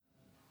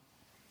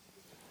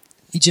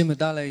Idziemy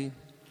dalej.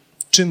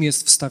 Czym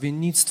jest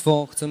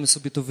wstawiennictwo? Chcemy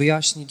sobie to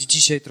wyjaśnić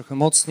dzisiaj trochę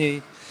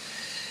mocniej.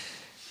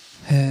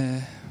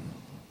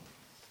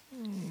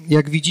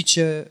 Jak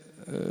widzicie,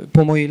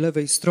 po mojej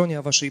lewej stronie,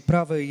 a waszej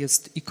prawej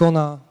jest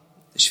ikona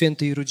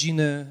świętej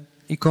rodziny,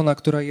 ikona,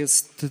 która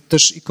jest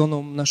też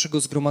ikoną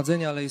naszego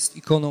zgromadzenia, ale jest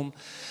ikoną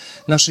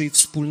naszej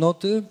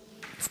wspólnoty,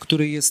 w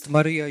której jest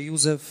Maryja,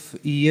 Józef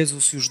i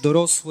Jezus już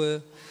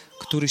dorosły,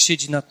 który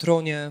siedzi na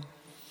tronie,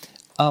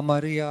 a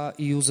Maryja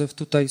i Józef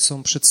tutaj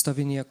są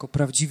przedstawieni jako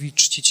prawdziwi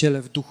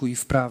czciciele w duchu i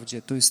w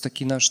prawdzie. To jest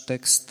taki nasz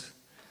tekst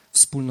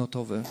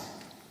wspólnotowy.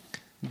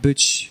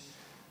 Być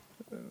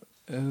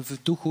w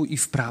duchu i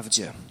w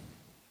prawdzie.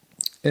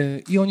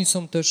 I oni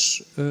są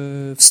też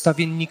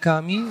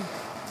wstawiennikami,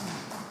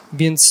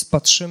 więc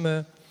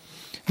patrzymy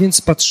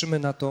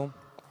na to,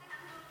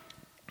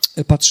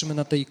 patrzymy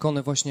na tę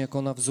ikonę właśnie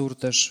jako na wzór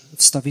też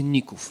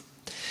wstawienników.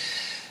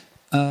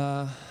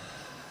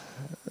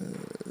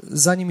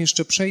 Zanim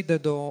jeszcze przejdę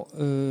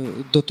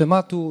do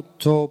tematu,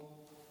 to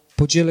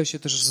podzielę się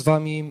też z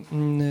wami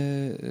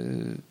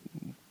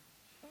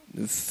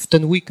w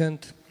ten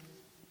weekend.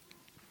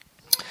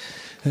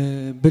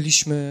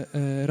 Byliśmy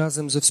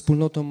razem ze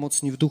wspólnotą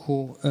Mocni w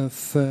Duchu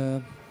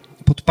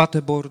pod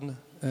Paderborn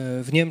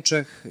w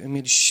Niemczech.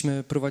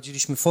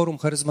 Prowadziliśmy forum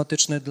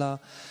charyzmatyczne dla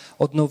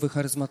odnowy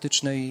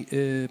charyzmatycznej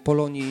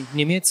Polonii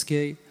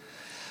niemieckiej.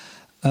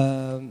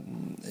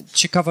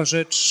 Ciekawa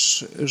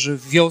rzecz, że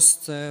w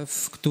wiosce,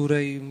 w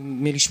której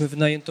mieliśmy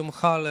wynajętą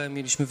halę,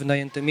 mieliśmy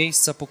wynajęte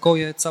miejsca,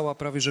 pokoje, cała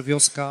prawie że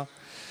wioska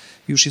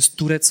już jest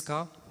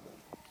turecka,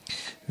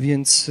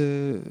 więc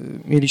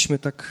mieliśmy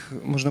tak,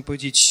 można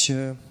powiedzieć,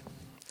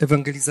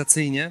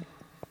 ewangelizacyjnie,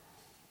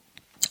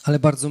 ale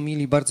bardzo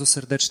mili, bardzo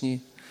serdeczni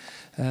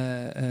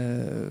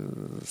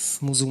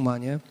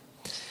muzułmanie.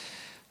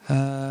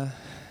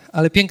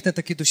 Ale piękne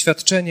takie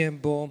doświadczenie,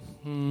 bo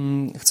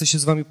chcę się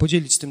z wami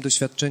podzielić tym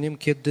doświadczeniem,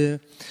 kiedy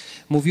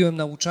mówiłem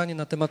nauczanie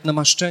na temat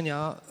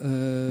namaszczenia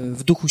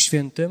w Duchu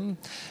Świętym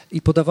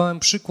i podawałem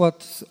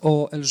przykład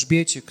o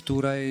Elżbiecie,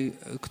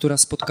 która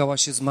spotkała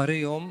się z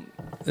Maryją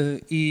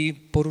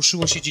i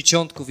poruszyło się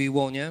dzieciątko w jej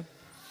łonie.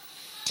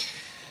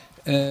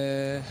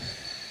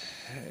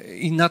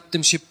 I nad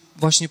tym się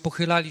właśnie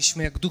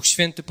pochylaliśmy, jak Duch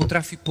Święty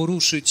potrafi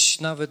poruszyć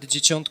nawet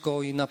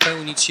dzieciątko i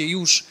napełnić je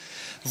już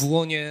w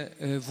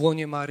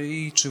łonie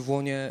Maryi czy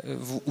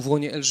w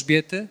łonie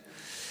Elżbiety.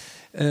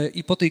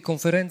 I po tej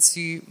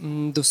konferencji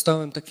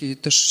dostałem takie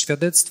też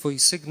świadectwo i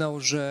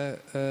sygnał, że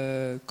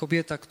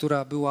kobieta,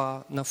 która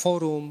była na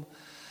forum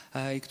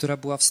i która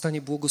była w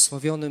stanie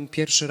błogosławionym,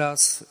 pierwszy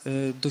raz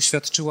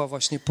doświadczyła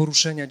właśnie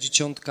poruszenia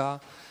dzieciątka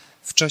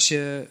w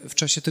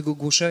czasie tego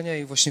głoszenia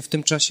i właśnie w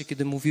tym czasie,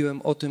 kiedy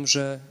mówiłem o tym,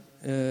 że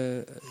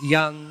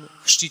Jan,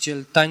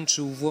 chrzciciel,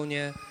 tańczył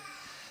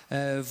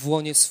w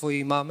łonie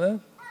swojej mamy.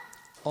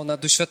 Ona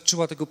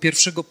doświadczyła tego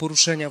pierwszego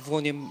poruszenia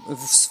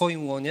w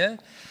swoim łonie,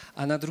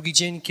 a na drugi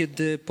dzień,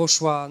 kiedy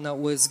poszła na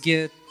USG,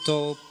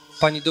 to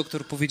pani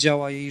doktor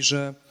powiedziała jej,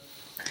 że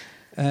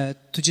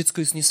to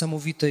dziecko jest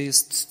niesamowite,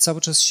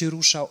 cały czas się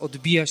rusza,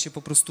 odbija się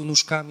po prostu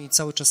nóżkami i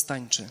cały czas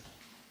tańczy.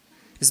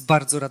 Jest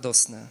bardzo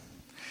radosne.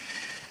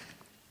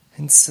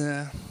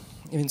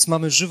 Więc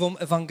mamy żywą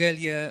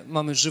Ewangelię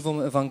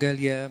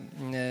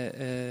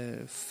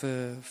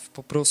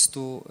po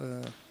prostu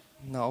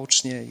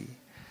naocznie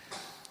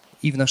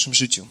i w naszym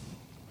życiu.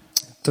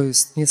 To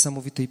jest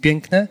niesamowite i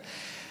piękne.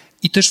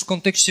 I też w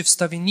kontekście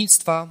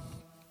wstawiennictwa,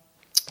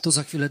 to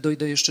za chwilę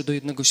dojdę jeszcze do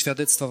jednego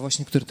świadectwa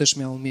właśnie, które też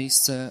miało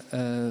miejsce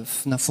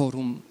na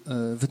forum,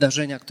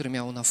 wydarzenia, które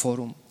miało na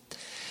forum.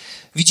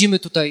 Widzimy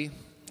tutaj,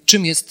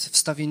 czym jest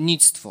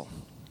wstawiennictwo.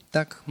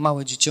 Tak,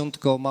 małe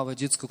dzieciątko, małe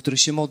dziecko, które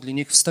się modli,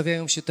 niech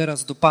wstawiają się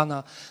teraz do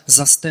Pana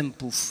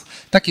zastępów.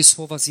 Takie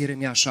słowa z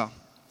Jeremiasza.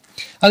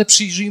 Ale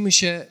przyjrzyjmy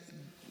się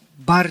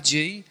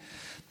bardziej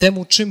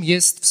temu, czym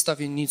jest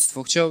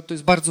wstawiennictwo. To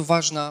jest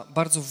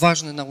bardzo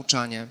ważne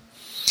nauczanie.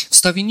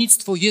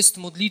 Wstawiennictwo jest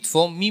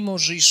modlitwą, mimo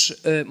że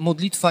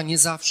modlitwa nie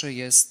zawsze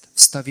jest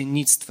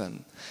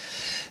wstawiennictwem.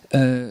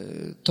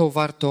 To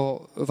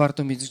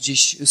warto mieć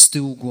gdzieś z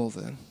tyłu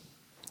głowy.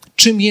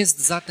 Czym jest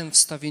zatem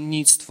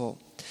wstawiennictwo?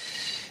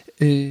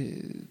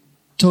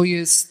 To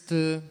jest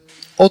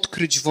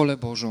odkryć wolę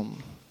Bożą.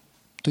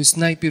 To jest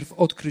najpierw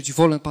odkryć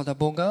wolę Pana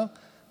Boga,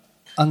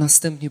 a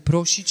następnie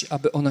prosić,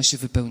 aby ona się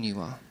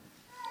wypełniła.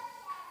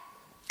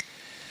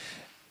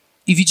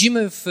 I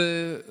widzimy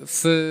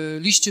w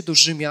liście do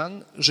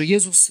Rzymian, że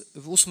Jezus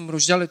w 8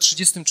 rozdziale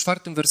 34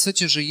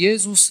 wersecie, że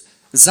Jezus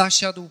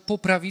zasiadł po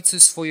prawicy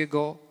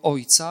swojego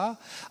Ojca,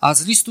 a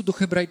z listu do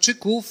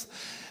Hebrajczyków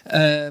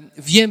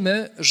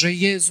wiemy, że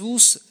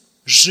Jezus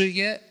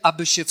żyje,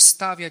 aby się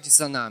wstawiać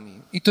za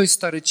nami. I to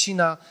jest ta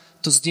rycina,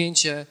 to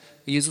zdjęcie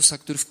Jezusa,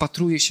 który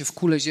wpatruje się w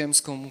kulę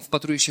ziemską,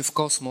 wpatruje się w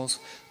kosmos.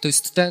 To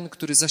jest ten,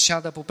 który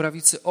zasiada po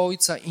prawicy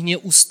Ojca i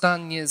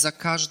nieustannie za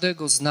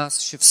każdego z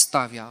nas się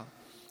wstawia.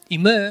 I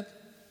my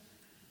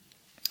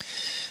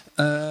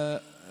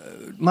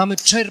mamy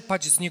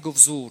czerpać z Niego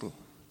wzór.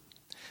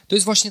 To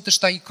jest właśnie też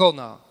ta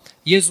ikona.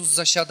 Jezus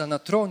zasiada na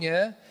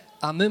tronie,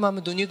 a my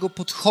mamy do Niego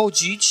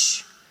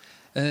podchodzić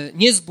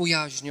nie z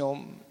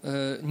bojaźnią,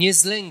 nie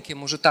z lękiem,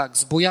 może tak,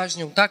 z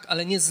bojaźnią tak,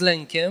 ale nie z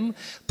lękiem,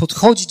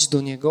 podchodzić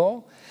do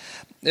Niego,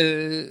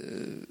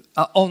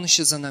 a On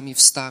się za nami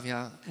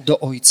wstawia do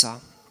Ojca.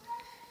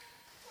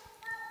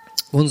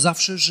 Bo On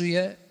zawsze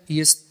żyje i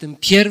jest tym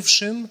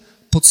pierwszym,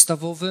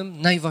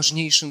 podstawowym,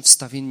 najważniejszym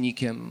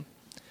wstawiennikiem.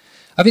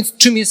 A więc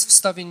czym jest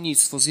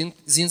wstawiennictwo?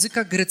 Z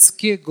języka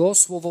greckiego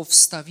słowo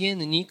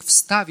wstawiennik,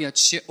 wstawiać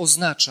się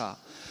oznacza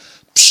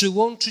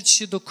przyłączyć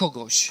się do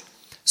kogoś,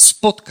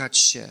 spotkać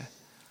się,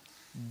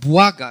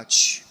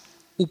 błagać,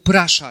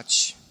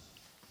 upraszać,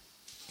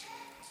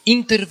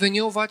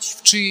 interweniować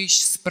w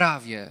czyjejś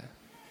sprawie,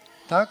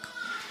 tak?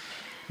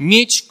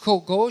 Mieć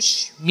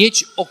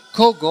o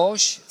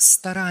kogoś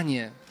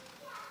staranie,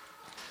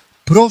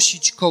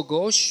 prosić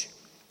kogoś,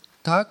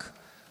 tak?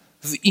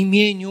 W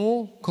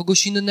imieniu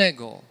kogoś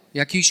innego,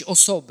 jakiejś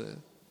osoby.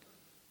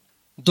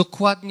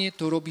 Dokładnie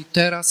to robi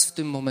teraz, w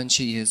tym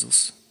momencie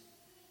Jezus.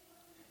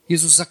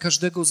 Jezus za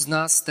każdego z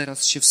nas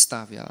teraz się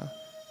wstawia.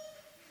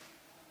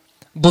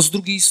 Bo z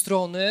drugiej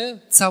strony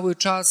cały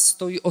czas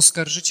stoi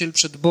oskarżyciel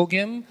przed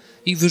Bogiem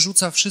i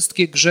wyrzuca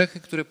wszystkie grzechy,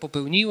 które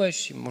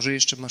popełniłeś, może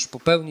jeszcze masz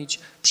popełnić,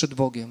 przed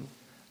Bogiem.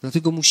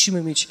 Dlatego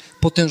musimy mieć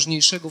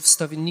potężniejszego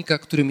wstawiennika,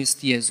 którym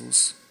jest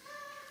Jezus.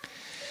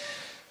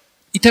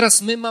 I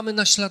teraz my mamy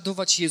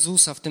naśladować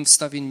Jezusa w tym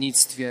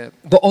wstawiennictwie,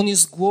 bo On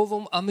jest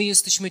głową, a my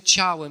jesteśmy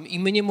ciałem i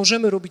my nie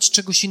możemy robić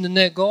czegoś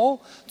innego,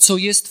 co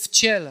jest w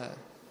ciele.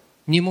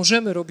 Nie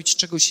możemy robić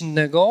czegoś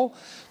innego,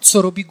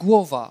 co robi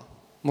głowa.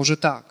 Może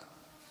tak.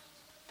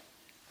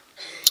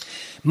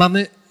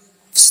 Mamy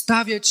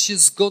wstawiać się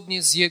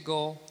zgodnie z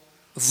Jego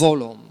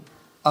wolą,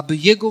 aby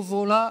Jego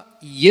wola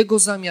i Jego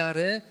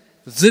zamiary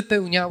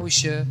wypełniały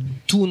się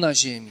tu na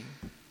ziemi.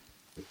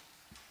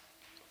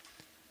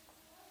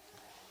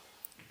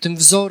 Tym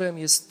wzorem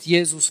jest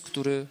Jezus,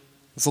 który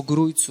w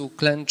ogrójcu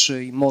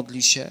klęczy i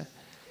modli się.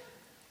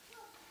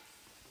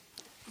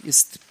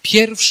 Jest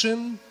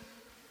pierwszym,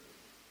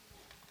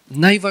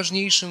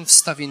 najważniejszym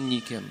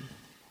wstawiennikiem.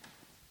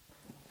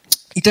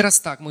 I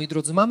teraz tak, moi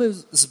drodzy, mamy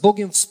z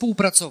Bogiem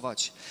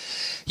współpracować.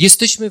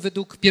 Jesteśmy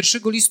według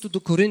pierwszego listu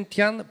do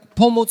Koryntian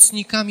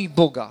pomocnikami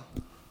Boga.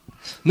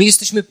 My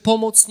jesteśmy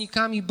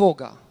pomocnikami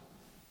Boga.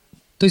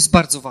 To jest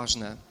bardzo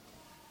ważne.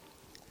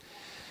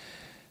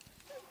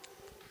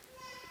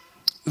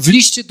 W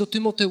liście do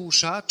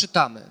Tymoteusza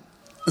czytamy: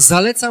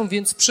 zalecam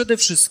więc przede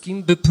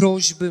wszystkim, by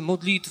prośby,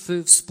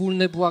 modlitwy,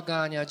 wspólne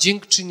błagania,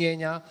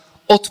 dziękczynienia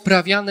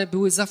odprawiane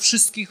były za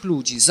wszystkich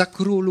ludzi, za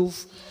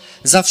królów,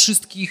 za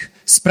wszystkich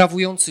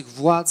sprawujących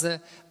władzę,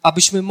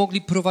 abyśmy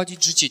mogli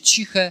prowadzić życie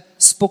ciche,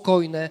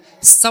 spokojne,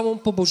 z całą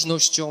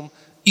pobożnością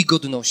i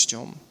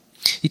godnością.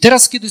 I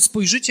teraz, kiedy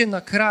spojrzycie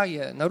na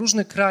kraje, na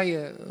różne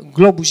kraje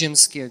globu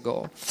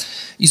ziemskiego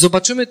i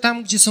zobaczymy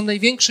tam, gdzie są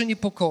największe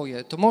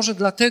niepokoje, to może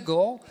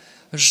dlatego,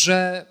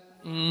 że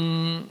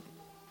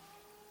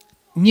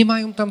nie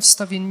mają tam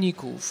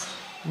wstawienników,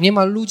 nie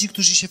ma ludzi,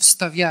 którzy się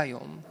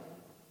wstawiają,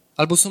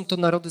 albo są to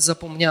narody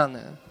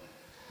zapomniane.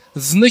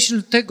 W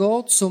myśl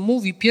tego, co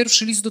mówi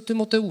pierwszy list do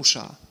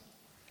Tymoteusza.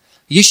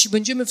 Jeśli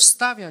będziemy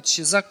wstawiać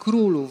się za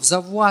królów,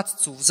 za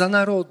władców, za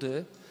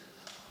narody,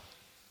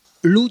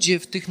 ludzie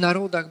w tych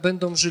narodach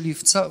będą żyli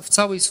w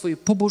całej swojej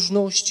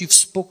pobożności, w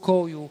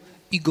spokoju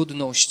i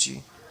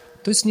godności.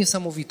 To jest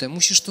niesamowite,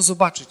 musisz to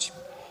zobaczyć.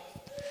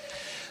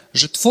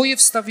 Że twoje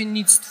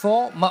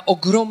wstawiennictwo ma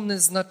ogromne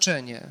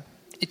znaczenie.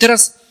 I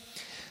teraz,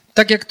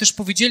 tak jak też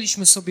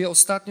powiedzieliśmy sobie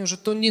ostatnio, że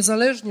to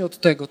niezależnie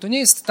od tego, to nie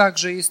jest tak,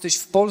 że jesteś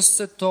w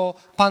Polsce, to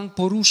Pan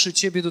poruszy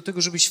ciebie do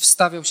tego, żebyś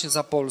wstawiał się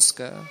za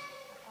Polskę.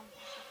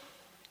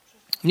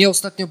 Mnie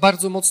ostatnio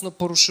bardzo mocno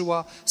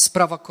poruszyła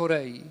sprawa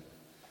Korei.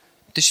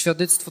 To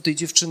świadectwo tej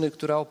dziewczyny,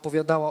 która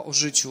opowiadała o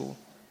życiu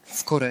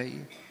w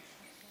Korei.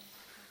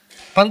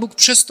 Pan Bóg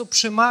przez to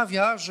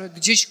przemawia, że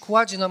gdzieś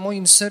kładzie na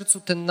moim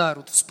sercu ten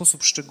naród w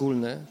sposób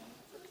szczególny.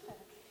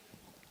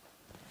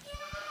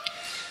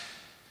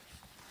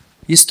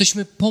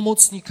 Jesteśmy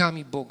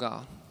pomocnikami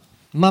Boga.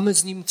 Mamy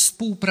z Nim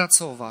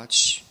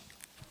współpracować.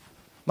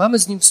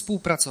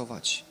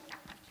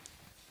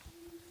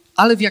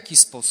 Ale w jaki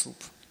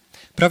sposób?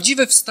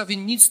 Prawdziwe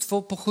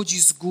wstawiennictwo pochodzi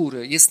z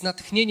góry, jest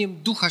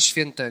natchnieniem Ducha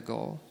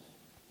Świętego.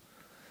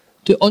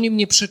 Ty o nim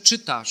nie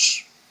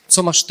przeczytasz,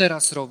 co masz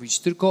teraz robić,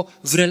 tylko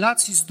w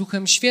relacji z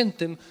Duchem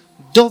Świętym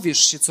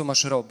dowiesz się, co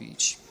masz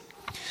robić.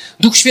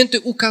 Duch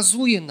Święty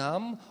ukazuje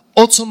nam,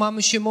 o co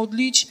mamy się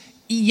modlić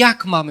i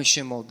jak mamy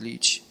się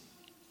modlić.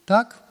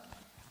 Tak?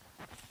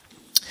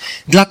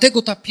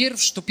 Dlatego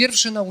to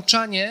pierwsze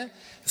nauczanie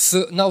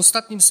na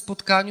ostatnim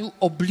spotkaniu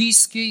o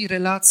bliskiej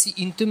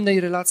relacji, intymnej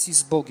relacji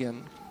z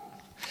Bogiem.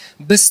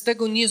 Bez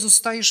tego nie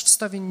zostajesz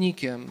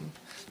wstawiennikiem.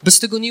 Bez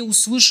tego nie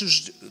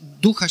usłyszysz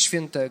Ducha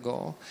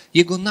Świętego,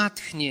 Jego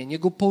natchnień,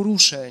 Jego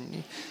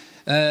poruszeń.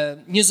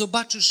 Nie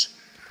zobaczysz,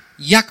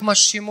 jak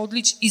masz się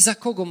modlić i za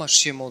kogo masz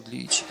się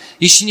modlić,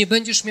 jeśli nie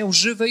będziesz miał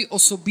żywej,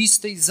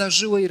 osobistej,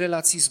 zażyłej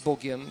relacji z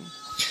Bogiem.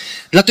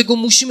 Dlatego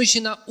musimy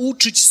się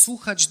nauczyć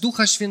słuchać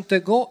Ducha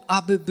Świętego,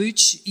 aby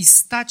być i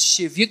stać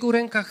się w Jego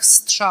rękach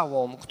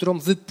strzałą, którą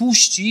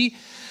wypuści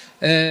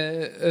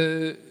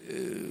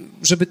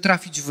żeby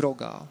trafić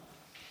wroga.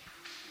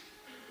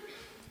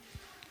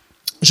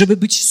 Żeby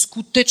być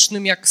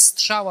skutecznym jak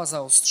strzała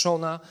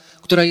zaostrzona,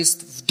 która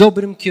jest w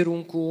dobrym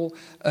kierunku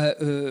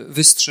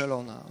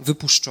wystrzelona,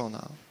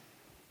 wypuszczona.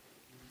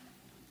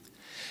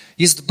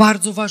 Jest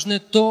bardzo ważne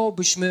to,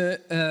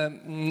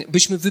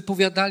 byśmy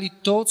wypowiadali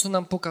to, co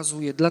nam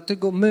pokazuje.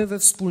 Dlatego my we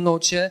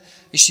wspólnocie,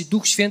 jeśli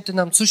Duch Święty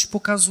nam coś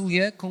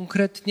pokazuje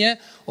konkretnie,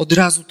 od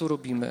razu to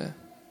robimy.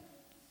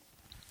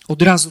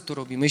 Od razu to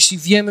robimy. Jeśli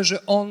wiemy,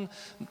 że On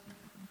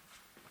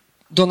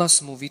do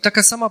nas mówi.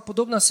 Taka sama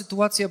podobna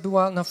sytuacja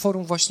była na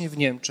forum właśnie w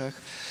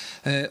Niemczech.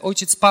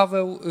 Ojciec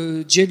Paweł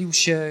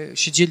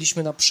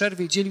siedzieliśmy na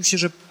przerwie, dzielił się,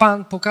 że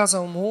Pan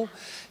pokazał mu,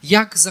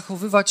 jak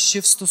zachowywać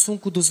się w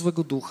stosunku do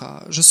złego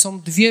ducha, że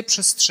są dwie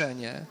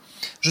przestrzenie,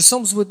 że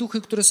są złe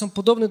duchy, które są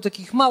podobne do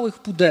takich małych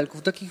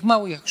pudelków, takich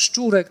małych jak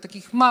szczurek,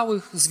 takich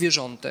małych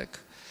zwierzątek.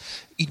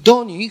 I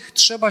do nich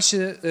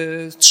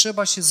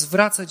trzeba się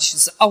zwracać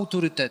z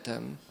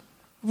autorytetem.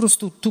 Po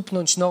prostu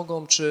tupnąć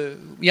nogą, czy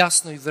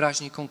jasno i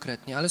wyraźnie i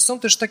konkretnie. Ale są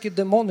też takie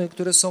demony,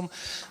 które są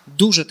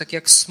duże, takie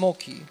jak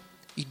smoki.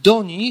 I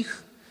do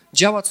nich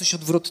działa coś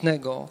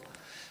odwrotnego.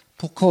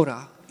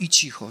 Pokora i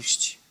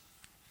cichość.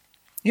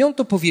 I on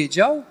to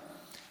powiedział,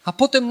 a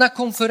potem na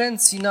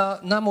konferencji,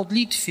 na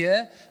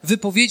modlitwie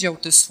wypowiedział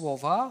te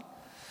słowa,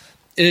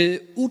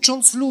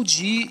 ucząc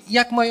ludzi,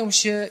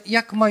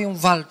 jak mają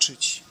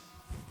walczyć.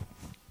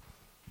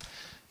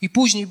 I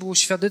później było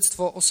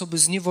świadectwo osoby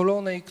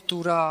zniewolonej,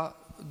 która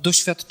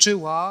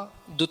doświadczyła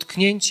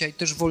dotknięcia i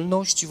też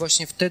wolności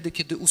właśnie wtedy,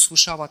 kiedy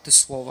usłyszała te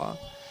słowa.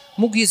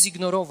 Mógł je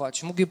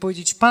zignorować, mógł je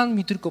powiedzieć, Pan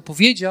mi tylko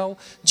powiedział,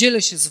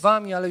 dzielę się z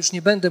wami, ale już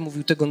nie będę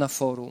mówił tego na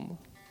forum.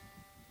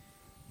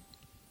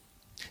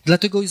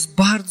 Dlatego jest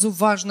bardzo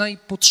ważna i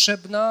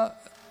potrzebna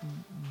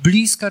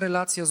bliska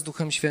relacja z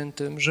Duchem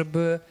Świętym,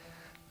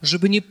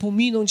 żeby nie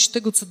pominąć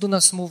tego, co do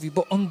nas mówi,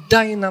 bo On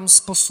daje nam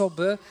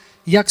sposoby,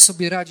 jak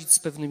sobie radzić z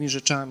pewnymi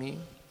rzeczami.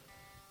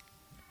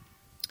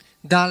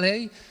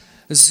 Dalej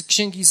z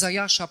Księgi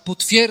Izajasza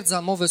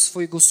potwierdza mowę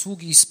swojego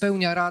sługi i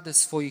spełnia radę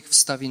swoich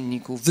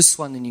wstawienników,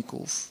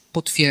 wysłanników.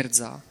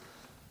 Potwierdza,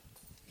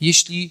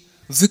 jeśli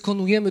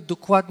wykonujemy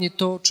dokładnie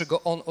to,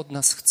 czego On od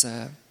nas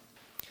chce.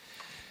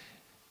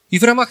 I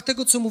w ramach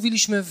tego, co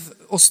mówiliśmy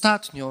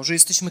ostatnio, że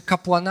jesteśmy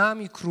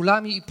kapłanami,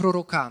 królami i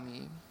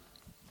prorokami.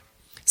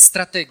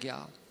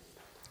 Strategia.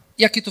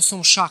 Jakie to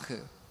są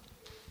szachy?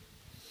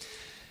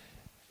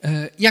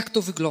 Jak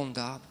to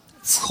wygląda?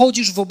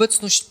 Wchodzisz w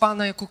obecność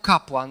Pana jako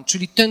kapłan,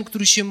 czyli ten,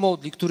 który się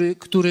modli,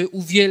 który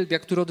uwielbia,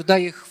 który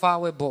oddaje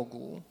chwałę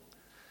Bogu.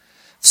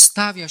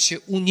 Wstawia się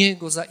u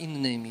Niego za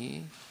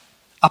innymi,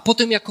 a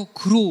potem jako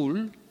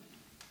król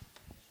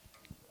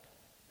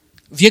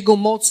w Jego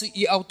mocy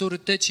i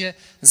autorytecie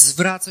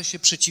zwraca się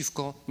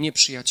przeciwko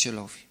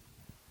nieprzyjacielowi.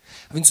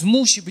 A więc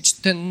musi być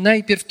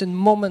najpierw ten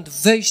moment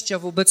wejścia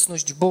w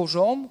obecność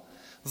Bożą,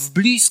 w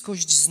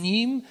bliskość z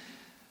Nim,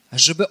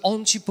 żeby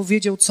On ci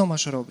powiedział, co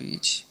masz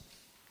robić.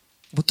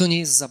 Bo to nie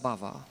jest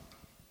zabawa.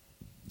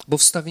 Bo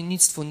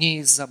wstawiennictwo nie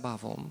jest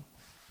zabawą.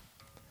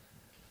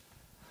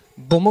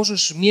 Bo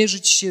możesz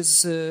mierzyć się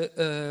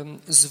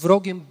z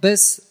wrogiem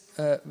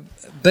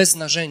bez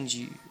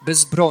narzędzi,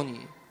 bez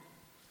broni,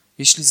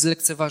 jeśli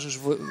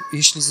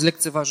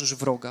zlekceważysz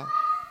wroga.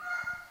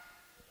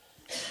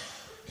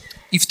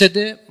 I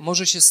wtedy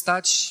może się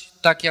stać,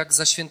 tak jak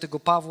za świętego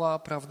Pawła,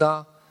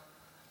 prawda,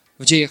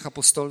 w Dziejach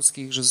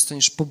Apostolskich, że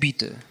zostaniesz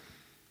pobity.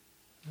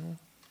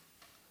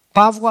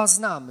 Pawła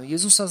znamy,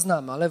 Jezusa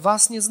znamy, ale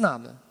was nie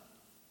znamy.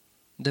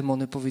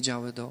 Demony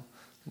powiedziały do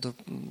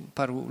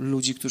paru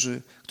ludzi,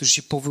 którzy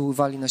się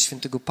powoływali na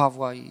świętego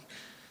Pawła, i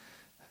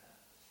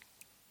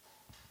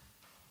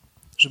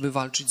żeby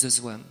walczyć ze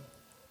złem.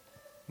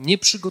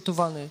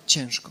 Nieprzygotowany,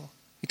 ciężko.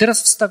 I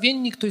teraz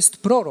wstawiennik to jest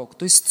prorok,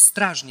 to jest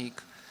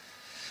strażnik.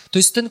 To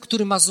jest ten,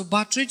 który ma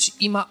zobaczyć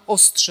i ma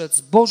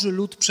ostrzec Boży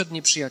lud przed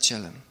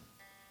nieprzyjacielem.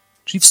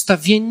 Czyli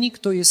wstawiennik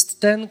to jest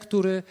ten,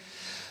 który...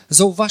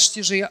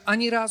 Zauważcie, że ja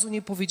ani razu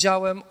nie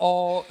powiedziałem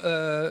o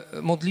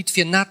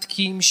modlitwie nad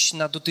kimś,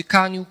 na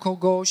dotykaniu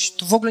kogoś.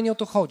 To w ogóle nie o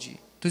to chodzi.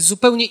 To jest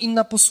zupełnie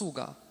inna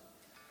posługa.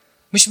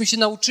 Myśmy się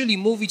nauczyli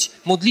mówić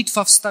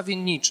modlitwa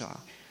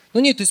wstawiennicza.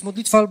 No nie, to jest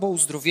modlitwa albo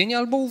uzdrowienie,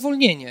 albo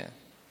uwolnienie.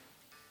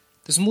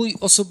 To jest mój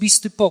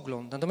osobisty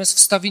pogląd. Natomiast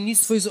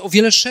wstawiennictwo jest o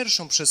wiele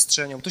szerszą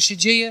przestrzenią. To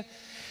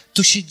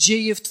się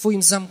dzieje w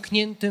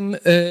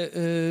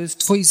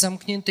twojej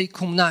zamkniętej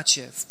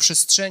komnacie, w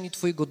przestrzeni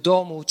twojego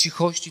domu,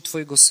 cichości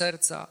twojego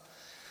serca.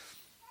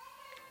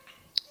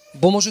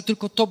 Bo może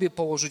tylko tobie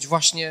położyć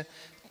właśnie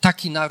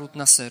taki naród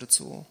na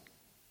sercu,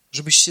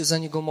 żebyś się za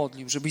niego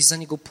modlił, żebyś za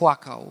niego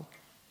płakał,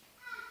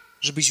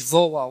 żebyś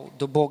wołał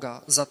do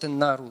Boga za ten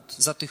naród,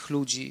 za tych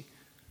ludzi.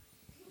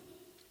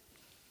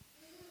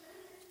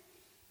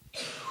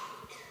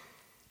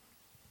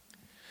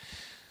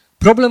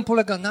 Problem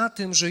polega na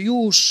tym, że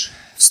już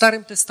w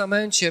Starym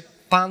Testamencie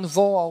Pan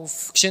wołał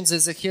w księdze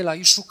Ezechiela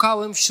i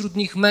szukałem wśród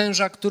nich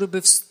męża, który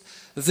by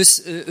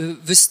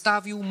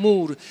wystawił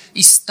mur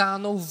i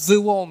stanął w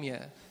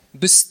wyłomie.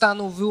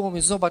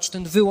 Zobacz,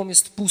 ten wyłom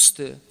jest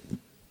pusty.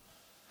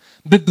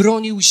 by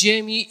bronił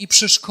ziemi i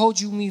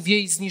przeszkodził mi w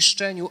jej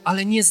zniszczeniu,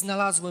 ale nie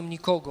znalazłem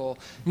nikogo.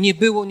 Nie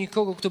było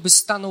nikogo, kto by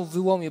stanął w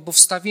wyłomie, bo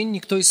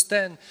wstawiennik to jest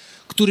ten,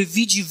 który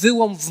widzi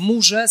wyłom w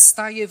murze,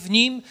 staje w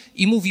nim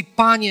i mówi: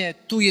 Panie,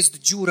 tu jest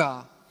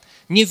dziura.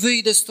 Nie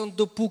wyjdę stąd,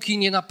 dopóki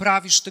nie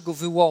naprawisz tego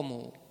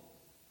wyłomu.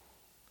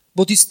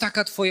 Bo to jest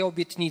taka twoja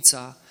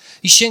obietnica.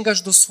 I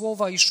sięgasz do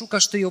słowa i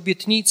szukasz tej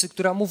obietnicy,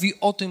 która mówi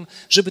o tym,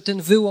 żeby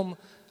ten wyłom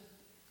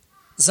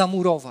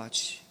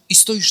zamurować. I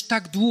stoisz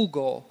tak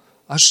długo,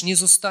 aż nie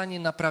zostanie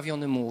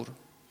naprawiony mur.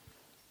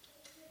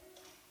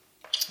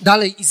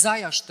 Dalej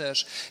Izajasz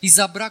też. I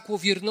zabrakło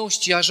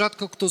wierności, a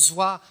rzadko kto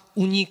zła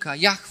unika.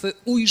 Jahwe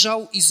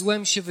ujrzał i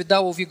złem się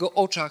wydało w jego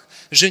oczach,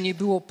 że nie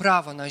było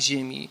prawa na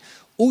ziemi.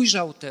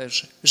 Ujrzał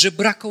też, że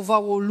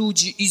brakowało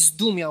ludzi i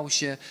zdumiał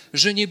się,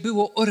 że nie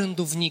było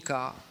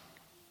orędownika.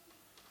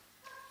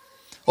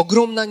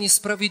 Ogromna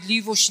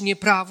niesprawiedliwość,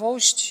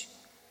 nieprawość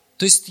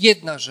to jest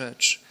jedna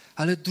rzecz,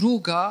 ale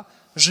druga,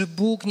 że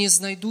Bóg nie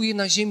znajduje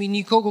na ziemi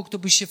nikogo, kto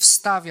by się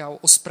wstawiał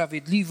o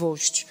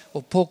sprawiedliwość,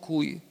 o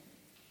pokój.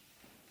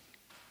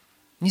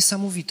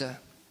 Niesamowite.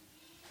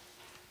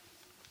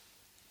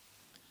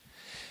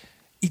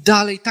 I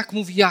dalej tak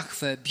mówi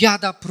Jahwe: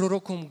 biada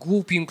prorokom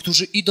głupim,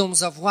 którzy idą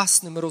za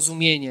własnym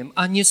rozumieniem,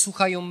 a nie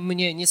słuchają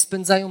mnie, nie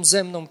spędzają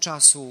ze mną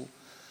czasu.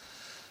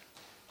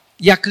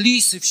 Jak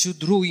lisy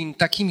wśród ruin,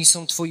 takimi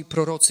są twoi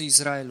prorocy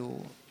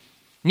Izraelu.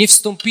 Nie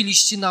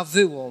wstąpiliście na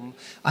wyłom,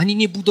 ani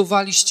nie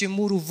budowaliście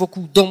murów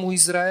wokół domu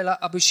Izraela,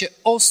 aby się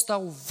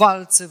ostał w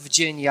walce w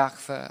dzień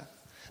Jahwe.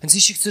 Więc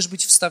jeśli chcesz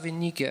być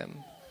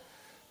wstawiennikiem,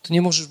 to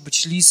nie możesz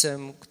być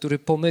lisem, który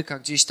pomyka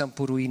gdzieś tam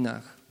po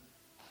ruinach.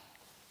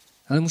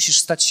 Ale musisz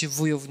stać się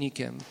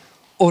wojownikiem,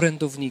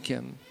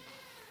 orędownikiem.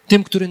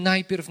 Tym, który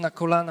najpierw na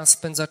kolana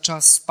spędza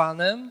czas z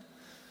Panem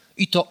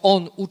i to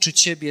On uczy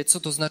ciebie, co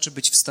to znaczy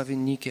być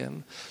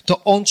wstawiennikiem.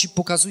 To On ci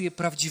pokazuje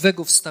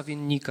prawdziwego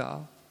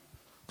wstawiennika,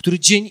 który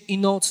dzień i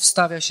noc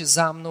wstawia się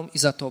za mną i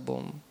za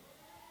tobą.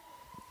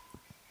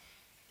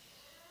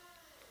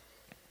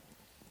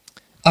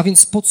 A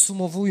więc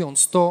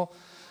podsumowując to,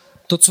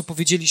 co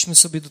powiedzieliśmy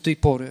sobie do tej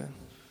pory.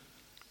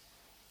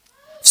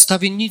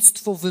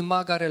 Wstawiennictwo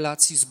wymaga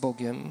relacji z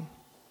Bogiem.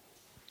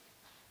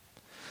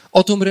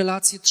 O tą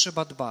relację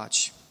trzeba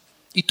dbać.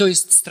 I to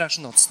jest straż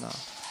nocna.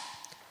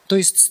 To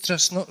jest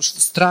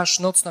straż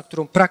nocna,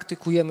 którą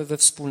praktykujemy we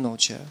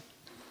wspólnocie.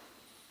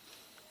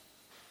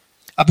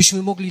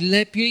 Abyśmy mogli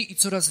lepiej i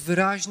coraz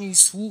wyraźniej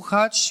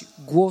słuchać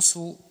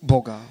głosu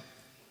Boga.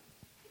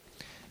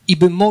 I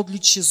by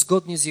modlić się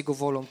zgodnie z Jego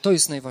wolą. To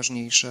jest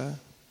najważniejsze.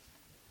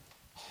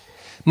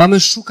 Mamy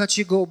szukać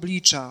Jego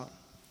oblicza,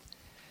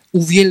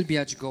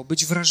 uwielbiać Go,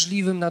 być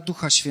wrażliwym na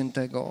Ducha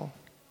Świętego,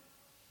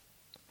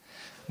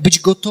 być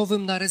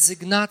gotowym na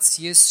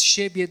rezygnację z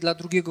siebie dla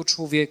drugiego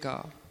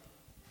człowieka,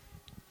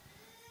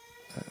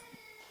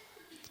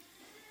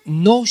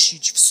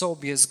 nosić w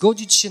sobie,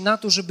 zgodzić się na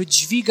to, żeby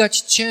dźwigać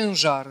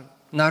ciężar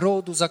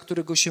narodu,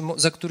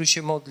 za który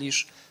się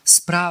modlisz,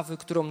 sprawy,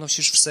 którą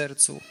nosisz w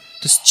sercu.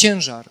 To jest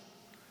ciężar,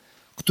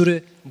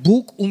 który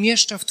Bóg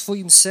umieszcza w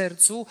twoim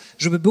sercu,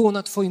 żeby było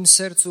na twoim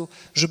sercu,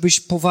 żebyś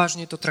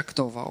poważnie to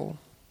traktował.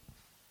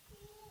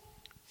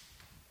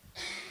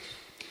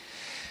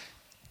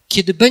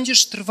 Kiedy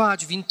będziesz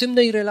trwać w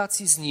intymnej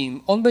relacji z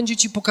Nim, On będzie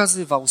ci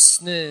pokazywał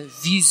sny,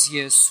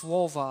 wizje,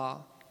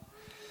 słowa.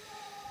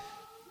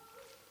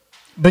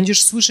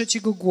 Będziesz słyszeć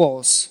Jego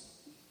głos,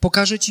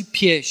 pokaże ci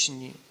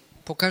pieśń,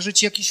 pokaże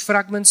ci jakiś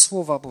fragment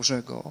Słowa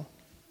Bożego.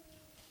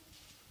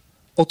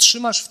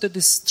 Otrzymasz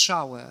wtedy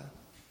strzałę,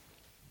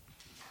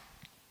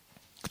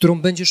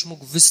 którą będziesz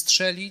mógł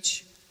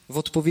wystrzelić w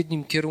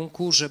odpowiednim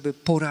kierunku, żeby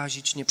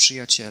porazić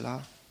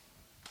nieprzyjaciela,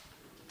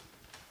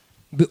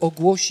 by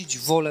ogłosić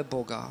wolę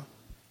Boga.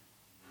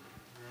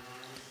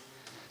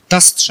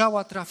 Ta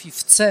strzała trafi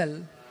w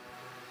cel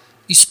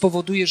i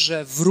spowoduje,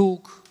 że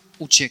wróg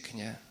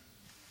ucieknie.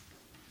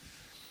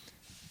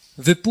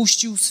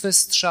 Wypuścił swe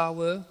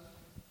strzały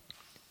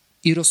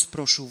i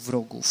rozproszył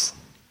wrogów.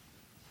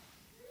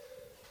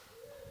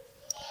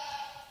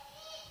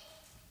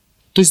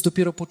 To jest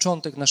dopiero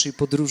początek naszej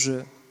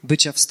podróży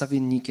bycia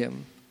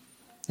wstawiennikiem.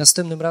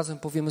 Następnym razem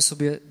powiemy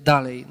sobie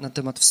dalej na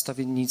temat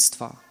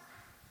wstawiennictwa.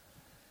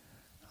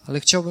 Ale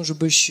chciałbym,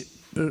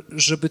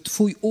 żeby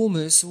twój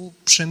umysł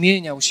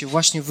przemieniał się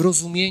właśnie w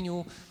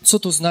rozumieniu, co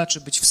to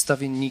znaczy być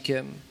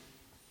wstawiennikiem.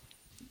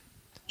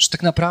 Że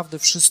tak naprawdę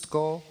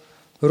wszystko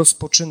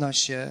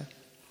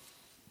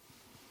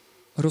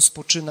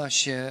rozpoczyna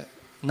się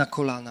na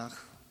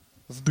kolanach,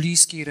 w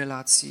bliskiej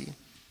relacji.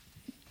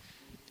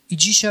 I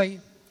dzisiaj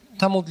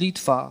ta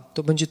modlitwa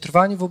to będzie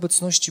trwanie w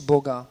obecności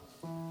Boga.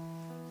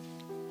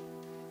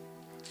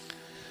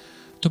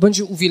 To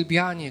będzie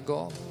uwielbianie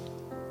Go,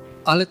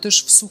 ale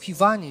też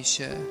wsłuchiwanie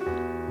się,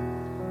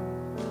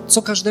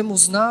 co każdemu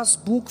z nas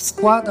Bóg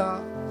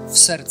wkłada w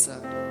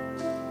serce.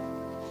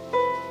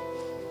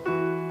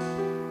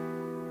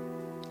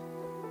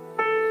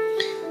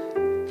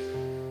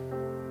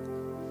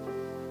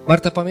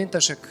 Marta,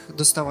 pamiętasz, jak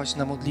dostałaś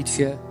na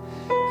modlitwie,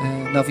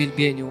 na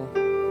wielbieniu?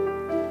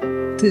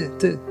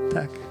 Ty,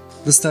 tak.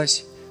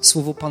 Dostałaś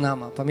słowo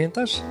Panama.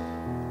 Pamiętasz?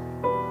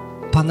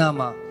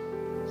 Panama.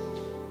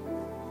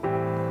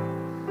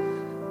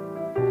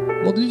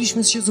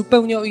 Modliliśmy się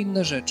zupełnie o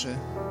inne rzeczy.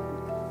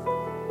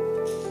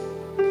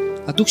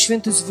 A Duch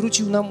Święty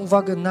zwrócił nam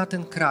uwagę na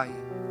ten kraj,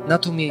 na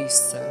to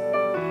miejsce.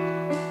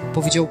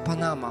 Powiedział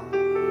Panama.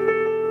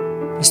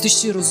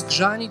 Jesteście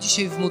rozgrzani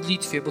dzisiaj w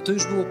modlitwie, bo to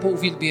już było po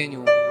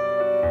uwielbieniu.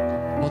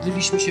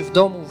 Modliliśmy się w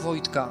domu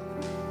Wojtka.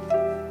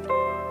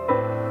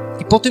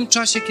 I po tym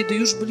czasie, kiedy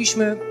już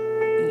byliśmy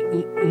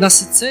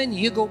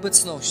nasyceni Jego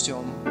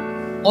obecnością,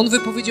 On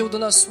wypowiedział do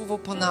nas słowo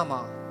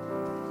Panama.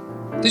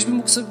 Ktoś by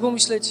mógł sobie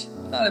pomyśleć,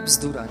 ale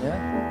bzdura,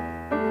 nie?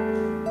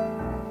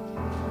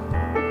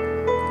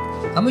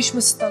 A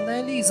myśmy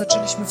stanęli i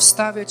zaczęliśmy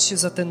wstawiać się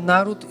za ten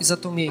naród i za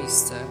to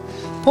miejsce.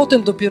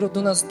 Potem dopiero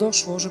do nas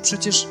doszło, że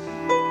przecież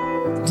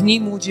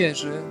Dni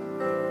Młodzieży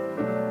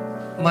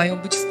mają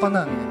być w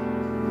Panamie.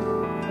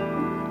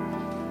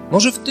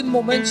 Może w tym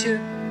momencie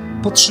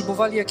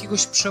potrzebowali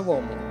jakiegoś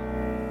przełomu.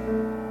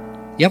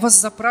 Ja was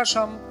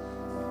zapraszam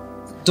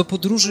do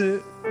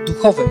podróży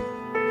duchowej.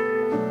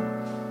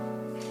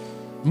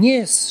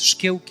 Nie z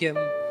szkiełkiem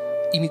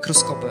i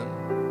mikroskopem.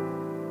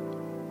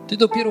 Ty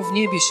dopiero w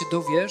niebie się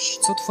dowiesz,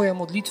 co twoja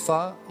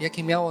modlitwa,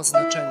 jakie miała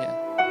znaczenie.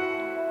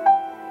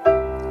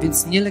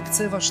 Więc nie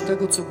lekceważ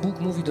tego, co Bóg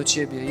mówi do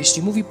ciebie.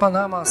 Jeśli mówi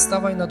Panama,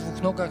 stawaj na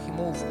 2 nogach i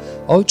mów: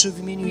 Ojcze, w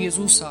imieniu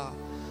Jezusa,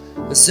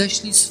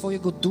 ześlij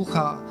swojego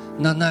ducha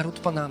na naród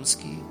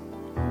panamski.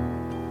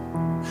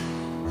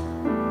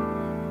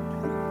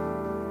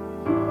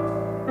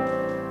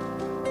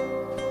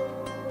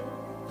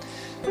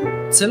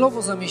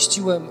 Celowo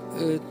zamieściłem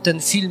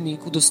ten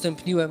filmik,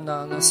 udostępniłem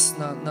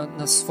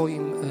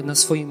na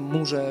swoim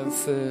murze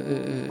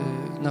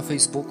na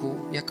Facebooku.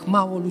 Jak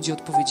mało ludzi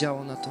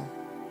odpowiedziało na to.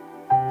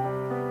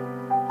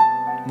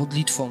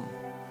 Modlitwą.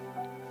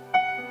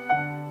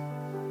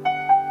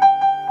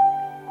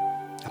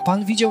 A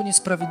Pan widział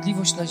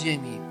niesprawiedliwość na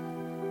ziemi,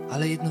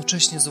 ale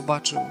jednocześnie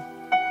zobaczył,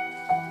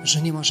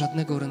 że nie ma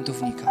żadnego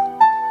orędownika.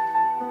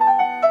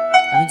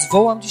 A więc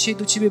wołam dzisiaj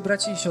do ciebie,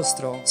 bracie i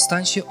siostro,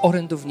 stań się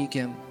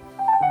orędownikiem.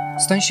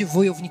 Stań się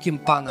wojownikiem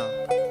Pana.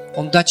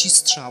 On da ci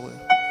strzały.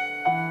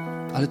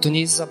 Ale to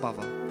nie jest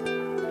zabawa.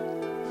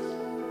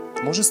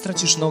 Może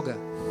stracisz nogę.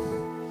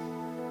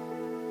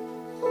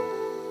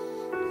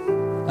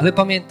 Ale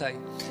pamiętaj,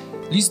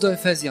 list do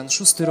Efezjan,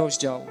 6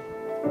 rozdział.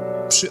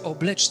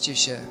 Przyobleczcie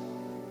się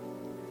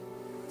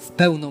w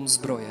pełną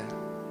zbroję.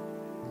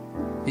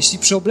 Jeśli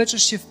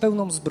przeobleczysz się w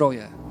pełną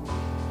zbroję,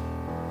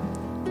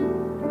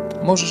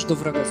 możesz do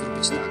wroga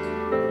zrobić tak.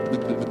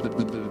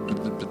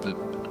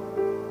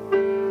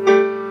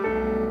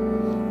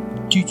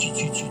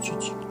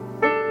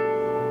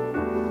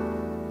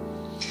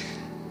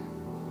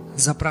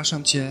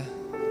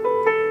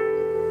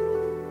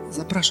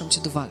 Zapraszam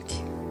cię do walki.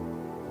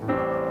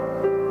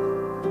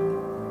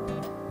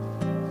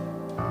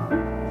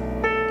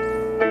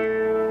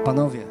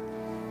 Panowie,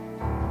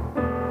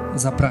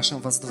 zapraszam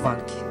was do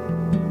walki.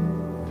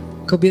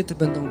 Kobiety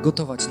będą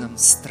gotować nam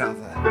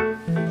strawę.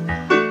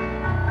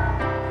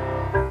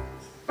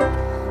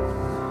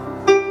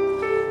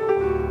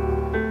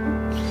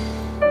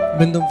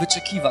 Będą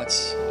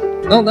wyczekiwać.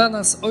 No na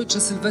nas, ojcze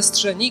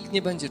Sylwestrze, nikt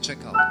nie będzie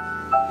czekał.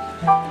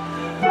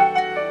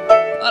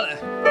 Ale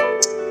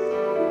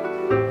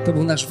to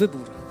był nasz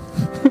wybór.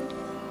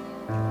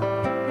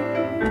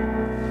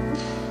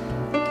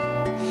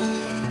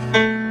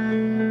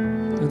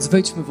 Więc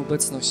wejdźmy w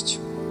obecność.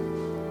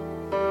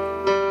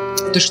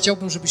 Też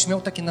chciałbym, żebyś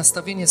miał takie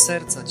nastawienie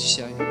serca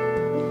dzisiaj.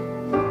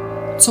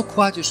 Co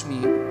kładziesz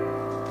mi?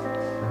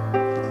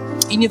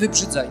 I nie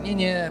wybrzydzaj.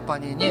 Nie,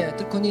 Panie, nie.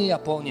 Tylko nie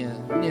Japonię.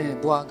 Nie,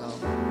 błagam.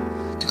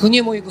 Tylko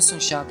nie mojego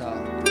sąsiada.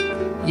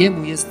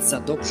 Jemu jest za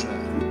dobrze.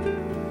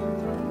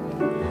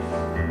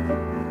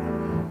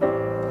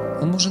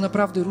 On może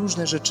naprawdę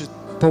różne rzeczy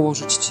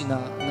położyć ci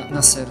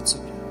na sercu.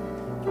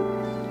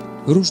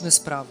 Różne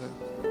sprawy.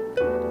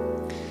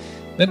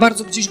 My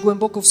bardzo gdzieś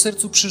głęboko w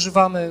sercu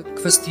przeżywamy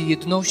kwestię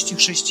jedności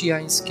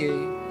chrześcijańskiej,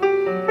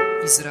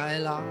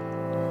 Izraela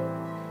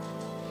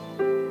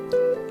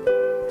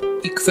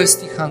i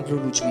kwestii handlu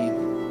ludźmi.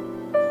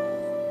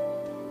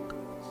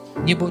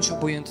 Nie bądź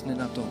obojętny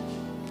na to.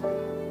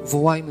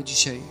 Wołajmy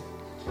dzisiaj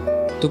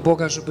do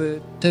Boga,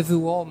 żeby te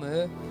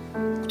wyłomy,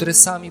 które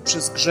sami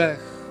przez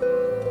grzech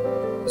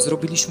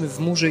zrobiliśmy w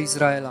murze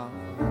Izraela,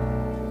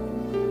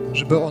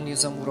 żeby On je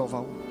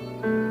zamurował.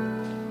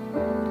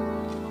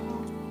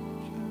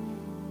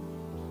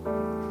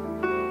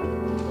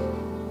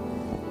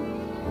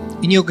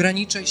 I nie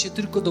ograniczaj się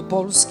tylko do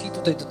Polski,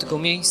 tutaj do tego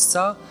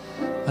miejsca,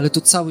 ale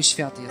to cały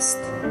świat jest.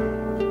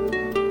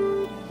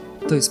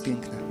 To jest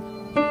piękne.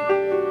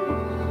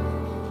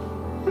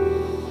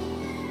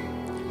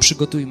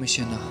 Przygotujmy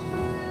się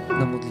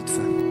na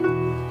modlitwę.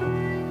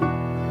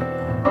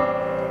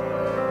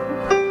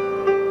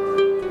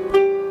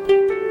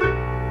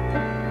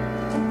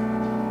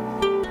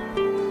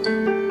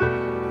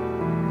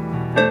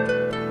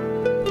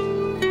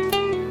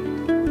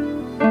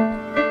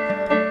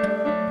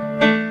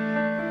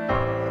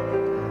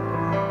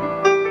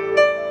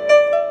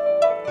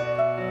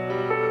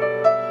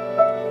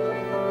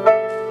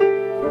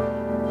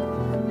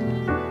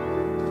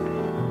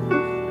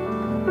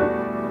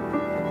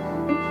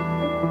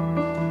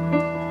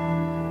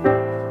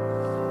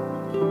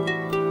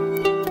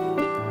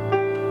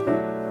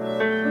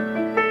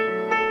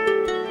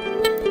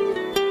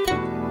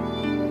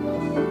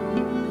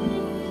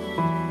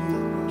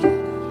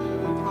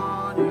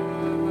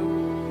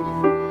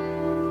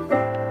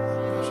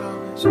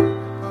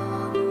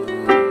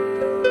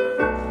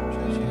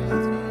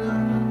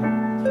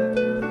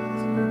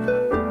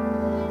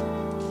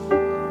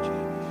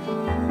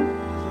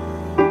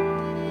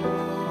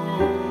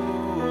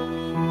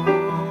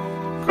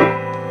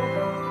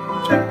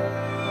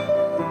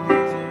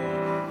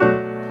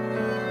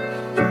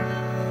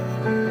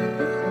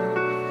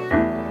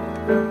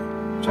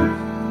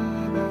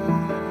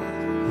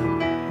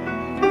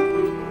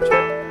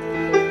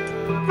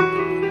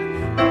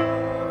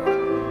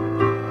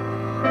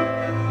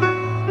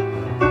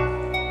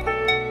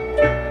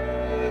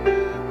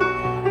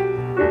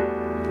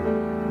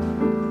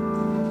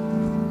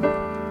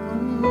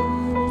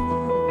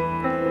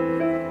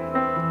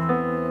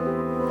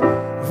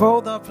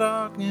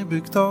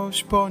 by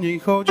ktoś po niej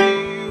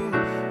chodził.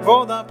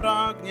 Woda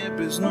pragnie,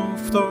 by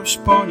znów ktoś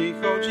po niej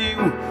chodził.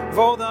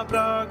 Woda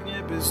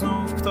pragnie, by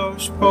znów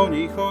ktoś po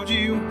niej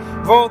chodził.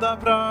 Woda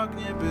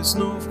pragnie, by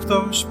znów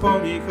ktoś po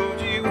niej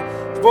chodził.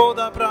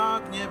 Woda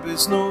pragnie, by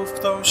znów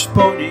ktoś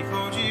po niej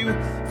chodził.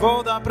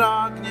 Woda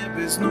pragnie,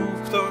 by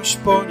znów ktoś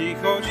po niej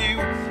chodził.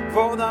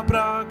 Woda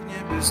pragnie,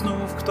 by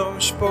znów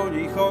ktoś po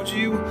niej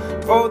chodził.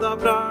 Woda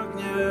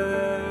pragnie.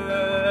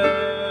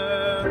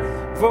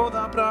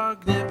 Woda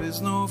pragnie, by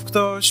znów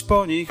ktoś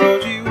po niej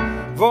chodził.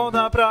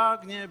 Woda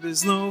pragnie, by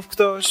znów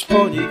ktoś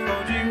po niej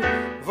chodził.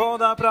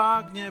 Woda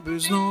pragnie, by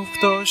znów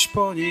ktoś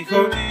po niej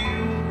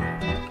chodził.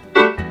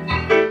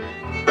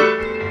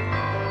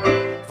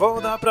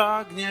 Woda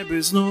pragnie,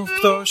 by znów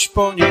ktoś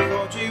po niej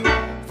chodził.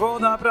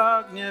 Woda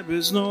pragnie,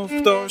 by znów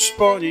ktoś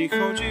po niej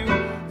chodził.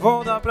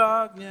 Woda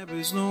pragnie,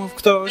 by znów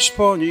ktoś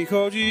po niej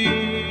chodził.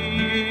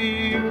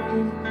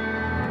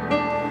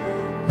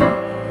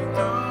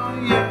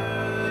 Witaj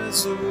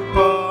Jezu,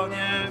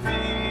 Panie,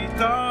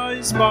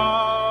 witaj Zbawicielu.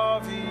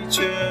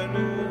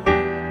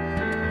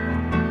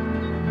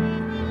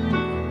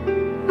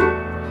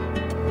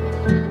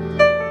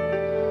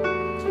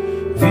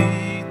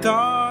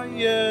 Witaj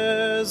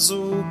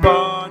Jezu,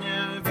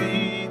 Panie,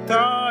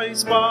 witaj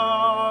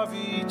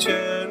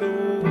Zbawicielu.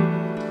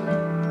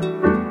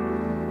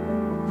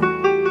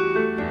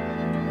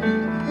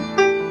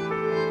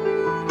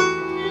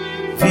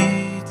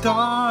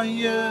 Witaj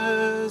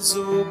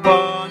Jezu,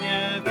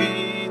 Panie,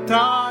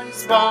 witaj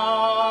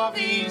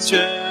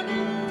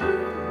Zbawicielu.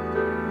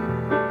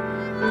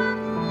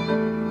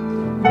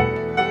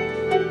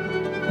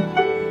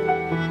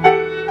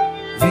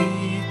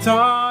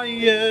 Witaj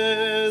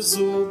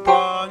Jezu,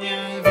 Panie,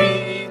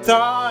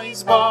 witaj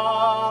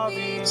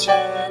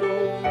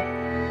Zbawicielu.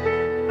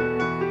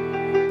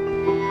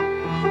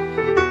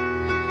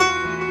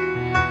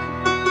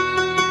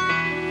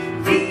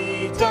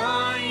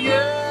 Witaj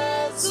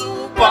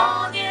Jezu,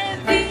 Panie,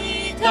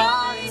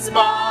 witaj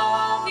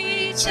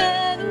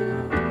Zbawicielu.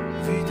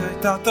 Witaj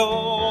Tato,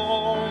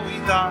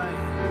 witaj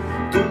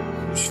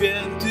Duchu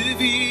Święty,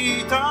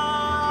 witaj.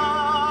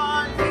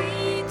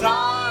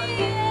 Witaj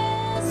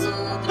Jezu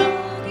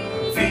drogi,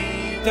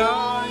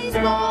 witaj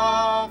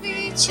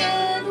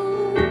Zbawicielu.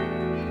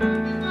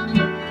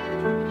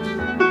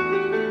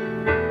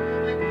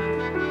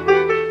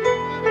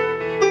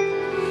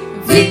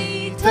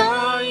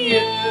 Witaj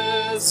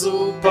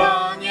Jezu,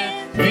 Panie,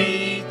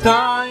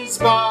 witaj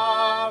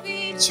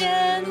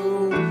Zbawicielu.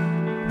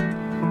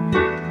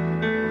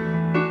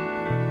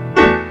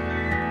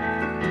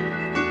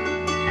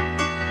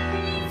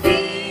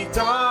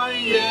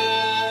 Witaj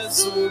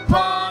Jezu,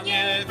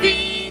 Panie,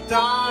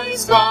 witaj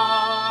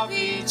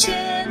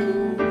Zbawicielu.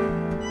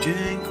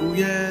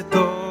 Dziękuję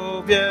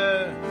Tobie,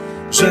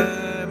 że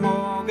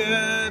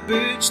mogę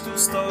być tu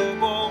z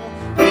Tobą.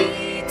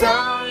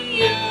 Witaj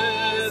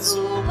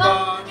Jezu,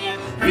 Panie,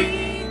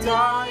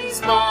 witaj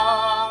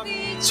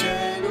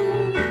Zbawicielu.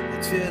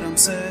 Otwieram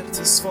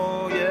serce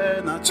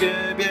swoje na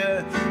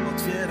Ciebie,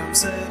 otwieram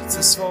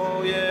serce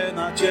swoje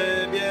na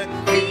Ciebie.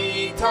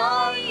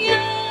 Witaj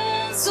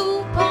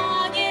Jezu,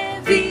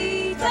 Panie,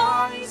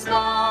 witaj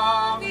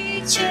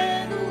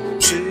Zbawicielu.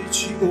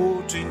 Przyjdź i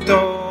uczyń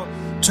to,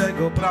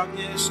 czego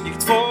pragniesz, niech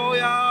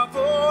Twoja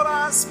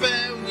wola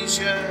spełni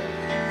się.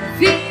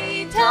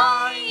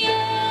 Witaj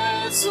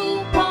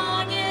Jezu,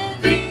 Panie,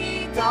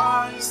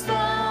 witaj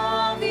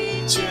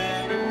Zbawicielu.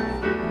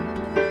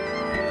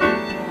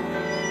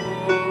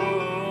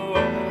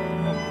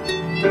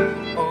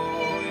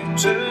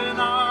 Ojcze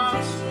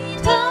nasz,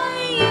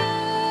 Witaj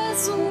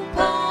Jezu,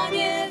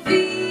 Panie,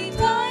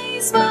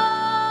 witaj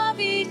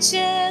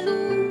Zbawicielu.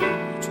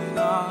 Ojcze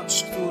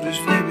nasz, któryś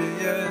w niebie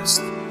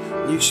jest,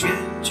 niech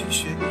święci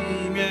się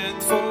imię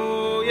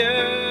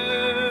Twoje.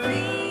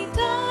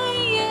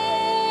 Witaj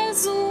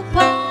Jezu,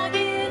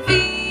 Panie,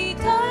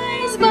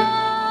 witaj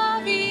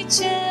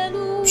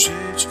Zbawicielu.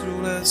 Przyjdź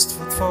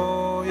królestwo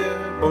Twoje,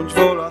 bądź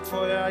wola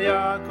Twoja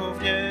jako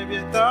w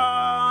niebie,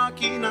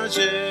 tak i na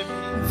ziemi.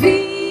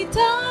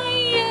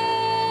 Witaj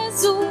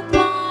Jezu,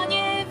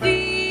 Panie,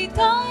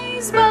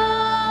 witaj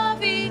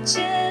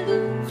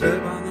Zbawicielu.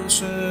 Chleba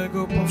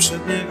naszego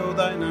powszedniego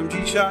daj nam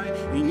dzisiaj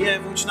i nie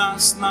wódź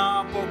nas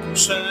na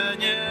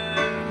pokuszenie.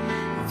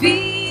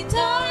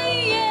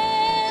 Witaj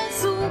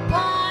Jezu,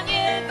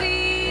 Panie,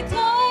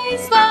 witaj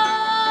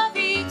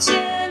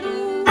Zbawicielu.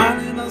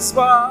 Ale nas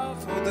zbaw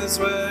ode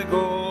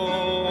złego,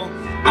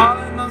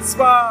 ale nas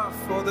zbaw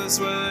ode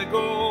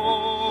złego.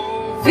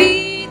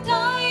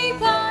 Witaj,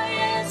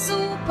 Panie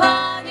Jezu,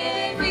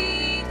 Panie,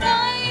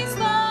 witaj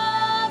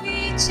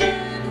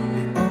Zbawicielu.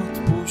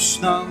 Odpuść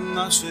nam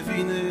nasze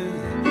winy,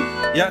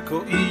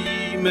 jako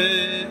i my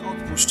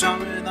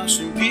odpuszczamy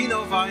naszym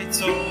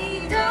winowajcom.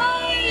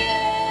 Witaj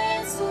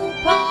Jezu,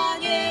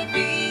 Panie,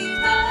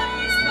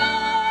 witaj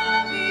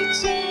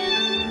Zbawicielu.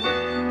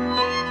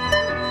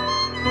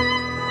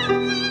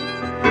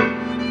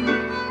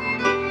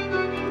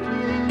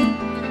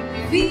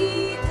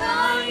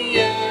 Witaj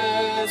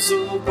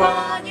Jezu,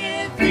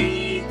 Panie,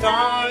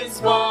 witaj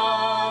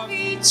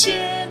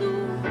Zbawicielu.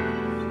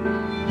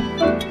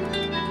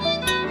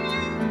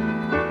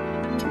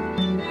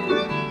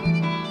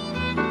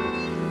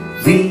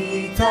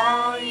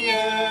 Witaj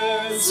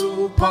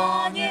Jezu,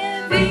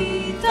 Panie,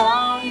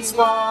 witaj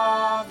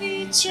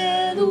Zbawicielu.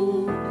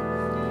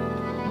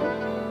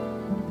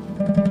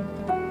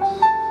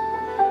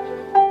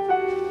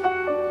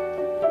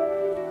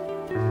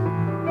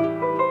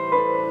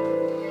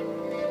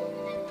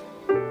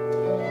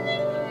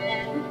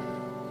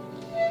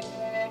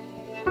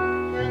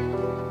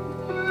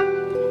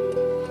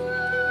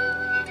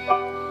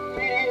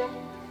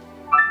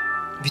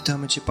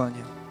 Witamy Cię,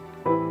 Panie.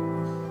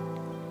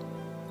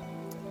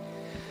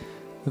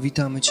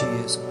 Witamy Cię,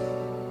 Jezu.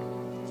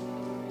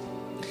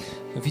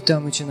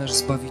 Witamy Cię, nasz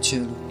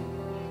Zbawicielu.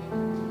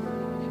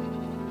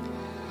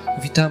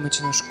 Witamy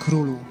Cię, nasz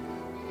Królu.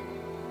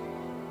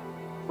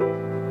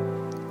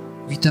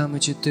 Witamy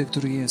Cię, Ty,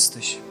 który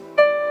jesteś.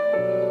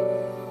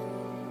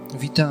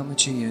 Witamy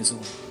Cię, Jezu.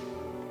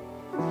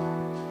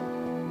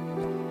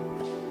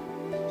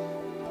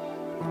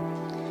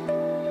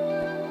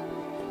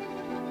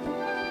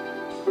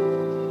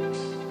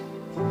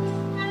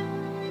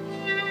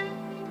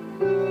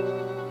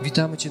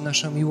 Witamy Cię,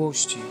 nasza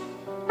miłości.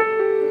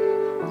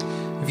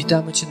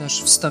 Witamy Cię,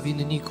 nasz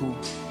wstawienniku.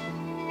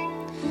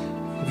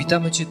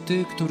 Witamy Cię,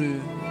 Ty, który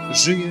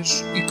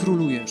żyjesz i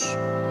królujesz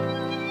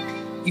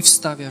i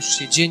wstawiasz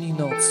się dzień i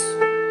noc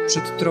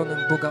przed tronem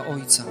Boga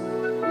Ojca.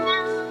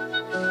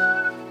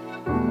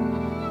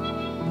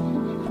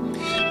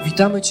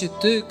 Witamy Cię,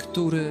 Ty,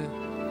 który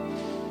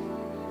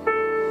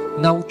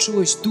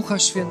nauczyłeś Ducha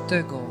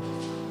Świętego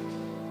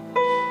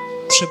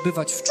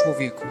przebywać w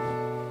człowieku.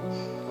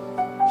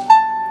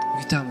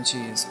 Witamy Cię,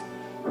 Jezu.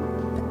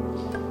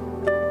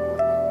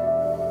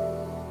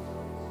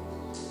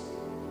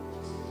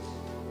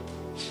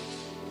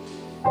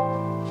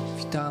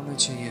 Witamy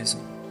Cię, Jezu.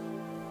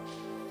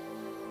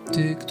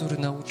 Ty, który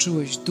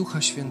nauczyłeś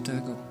Ducha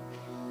Świętego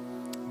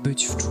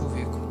być w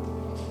człowieku.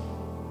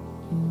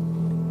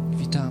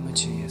 Witamy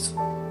Cię, Jezu.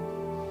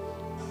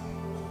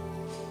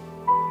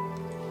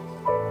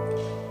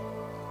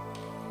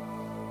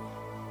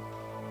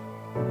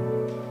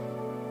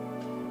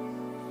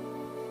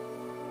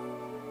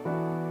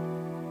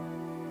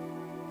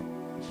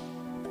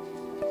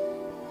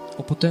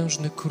 O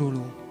potężny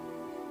Królu,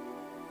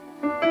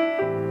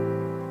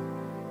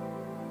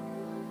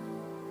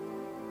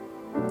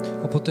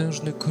 o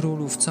potężny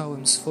Królu w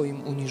całym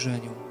swoim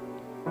uniżeniu.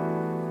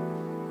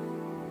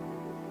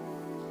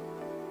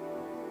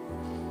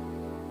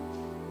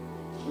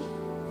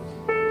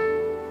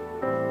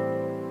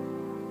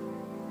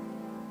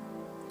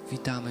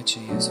 Witamy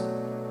Cię, Jezu.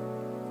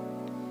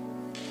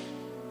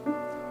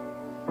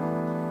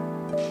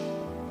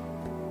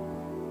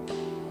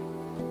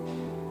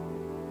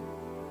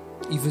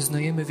 I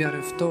wyznajemy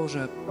wiarę w to,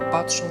 że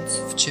patrząc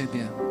w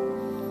Ciebie,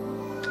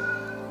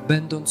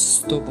 będąc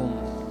z Tobą,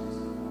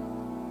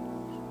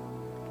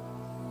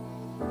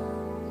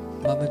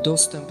 mamy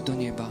dostęp do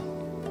nieba.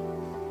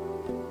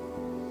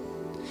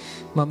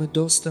 Mamy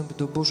dostęp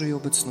do Bożej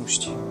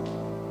obecności.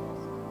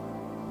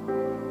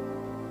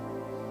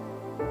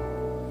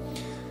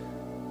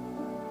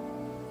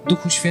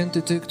 Duchu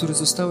Święty, Ty, który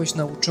zostałeś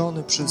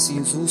nauczony przez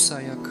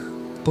Jezusa, jak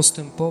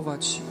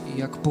postępować,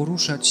 jak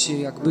poruszać się,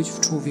 jak być w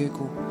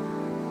człowieku,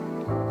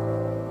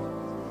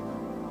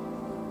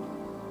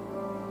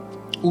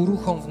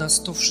 uruchom w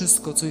nas to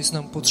wszystko, co jest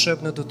nam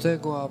potrzebne do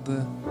tego,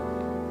 aby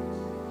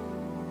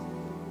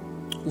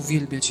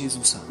uwielbiać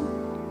Jezusa.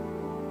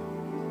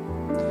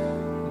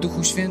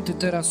 Duchu Święty,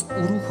 teraz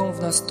uruchom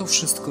w nas to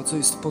wszystko, co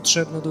jest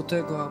potrzebne do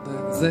tego,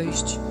 aby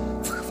wejść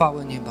w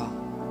chwałę nieba.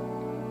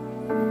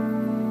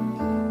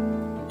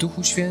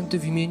 Duchu Święty,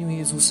 w imieniu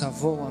Jezusa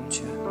wołam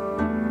Cię.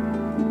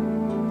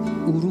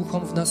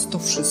 Uruchom w nas to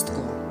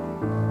wszystko.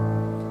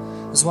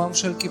 Złam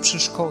wszelkie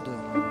przeszkody.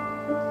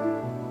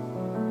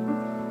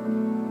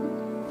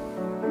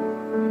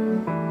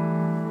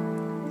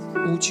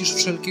 Ucisz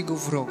wszelkiego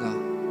wroga,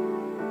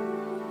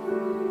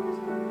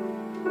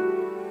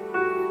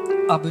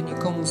 aby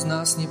nikomu z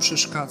nas nie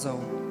przeszkadzał,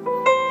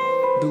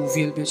 by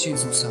uwielbiać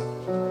Jezusa.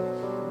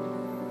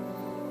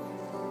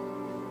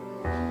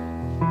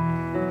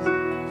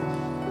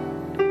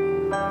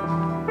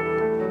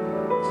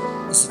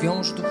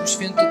 Zwiąż, Duchu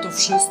Święty, to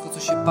wszystko, co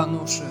się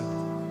panoszy,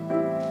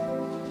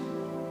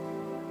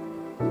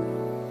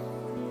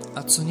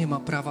 a co nie ma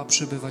prawa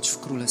przebywać w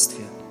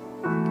Królestwie,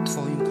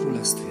 Twoim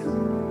Królestwie.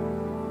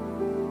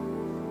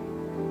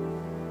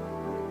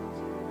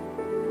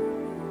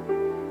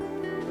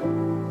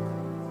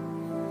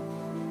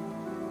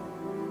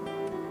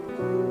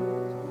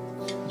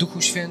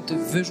 Duchu Święty,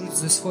 wyrzuć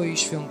ze swojej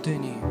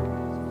świątyni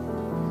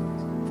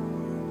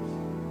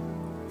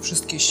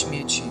wszystkie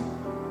śmieci,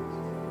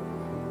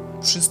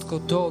 wszystko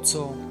to,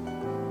 co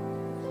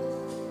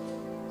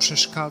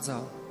przeszkadza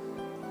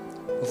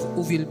w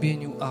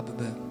uwielbieniu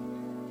Abby.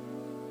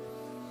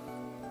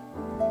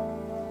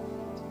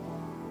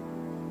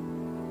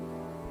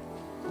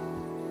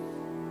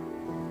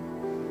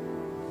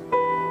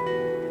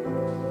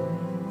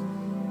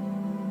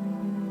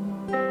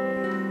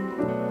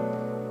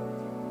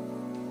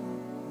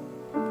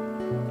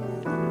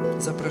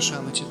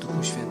 Zapraszamy Cię,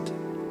 Duchu Święty.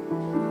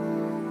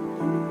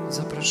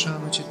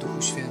 Zapraszamy Cię,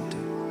 Duchu Święty.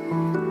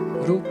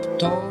 Rób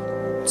to,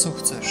 co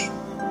chcesz.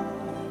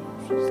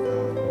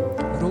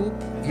 Rób,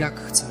 jak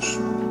chcesz.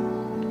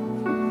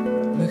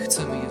 My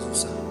chcemy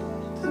Jezusa.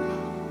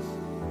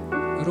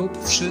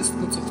 Rób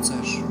wszystko, co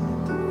chcesz.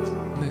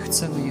 My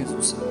chcemy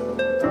Jezusa.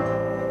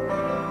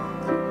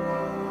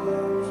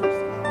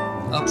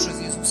 A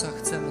przez Jezusa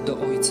chcemy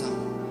do Ojca.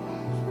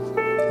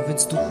 A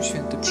więc Duchu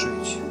Święty,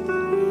 przyjdź.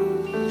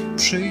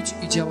 Przyjdź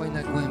i działaj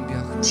na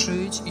głębiach.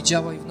 Przyjdź i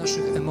działaj w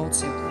naszych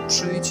emocjach.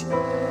 Przyjdź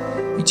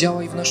i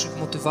działaj w naszych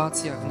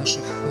motywacjach, w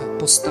naszych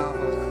postawach.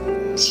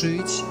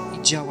 Przyjdź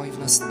i działaj w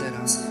nas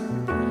teraz.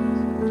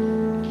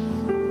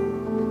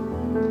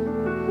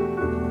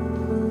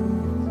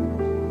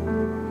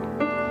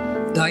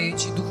 Daję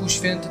Ci, Duchu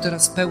Święty,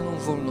 teraz pełną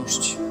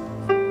wolność.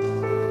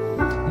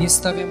 Nie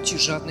stawiam Ci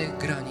żadnych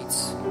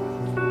granic.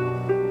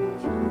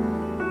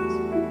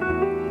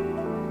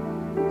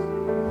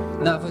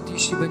 Nawet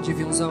jeśli będzie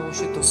wiązało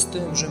się to z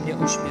tym, że mnie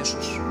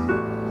ośmieszysz.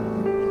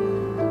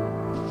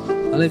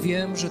 Ale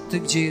wiem, że Ty,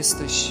 gdzie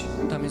jesteś,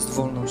 tam jest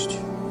wolność.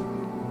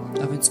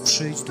 A więc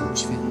przyjdź, Duchu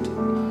Święty.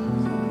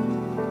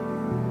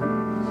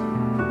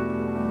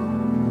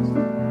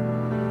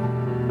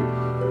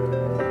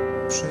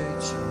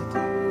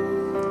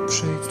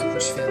 Przyjdź, Duchu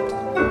Święty.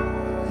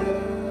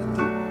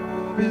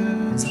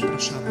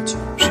 Zapraszamy Cię.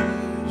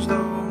 Przyjdź do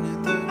mnie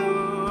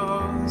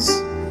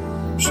teraz,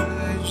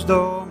 przyjdź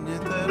do mnie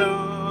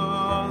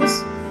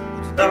teraz.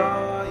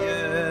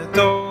 Oddaję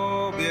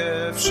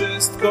Tobie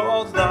wszystko,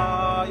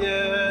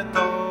 oddaję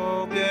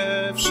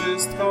Tobie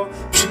wszystko.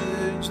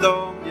 Przyjdź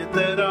do mnie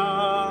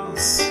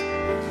teraz,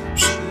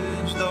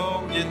 przyjdź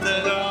do mnie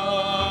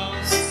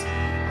teraz.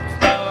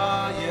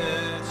 Oddaję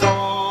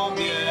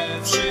Tobie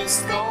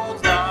wszystko,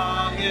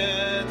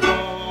 oddaję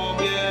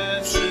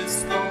Tobie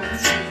wszystko.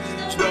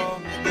 Przyjdź do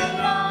mnie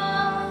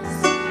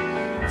teraz,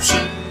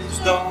 przyjdź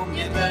do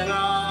mnie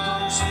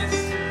teraz.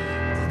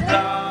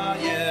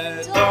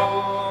 Oddaję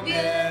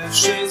Tobie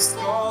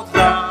wszystko,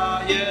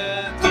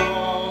 oddaję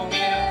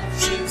Tobie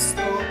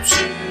wszystko.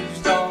 Przyjdź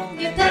do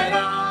mnie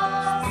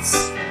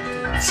teraz,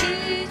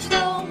 Przyjdź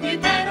do mnie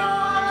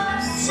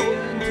teraz,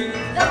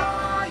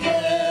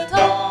 oddaję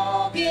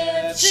Tobie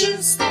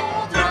wszystko,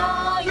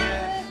 daję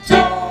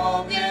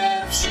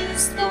Tobie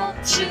wszystko.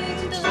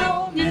 Przyjdź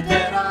do mnie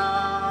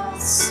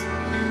teraz,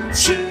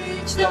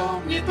 Przyjdź do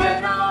mnie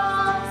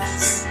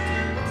teraz,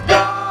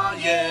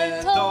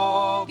 daję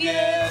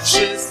Tobie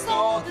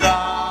wszystko,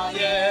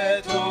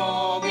 daję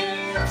Tobie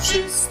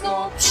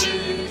wszystko.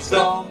 Przyjdź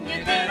do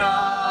mnie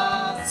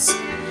teraz,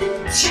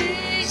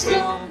 przyjdź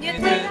do mnie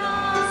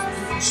teraz,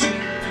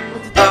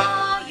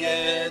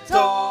 daję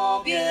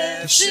Tobie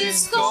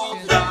wszystko,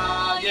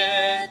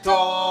 daję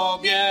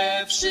Tobie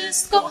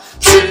wszystko.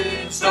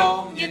 Przyjdź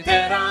do mnie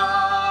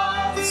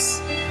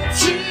teraz,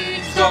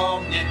 przyjdź do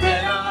mnie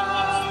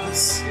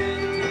teraz.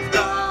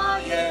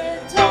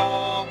 Daję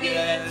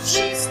Tobie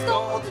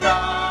wszystko,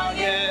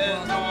 daję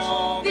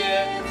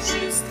Tobie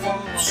wszystko.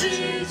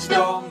 Przyjdź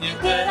do mnie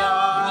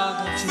teraz,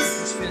 Błagam Cię,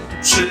 Duchu Święty.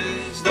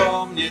 przyjdź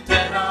do mnie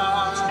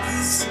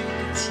teraz.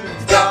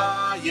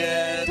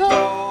 Daję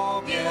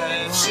Tobie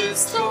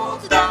wszystko,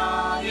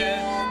 daję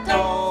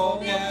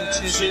Tobie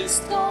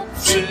wszystko.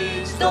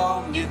 Przyjdź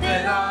do mnie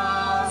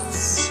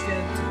teraz,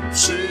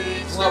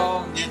 przyjdź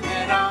do mnie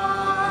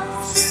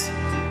teraz.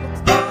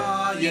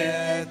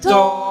 Daję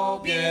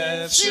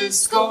Tobie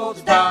wszystko,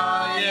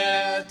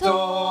 daję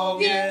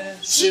Tobie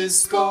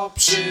wszystko.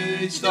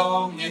 Przyjdź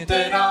do mnie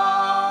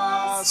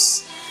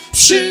teraz,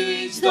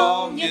 przyjdź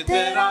do mnie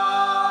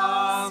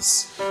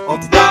teraz.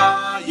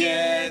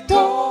 Oddaję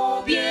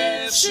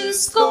Tobie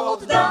wszystko,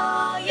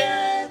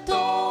 oddaję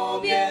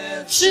Tobie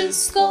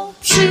wszystko.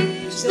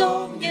 Przyjdź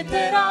do mnie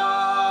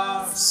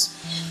teraz,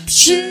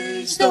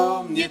 przyjdź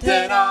do mnie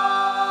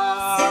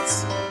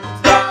teraz.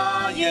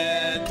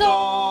 Oddaję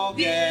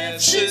Tobie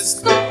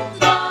wszystko,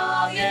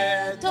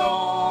 oddaję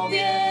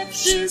Tobie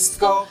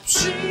wszystko.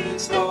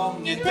 Przyjdź do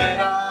mnie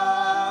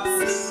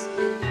teraz,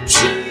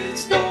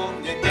 przyjdź do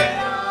mnie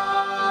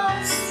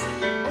teraz.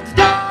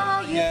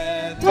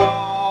 Oddaję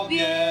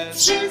Tobie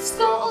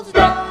wszystko,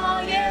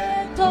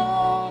 oddaję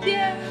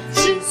Tobie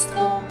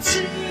wszystko.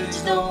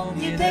 Przyjdź do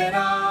mnie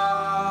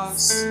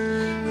teraz,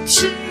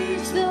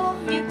 przyjdź do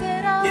mnie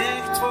teraz.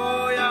 niech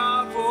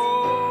Twoja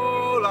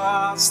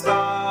wola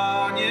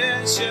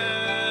stanie się.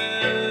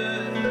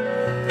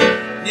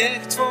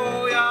 Niech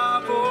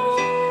Twoja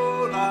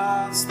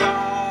wola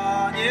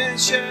stanie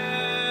się.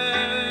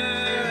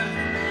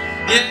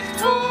 Niech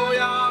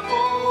Twoja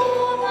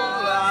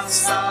wola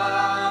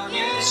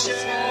stanie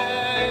się.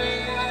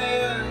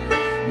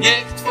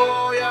 Niech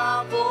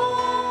Twoja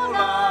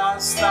wola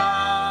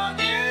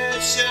stanie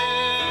się.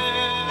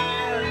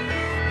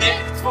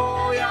 Niech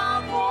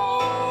Twoja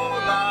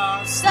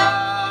wola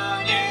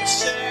stanie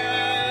się.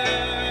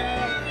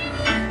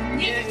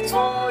 Niech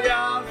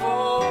Twoja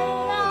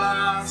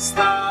wola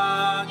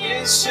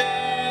stanie się.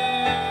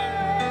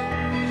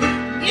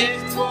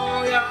 Niech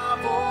Twoja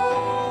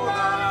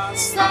wola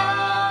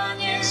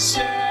stanie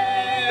się.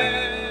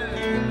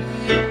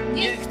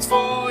 Niech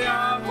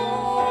Twoja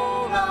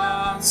wola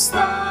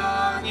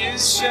stanie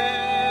się.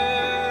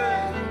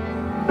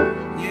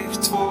 Niech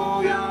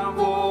Twoja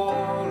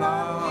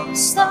wola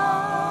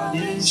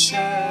stanie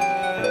się.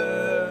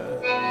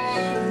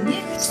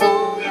 Niech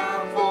Twoja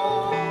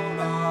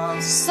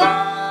wola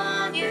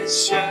stanie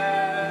się.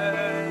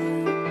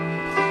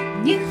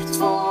 Niech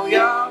Twoja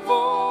Twoja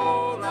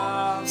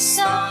wola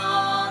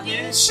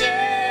stanie się.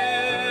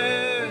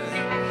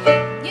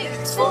 Niech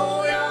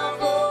Twoja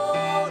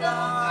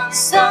wola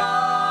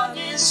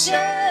stanie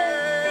się.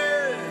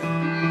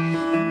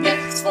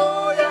 Niech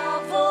Twoja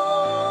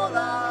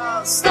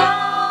wola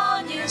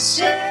stanie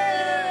się.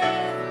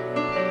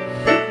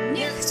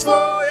 Niech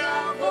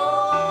Twoja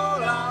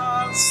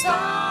wola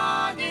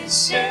stanie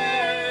się.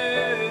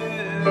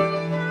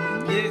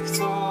 Niech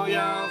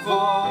Twoja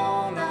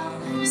wola,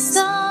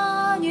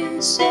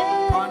 Stanie się.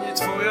 Panie,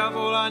 Twoja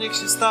wola niech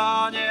się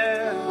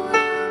stanie.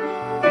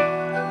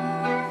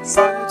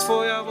 Panie,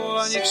 Twoja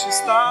wola niech się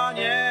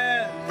stanie.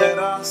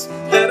 Teraz,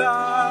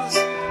 teraz.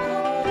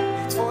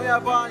 Niech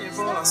Twoja, Panie,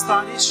 wola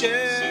stanie się.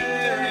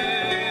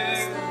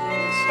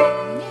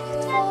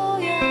 Niech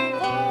Twoja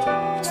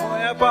wola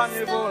Twoja,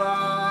 Panie, wola.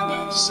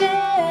 stanie się.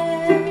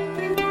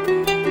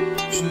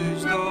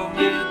 Przyjdź do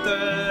mnie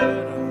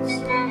teraz.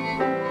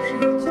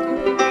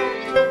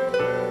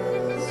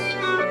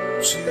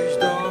 Przyjdź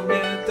do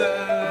mnie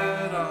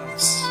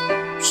teraz.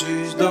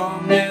 Przyjdź do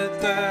mnie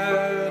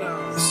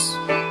teraz.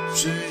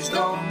 Przyjdź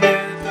do mnie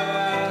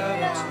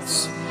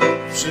teraz.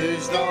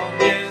 Przyjdź do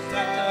mnie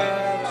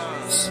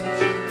teraz.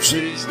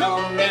 Przyjdź do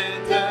mnie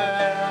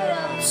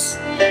teraz.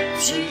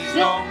 Przyjdź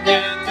do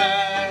mnie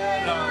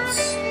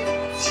teraz.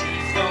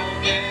 Przyjdź do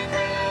mnie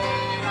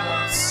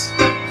teraz.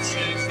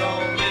 Przyjdź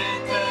do mnie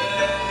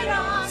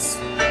teraz.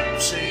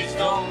 Przyjdź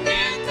do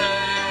mnie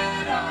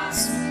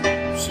teraz.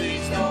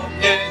 Przyjdź do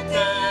mnie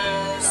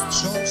teraz.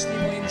 Wstrząśnij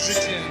moim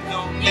życiem, Przyjdź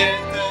do mnie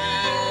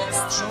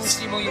teraz.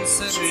 wstrząśnij moim Przyjdź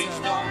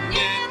sercem, do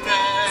mnie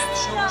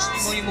teraz.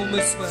 wstrząśnij moim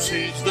umysłem.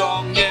 Przyjdź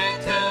do mnie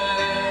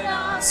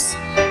teraz.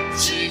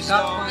 Przyjdź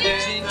Tak, do Panie, mnie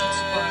dzięki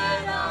Ci,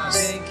 Panie,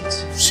 teraz. dzięki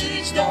Ci.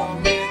 Przyjdź do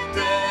mnie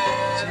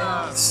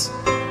teraz.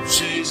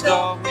 Przyjdź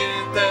do mnie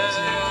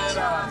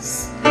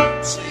teraz.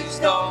 Przyjdź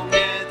do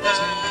mnie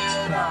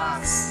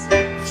teraz.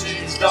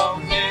 Przyjdź do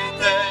mnie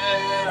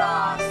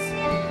teraz.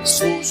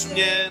 Stwórz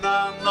mnie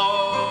na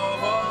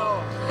nowo.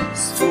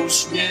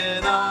 Stwórz mnie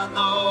na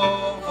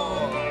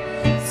nowo.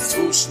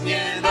 Stwórz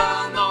mnie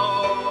na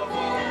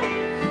nowo.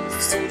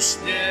 Stwórz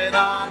mnie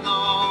na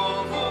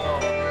nowo.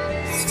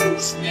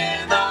 Stwórz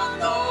mnie na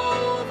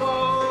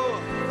nowo.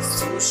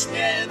 Stwórz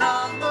mnie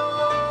na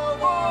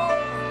nowo.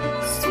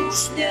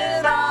 Stwórz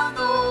mnie na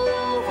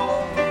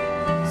nowo.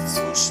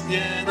 Stwórz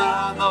mnie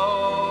na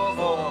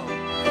nowo.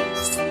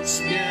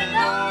 Stwórz mnie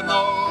na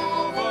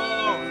nowo.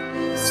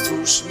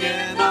 Stwórz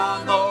mnie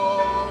na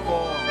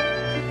nowo.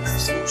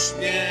 Stwórz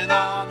mnie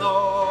na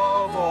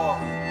nowo.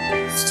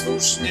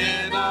 Stwórz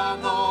mnie na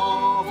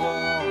nowo.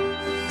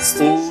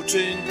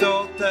 Uczyń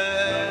to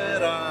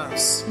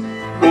teraz.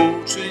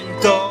 Uczyń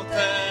to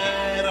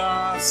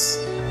teraz.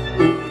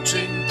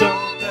 Uczyń to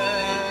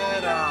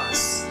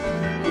teraz.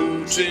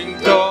 Uczyń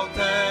to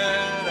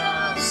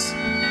teraz.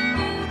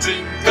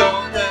 Uczyń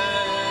to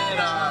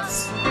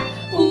teraz.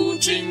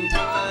 Uczyń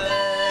to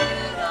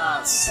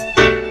teraz.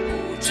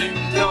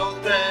 Uczyń to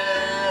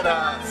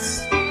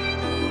teraz.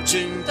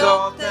 Uczyń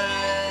to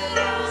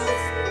teraz.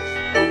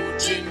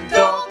 Uczyń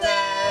to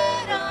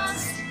teraz.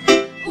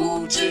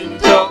 Uczyń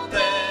to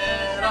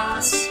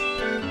teraz.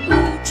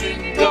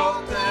 Uczyń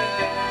to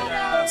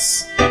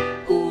teraz.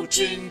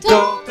 Uczyń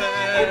to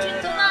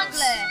teraz.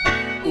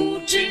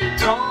 Uczyń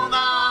to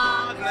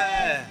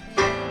nagle.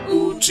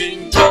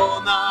 Uczyń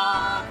to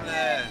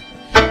nagle.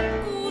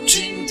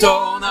 Uczyń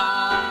to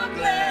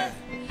nagle.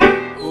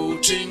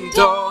 Uczyń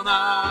to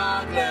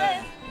nagle.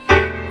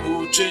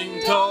 Uczyń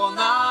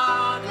to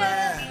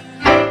nagle.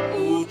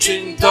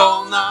 Uczyń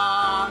to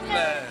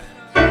nagle.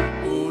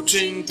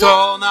 Uczyń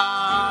to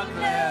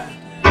nagle.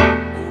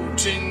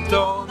 Uczyń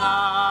to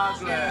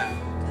nagle.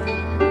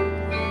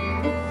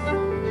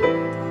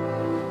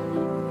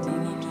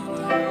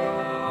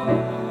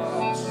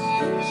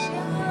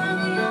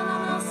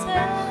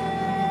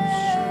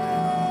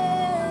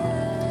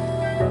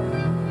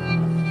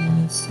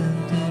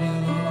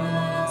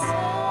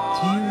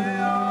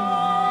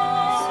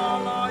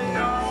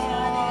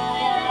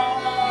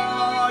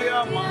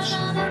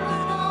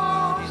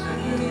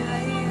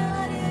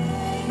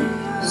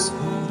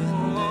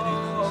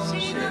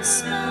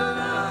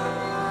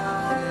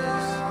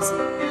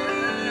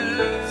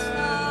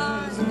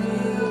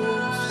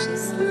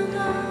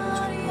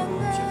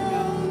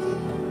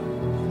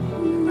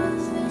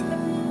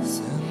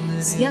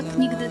 Jak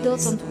nigdy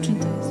dotąd uczyń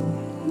to.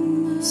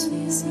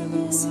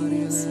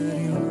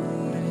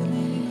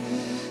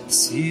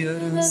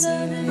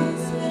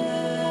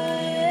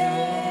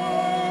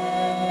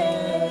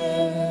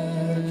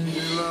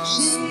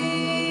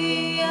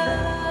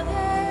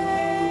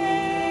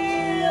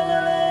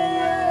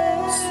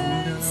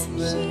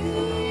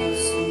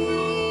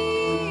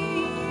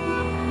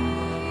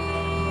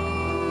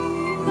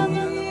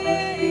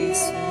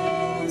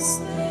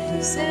 Jezus.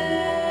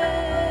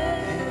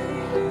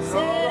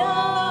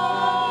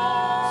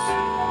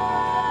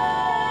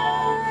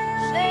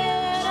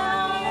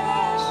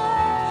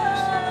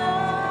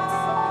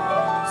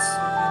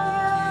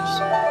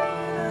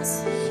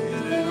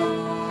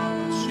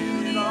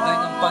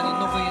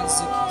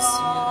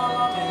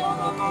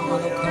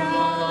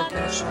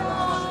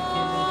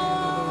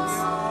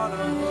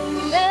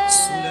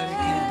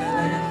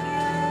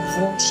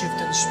 Włącz się w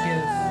ten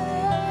śpiew.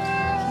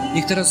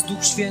 Niech teraz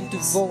Duch Święty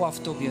woła w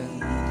Tobie.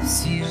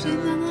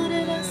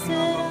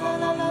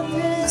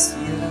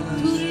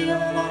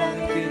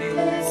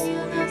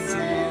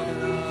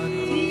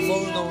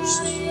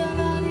 Wolność.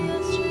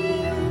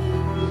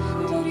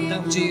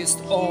 Tam, gdzie jest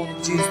On,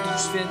 gdzie jest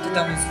Duch Święty,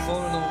 tam jest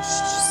wolność.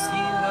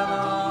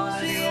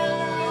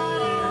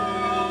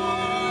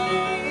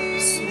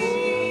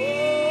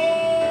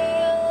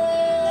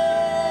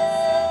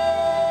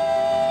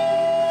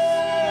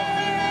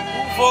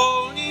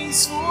 Uwolnij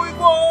swój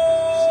głos,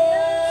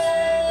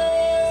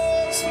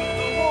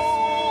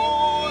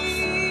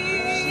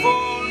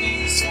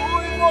 uwolnij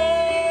swój głos,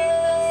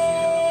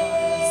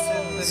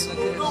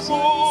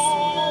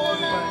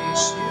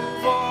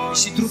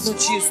 Jeśli trudno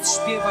Ci jest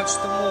śpiewać,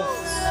 to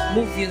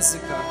mów w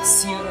językach.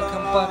 Sierra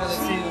campara le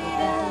fiero,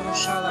 comporo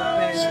shala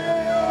peria,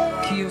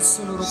 Kio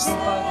solo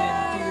compare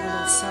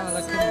tiro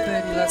sala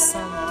camperi la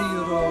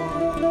santiro,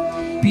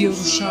 Pio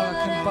shala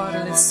campare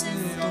le sio,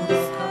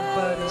 toro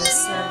campare le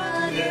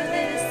santiro,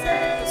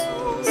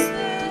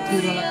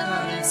 Tiro la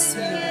cane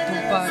sio,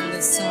 compare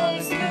le sale,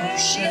 Kio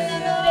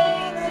scende.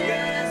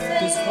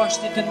 To jest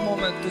właśnie ten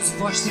moment, to jest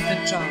właśnie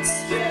ten czas.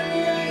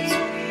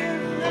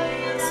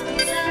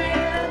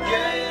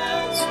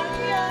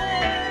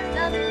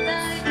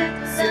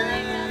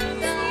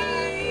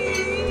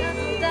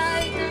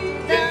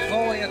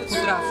 Wołaj jak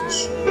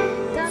potrafisz.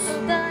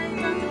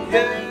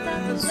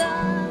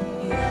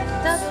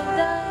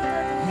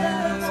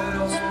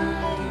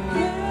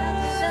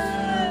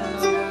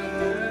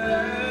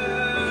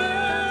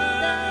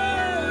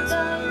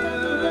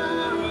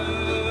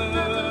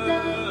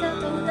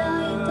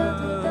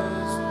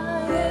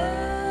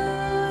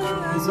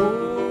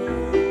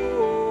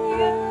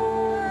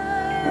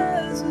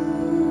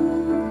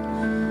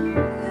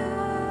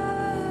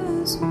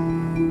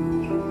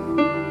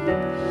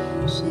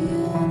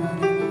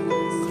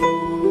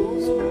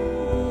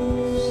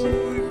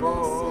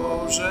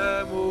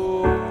 Boże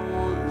mój.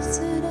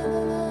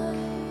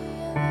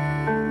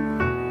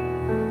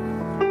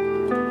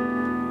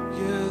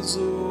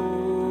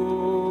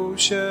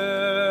 Jezusie,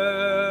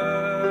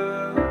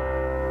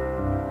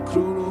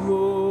 Królu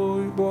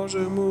mój, Boże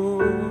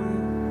mój,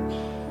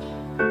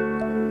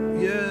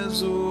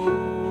 Jezusie.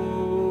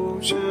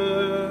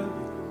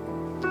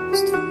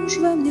 Stwórz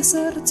we mnie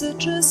serce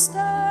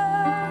czyste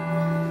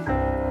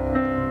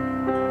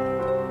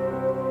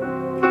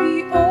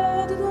i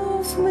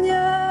odnów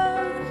mnie.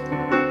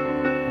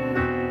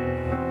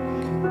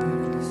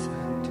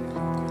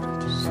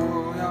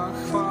 Twoja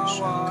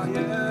chwała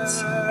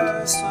jest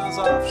na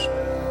zawsze.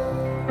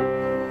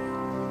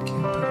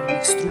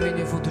 Niech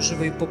strumienie wody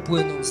żywej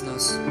popłyną z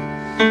nas.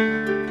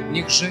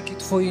 Niech rzeki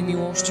Twojej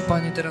miłości,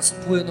 Panie, teraz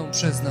płyną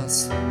przez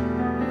nas.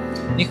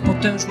 Niech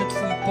potężny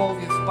Twój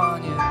powiew,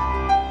 Panie,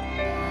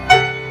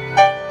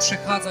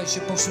 przechadzaj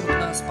się pośród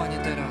nas, Panie,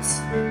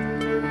 teraz.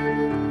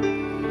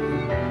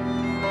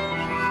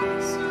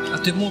 A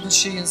Ty módl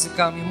się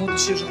językami, módl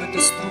się, żeby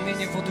te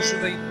strumienie wody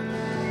żywej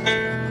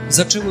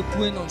zaczęły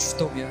płynąć w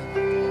Tobie.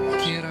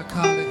 Kiera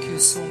kale, kie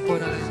są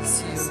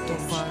poralecji, to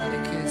parle,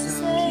 kie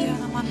za.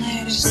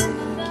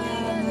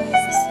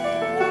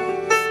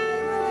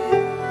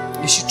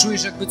 Jeśli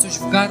czujesz, jakby coś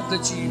w gardle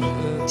Ci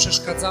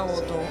przeszkadzało,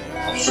 to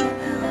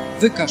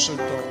wykaszel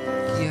to.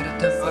 Kiera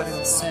te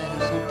parle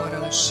serio,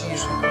 parale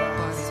shiro,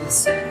 parle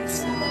serio.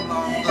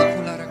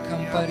 Akulara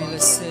campari le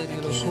serio,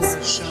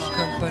 locura sha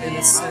campari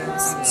le serio,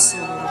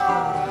 solo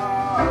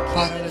locura.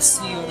 Parale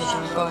sio,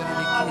 campari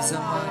le chiesa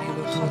mari,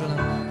 locura la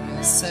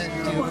maria,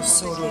 senti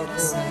solo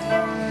locura.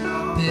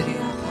 Peri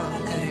la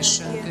pancari,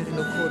 shankari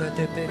locura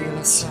te peri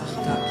la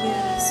santa.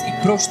 I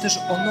proś też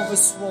o nowe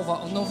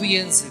słowa, o nowy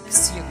język.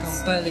 Sia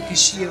campele, che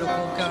shiro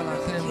con cala,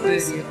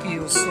 hemperi,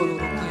 che solo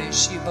roque,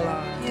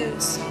 shibalate.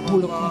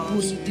 Pulo con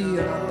puri dio,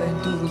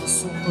 rampenturo,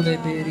 sunco le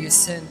peri,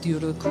 senti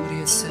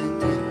locuri e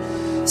senti.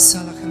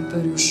 Sala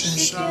hemperiu,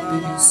 shenki,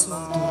 peri,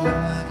 sunto, la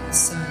maria,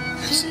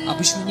 santa.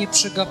 Abyśmy nie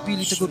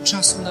przegapili tego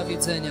czasu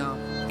nawiedzenia.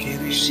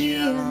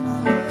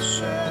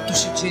 Bo to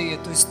się dzieje,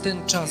 to jest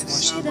ten czas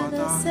właśnie.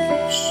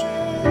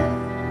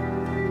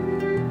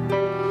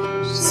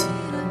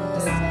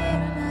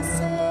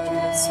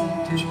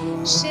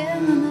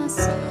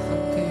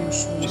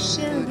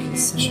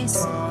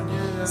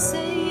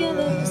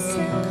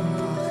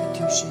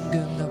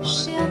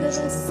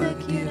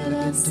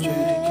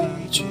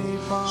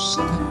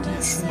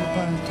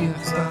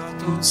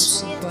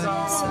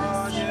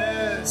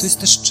 To jest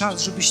też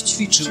czas, żebyś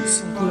ćwiczył.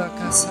 Sunkula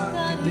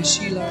kasante,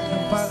 besila,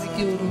 kampale,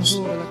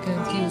 kiorunzora, la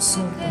cantiu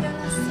sonta.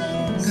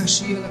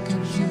 Kashia, la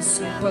cantiu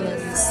sonta, la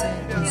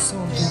risente,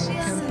 sonta, la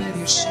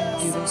camperia,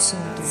 scendi, la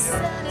sonta.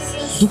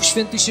 Duch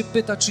Święty się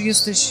pyta, czy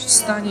jesteś w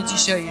stanie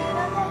dzisiaj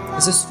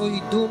ze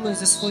swojej dumy,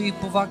 ze swojej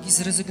powagi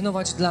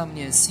zrezygnować dla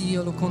mnie.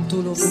 Sio lo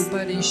contulo,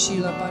 buparia,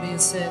 sila, paria,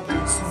 sente,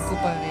 sunko,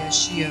 paria,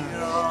 sia.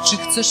 Czy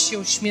chcesz się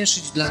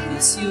ośmieszyć dla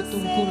mnie? Sio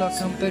tunkula,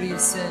 camperia,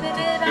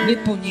 sente. Nie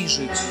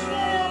poniżyć.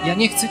 Ja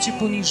nie chcę Cię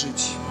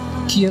poniżyć.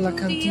 Kiela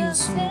cantio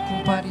sono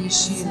compari e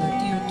scile,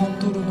 Dio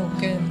tonturo non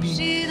campi,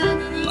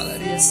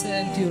 Palaria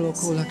sentio lo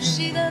cola can,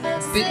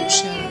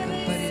 Peluciana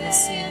compari la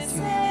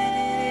sentio.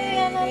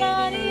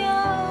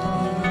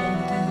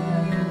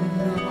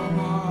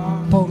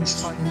 Porusz,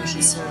 Panie,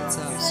 nasze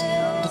serca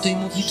do tej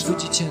modlitwy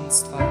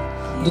dzieciństwa,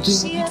 do tej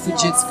modlitwy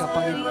dziecka,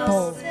 Panie,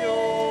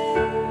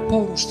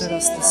 porusz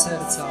teraz te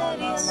serca,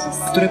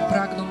 które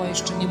pragną, a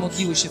jeszcze nie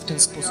modliły się w ten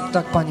sposób.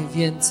 Tak, Panie,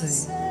 więcej,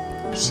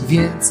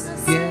 więcej,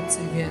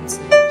 więcej, więcej.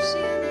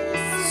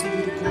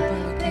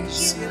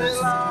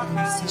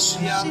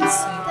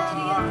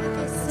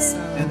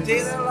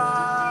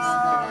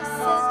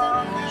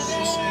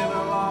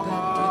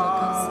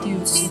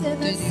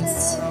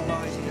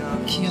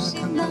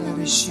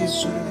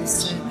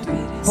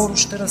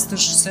 Porusz teraz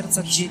też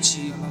serca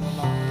dzieci,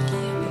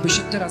 aby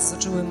się teraz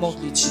zaczęły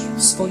modlić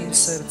w swoim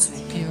sercu.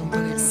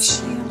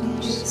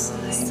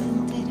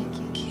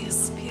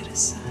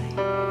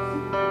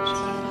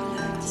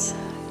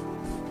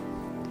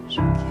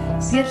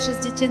 Pierwsze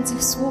z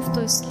dziecięcych słów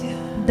to jest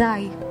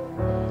daj.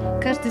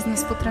 Każdy z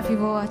nas potrafi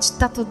wołać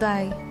tato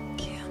daj.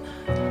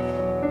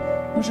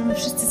 Możemy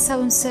wszyscy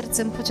całym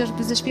sercem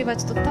chociażby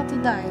zaśpiewać to tato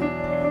daj.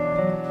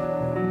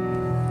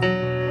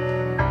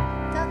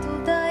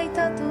 Tato daj,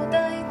 tato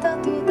daj,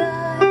 tato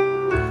daj.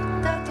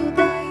 Tato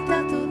daj,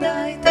 tato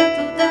daj,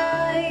 tato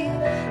daj.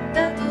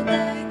 Tato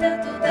daj,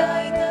 tato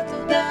daj,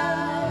 tato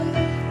daj.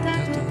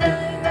 Tato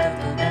daj,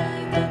 tato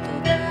daj, tato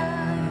daj.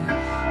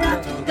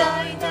 Tato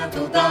daj,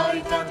 tato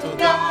daj, tato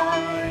daj.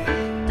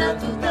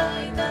 Tato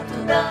daj, tato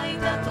daj,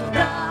 tato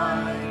daj.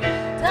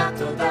 Tato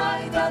daj,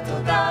 tato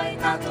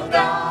daj, tato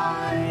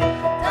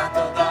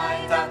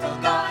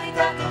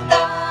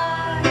daj.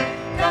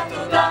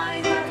 Tato daj,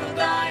 tato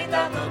daj, tato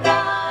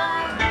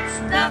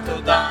daj.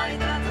 Tato daj,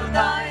 tato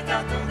daj,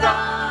 tato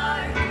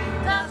daj.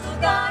 Tato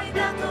daj,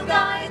 tato daj,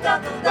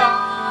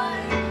 tato daj.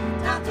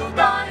 Tato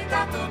daj,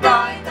 tato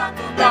daj, tato daj. Tato daj, tato daj, tato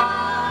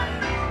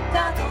daj.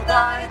 Tato daj,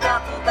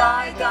 tato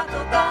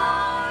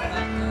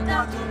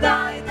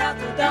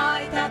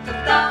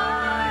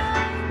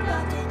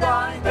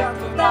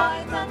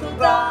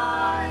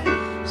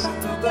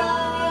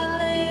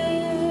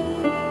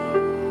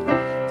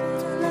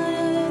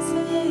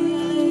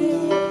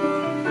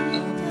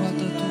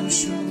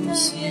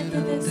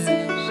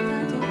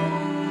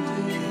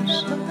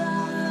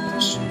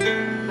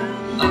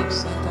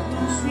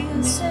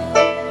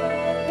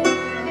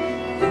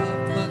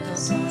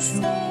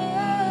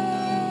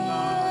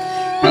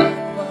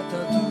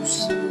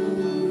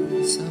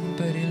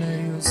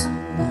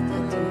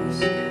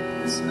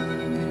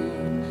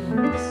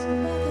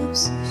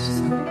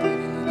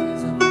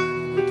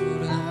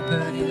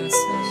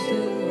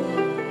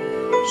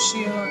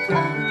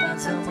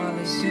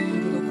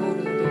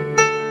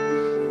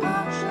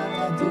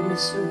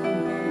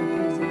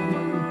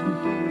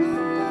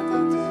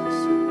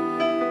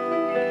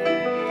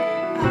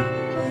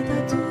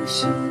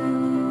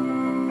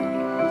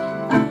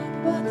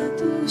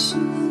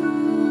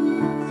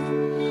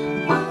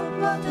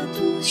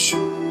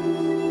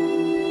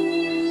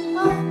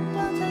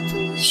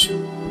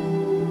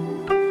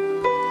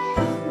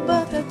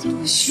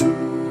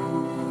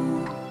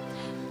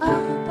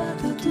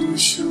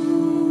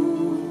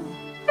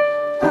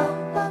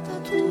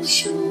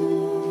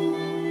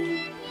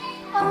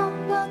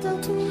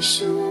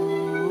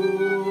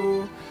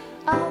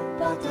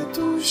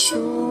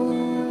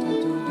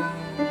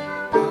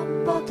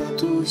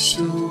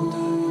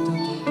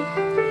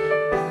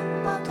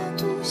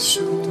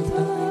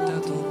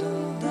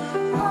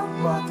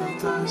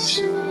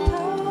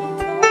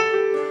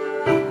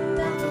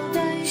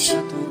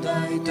daj, tato daj. Tato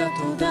daj, tato daj,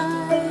 tato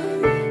daj.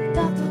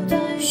 Tato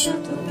daj,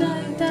 tato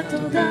daj, tato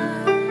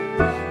daj.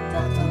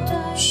 Tato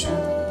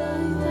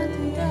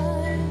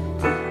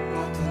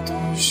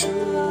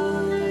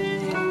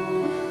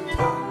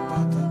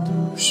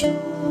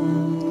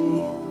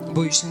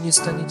Bo jeśli nie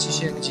staniecie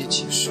się jak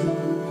dzieci,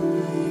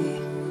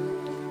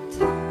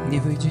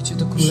 nie wejdziecie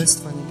do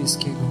Królestwa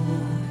Niebieskiego.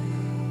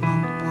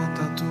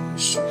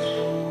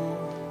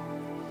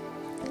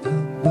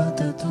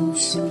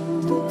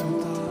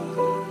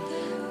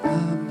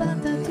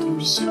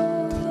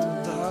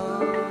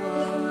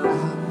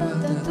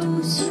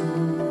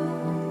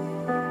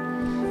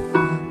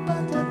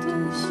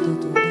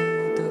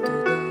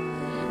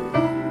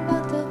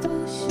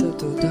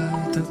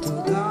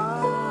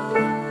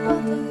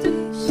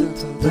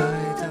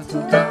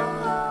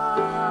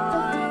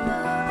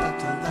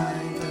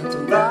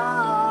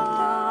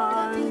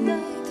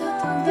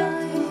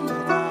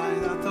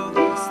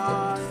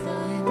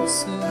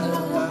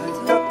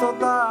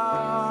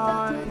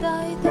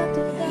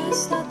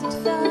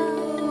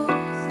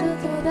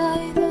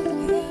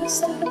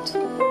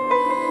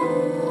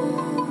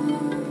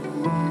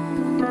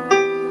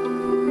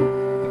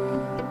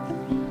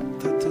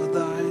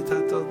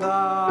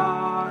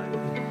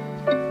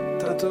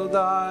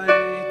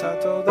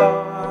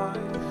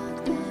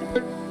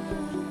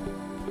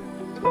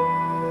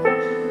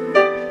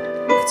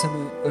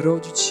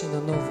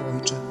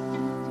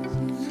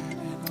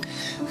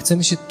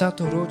 Chcemy się,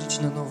 Tato, rodzić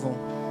na nowo.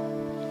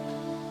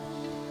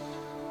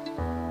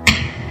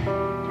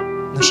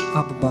 Nasz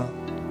Abba.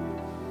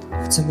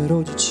 Chcemy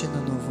rodzić się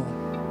na nowo.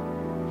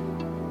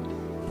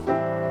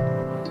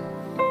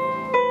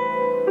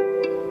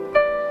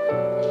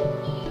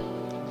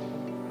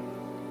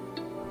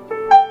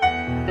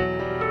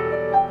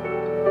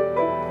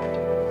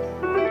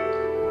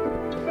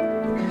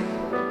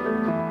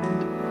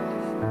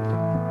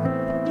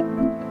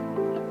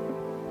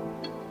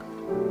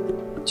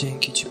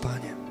 Dzięki Ci,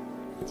 Panie.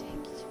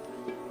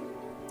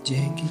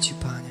 Dzięki Ci,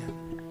 Panie.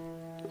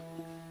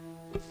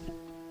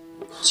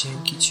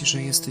 Dzięki Ci,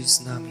 że jesteś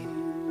z nami.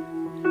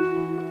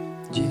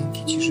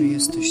 Dzięki Ci, że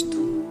jesteś tu.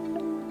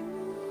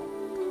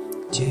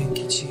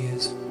 Dzięki Ci,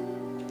 Jezu.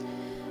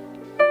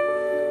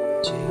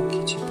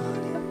 Dzięki Ci,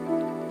 Panie.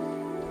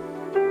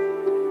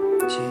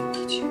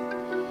 Dzięki Ci.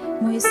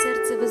 Moje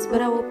serce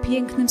wezbrało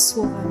pięknym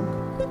słowem.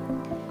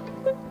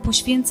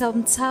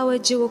 Poświęcam całe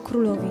dzieło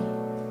królowi.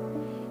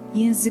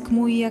 Język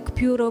mój jak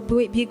pióro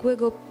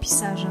biegłego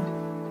pisarza.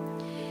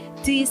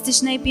 Ty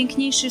jesteś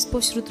najpiękniejszy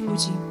spośród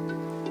ludzi.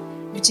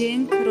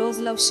 Wdzięk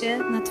rozlał się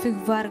na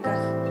Twych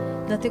wargach,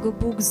 dlatego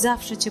Bóg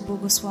zawsze Cię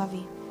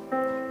błogosławi.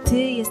 Ty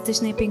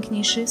jesteś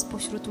najpiękniejszy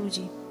spośród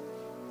ludzi.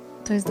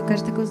 To jest do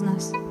każdego z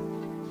nas.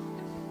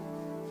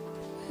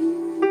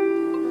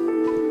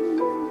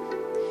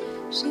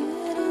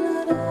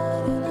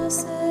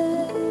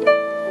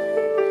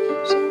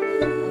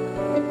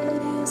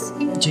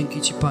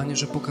 Dzięki Ci, Panie,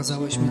 że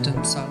pokazałeś mi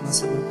ten psalm na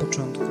samym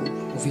początku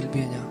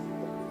uwielbienia.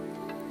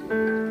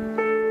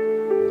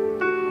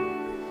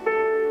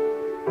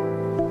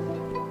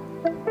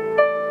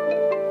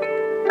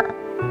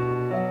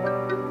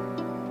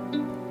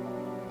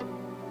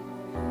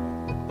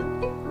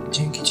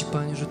 Dzięki Ci,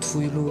 Panie, że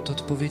Twój lud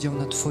odpowiedział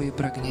na Twoje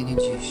pragnienie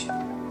dziś.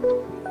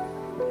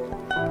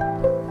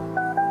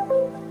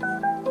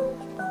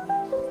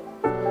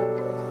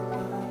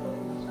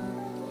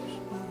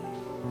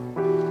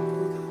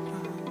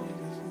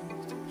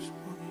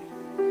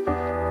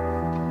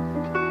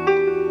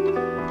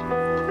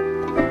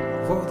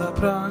 Woda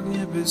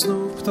pragnie, by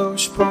znów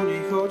ktoś po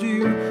niej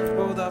chodził.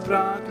 Woda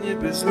pragnie,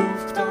 by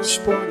znów ktoś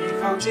po niej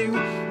chodził.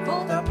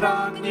 Woda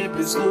pragnie,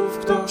 by znów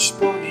ktoś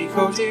po niej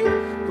chodził.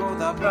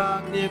 Woda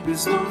pragnie, by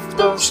znów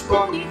ktoś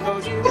po niej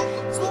chodził.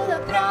 Woda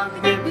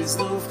pragnie, by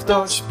znów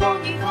ktoś po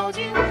niej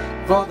chodził.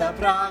 Woda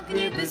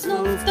pragnie, by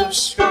znów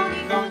ktoś po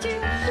niej chodził.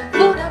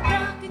 Woda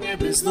pragnie,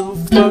 by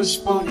znów ktoś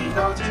po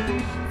niej chodził.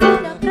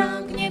 Woda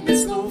pragnie, by znów ktoś po niej chodził. Woda pragnie,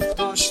 by znów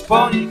ktoś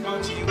po niej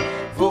chodził.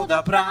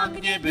 Woda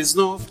pragnie, by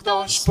znów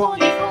ktoś po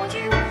niej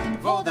chodził.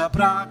 Woda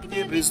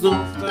pragnie, by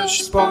znów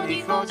ktoś po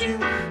niej chodził.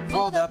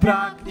 Woda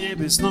pragnie,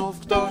 by znów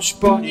ktoś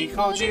po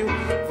niej chodził.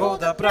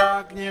 Woda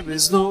pragnie, by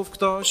znów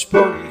ktoś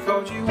po niej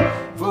chodził.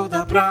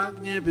 Woda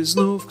pragnie, by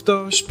znów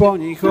ktoś po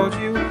niej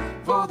chodził.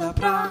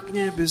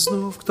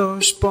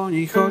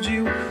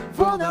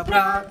 Woda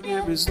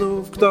pragnie, by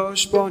znów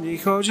ktoś po niej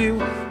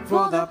chodził.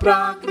 Woda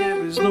pragnie,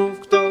 by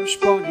znów ktoś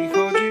po niej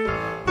chodził.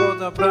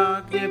 Woda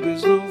pragnie, by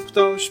znów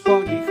ktoś po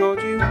niej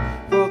chodził.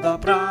 Woda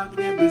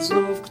pragnie, by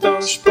znów ktoś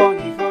po niej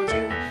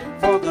chodził.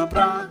 Woda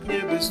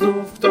pragnie, by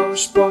znów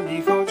ktoś po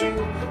niej chodził.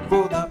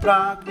 Woda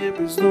pragnie,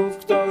 by znów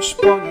ktoś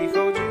po niej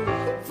chodził.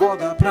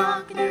 Woda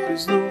pragnie, by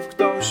znów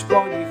ktoś po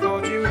niej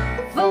chodził.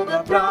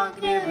 Woda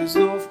pragnie, by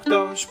znów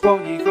ktoś po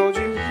niej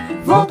chodził.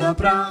 Woda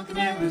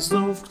pragnie, by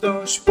znów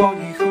ktoś po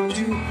niej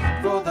chodził.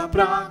 Woda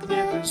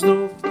pragnie, by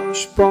znów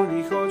ktoś po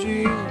niej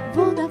chodził.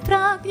 Woda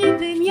pragnie,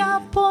 bym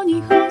ja po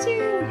niej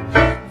chodził.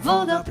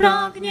 Woda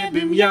pragnie,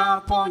 bym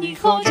ja po niej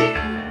chodził.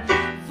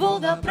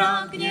 Woda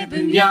pragnie,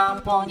 bym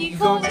ja po niej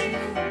chodził.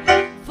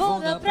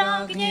 Woda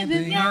pragnie,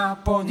 bym ja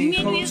po W niej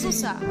imieniu chodził.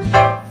 Jezusa.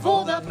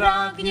 Woda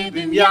pragnie,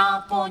 bym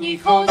ja po niej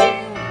chodził.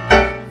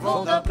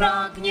 Woda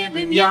pragnie,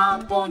 bym ja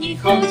po niej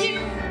chodził.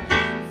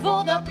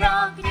 Woda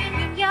pragnie,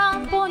 bym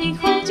ja po niej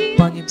chodził.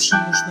 Panie,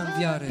 przyłóż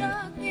nam wiarę.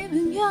 Pragnie,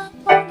 bym ja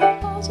po niej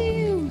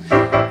chodził.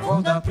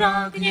 Woda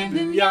pragnie,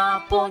 bym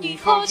ja po niej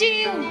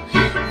chodził.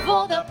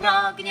 Woda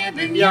pragnie,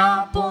 bym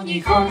ja po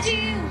niej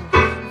chodził.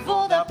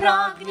 Woda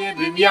pragnie,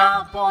 bym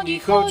ja po niej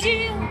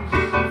chodził.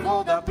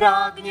 Woda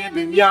pragnie,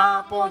 bym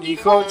ja po niej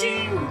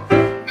chodził.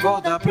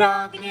 Woda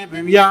pragnie,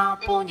 bym ja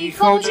po niej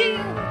chodził.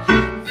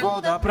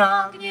 Woda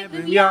pragnie,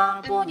 bym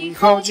ja po niej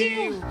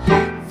chodził.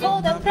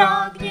 Woda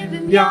pragnie,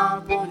 bym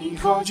ja po niej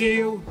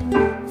chodził.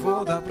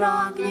 Woda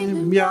pragnie,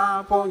 bym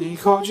ja po niej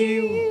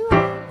chodził.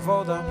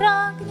 Woda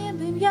Pragnie,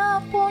 bym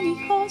ja po niej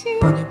chodził.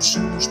 Panie,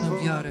 przyłóż nam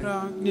wiarę.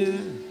 pragnie.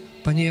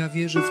 Panie, ja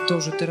wierzę w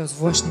to, że teraz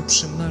właśnie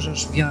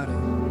przymnażasz wiarę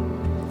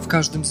w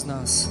każdym z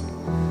nas.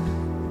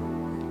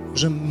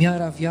 Że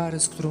miara wiary,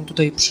 z którą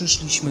tutaj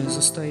przyszliśmy,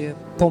 zostaje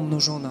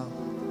pomnożona,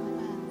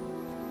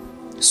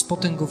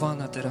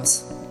 spotęgowana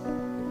teraz.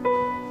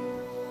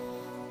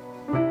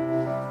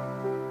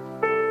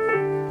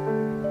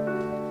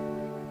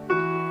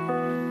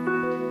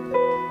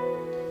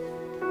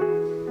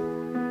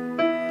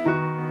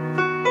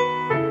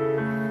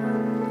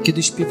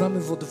 Kiedy śpiewamy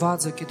w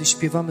odwadze, kiedy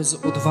śpiewamy z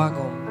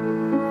odwagą,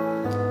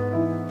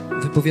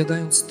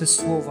 wypowiadając te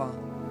słowa,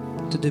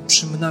 wtedy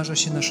przymnaża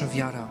się nasza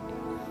wiara.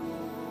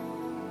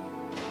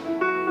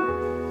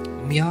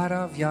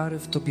 Miara wiary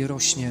w Tobie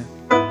rośnie.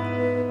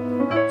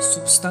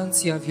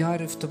 Substancja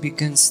wiary w Tobie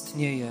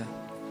gęstnieje.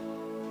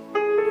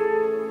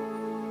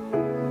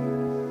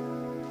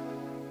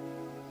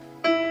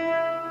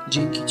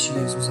 Dzięki Ci,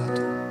 Jezu, za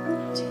to.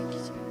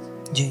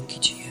 Dzięki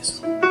Ci,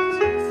 Jezu.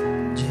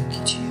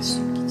 Dzięki Ci,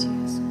 Jezu.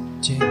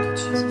 Dzięki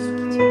Ci, Jezu.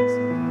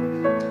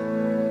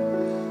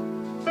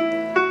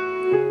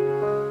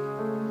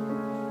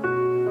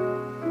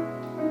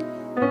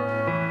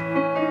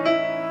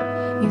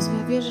 Jezu,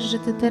 ja wierzę, że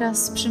Ty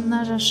teraz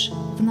przymnażasz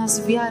w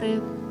nas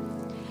wiary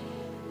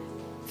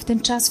w ten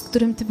czas, w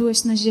którym Ty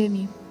byłeś na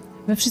ziemi,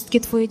 we wszystkie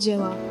Twoje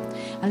dzieła,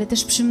 ale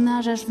też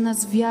przymnażasz w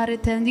nas wiary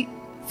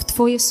w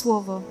Twoje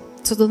słowo,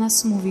 co do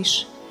nas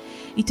mówisz.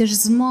 I też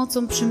z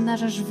mocą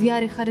przymnażasz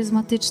wiary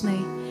charyzmatycznej,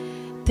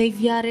 tej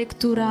wiary,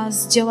 która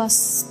zdziała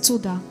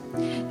cuda,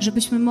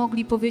 żebyśmy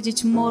mogli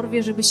powiedzieć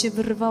morwie, żeby się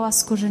wyrwała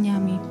z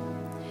korzeniami.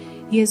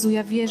 Jezu,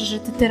 ja wierzę, że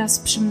Ty teraz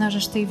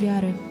przymnażasz tej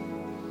wiary.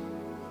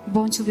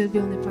 Bądź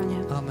uwielbiony, Panie.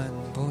 Amen.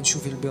 Bądź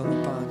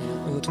uwielbiony,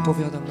 Panie. I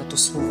odpowiadam na to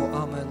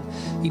słowo amen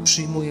i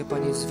przyjmuję,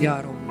 Panie, z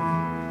wiarą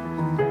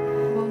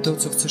to,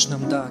 co chcesz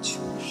nam dać.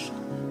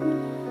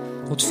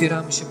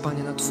 Otwieramy się,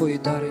 Panie, na Twoje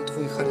dary i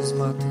Twoje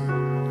charyzmaty.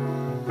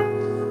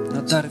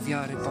 Na dar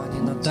wiary,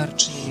 Panie, na dar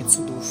czynienia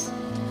cudów.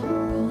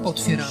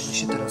 Otwieramy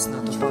się teraz na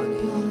to, Panie.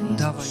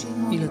 Dawaj,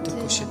 ile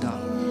tylko się da.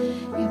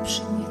 Ja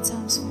przyjmuję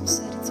całym swoim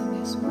sercem,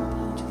 Jezu,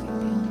 bądź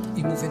uwielbiony.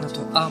 I mówię na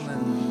to amen.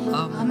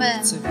 Amen.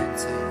 Amen. Chcę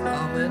więcej.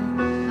 Amen.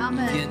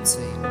 Amen. I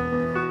więcej.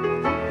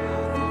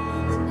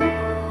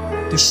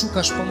 Ty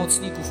szukasz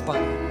pomocników,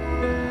 Panie.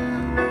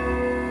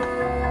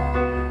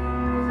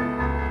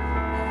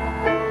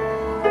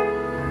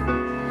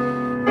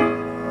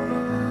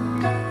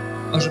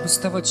 A żeby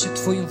stawać się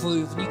Twoim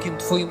wojownikiem,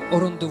 Twoim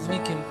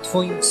orędownikiem,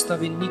 Twoim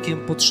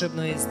wstawiennikiem,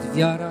 potrzebna jest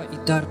wiara i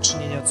dar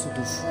czynienia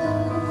cudów.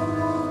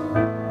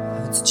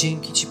 A więc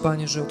dzięki Ci,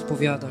 Panie, że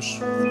odpowiadasz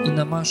i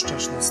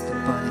namaszczasz nas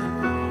tym,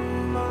 Panie.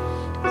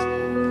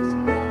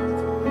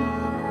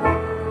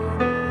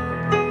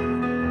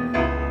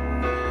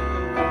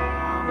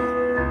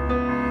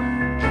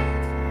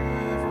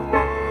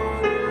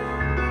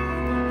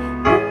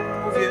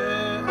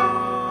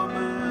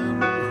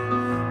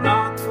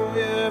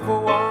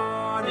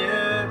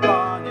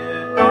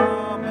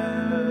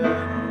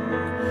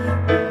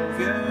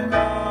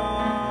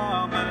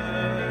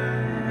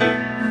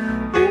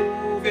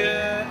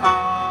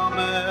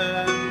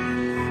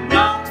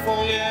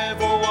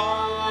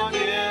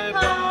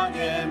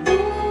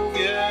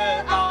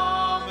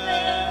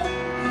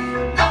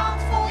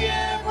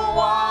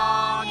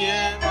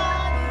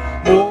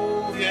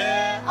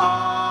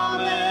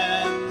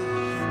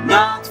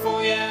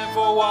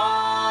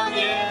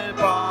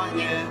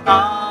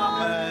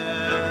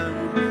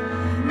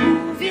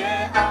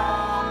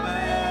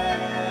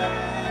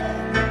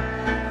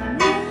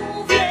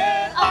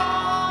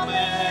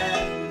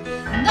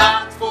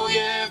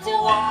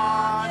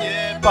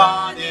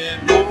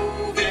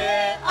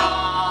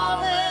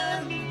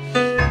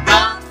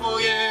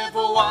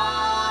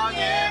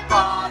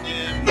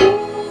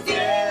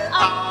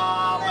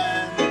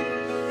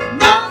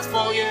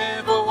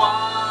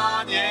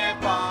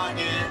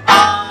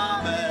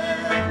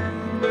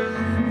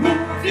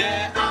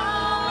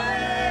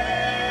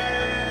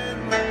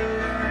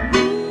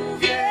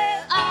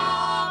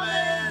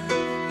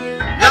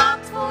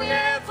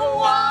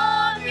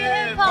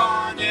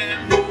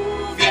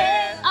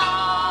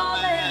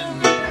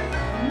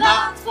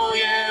 Na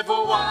Twoje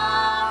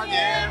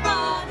wołanie,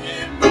 Panie,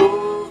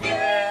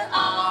 mówię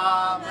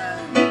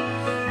amen.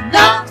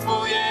 Na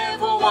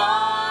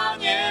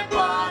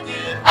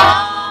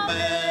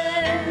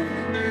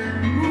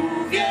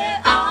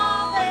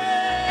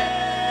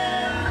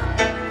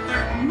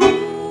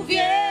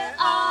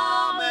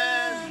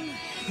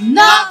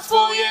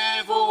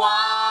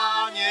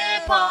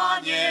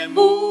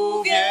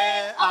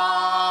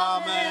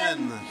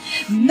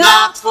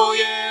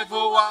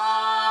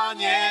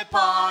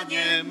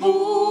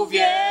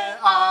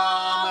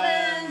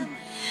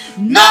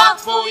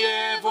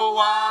Twoje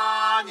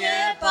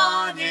wołanie,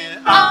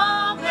 Panie,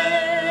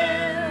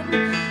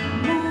 amen.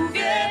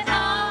 Mówię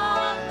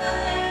amen.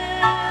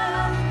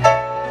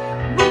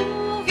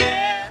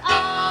 Mówię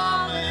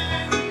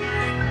amen.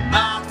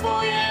 Na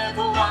Twoje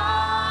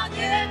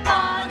wołanie,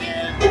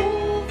 Panie,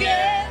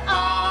 mówię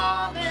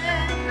amen.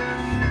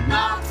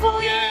 Na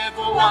Twoje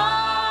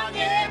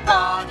wołanie,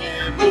 Panie,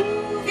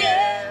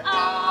 mówię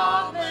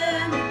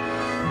amen.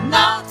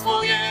 Na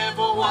Twoje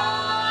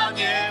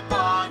wołanie,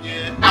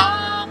 Panie,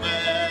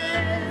 amen.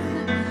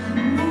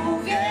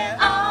 Mówię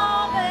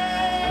amen.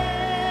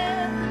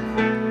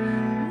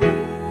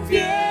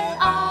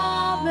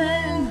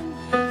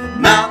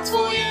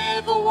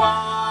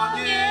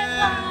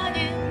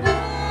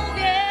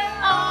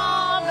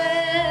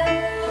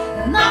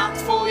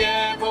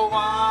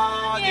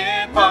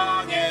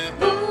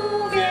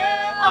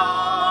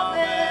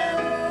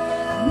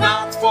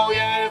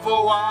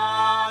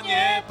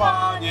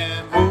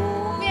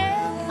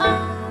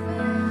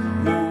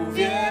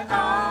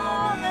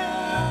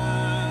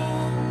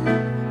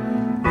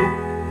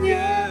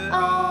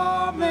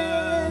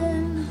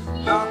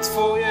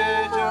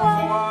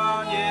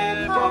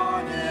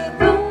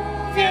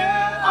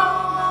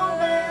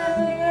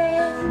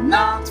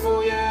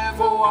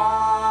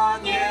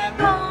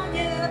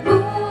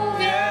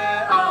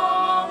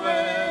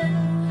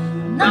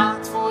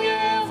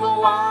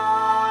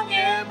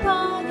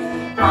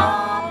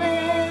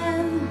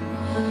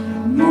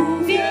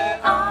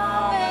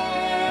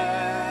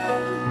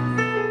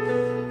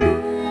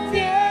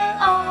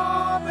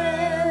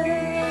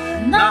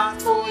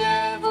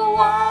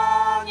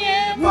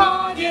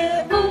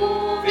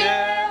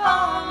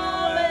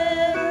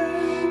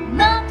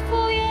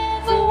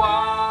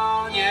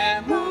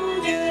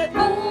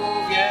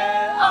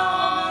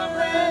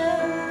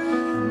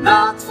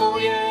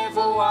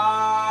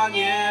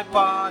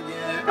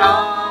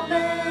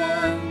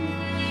 amen.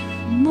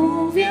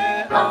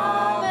 Mówię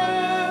amen.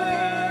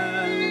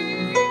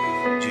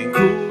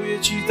 Dziękuję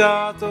Ci,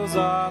 Tato,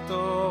 za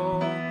to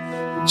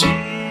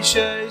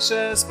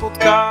dzisiejsze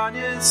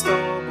spotkanie z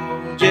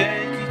Tobą.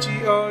 Dzięki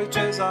Ci,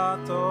 Ojcze, za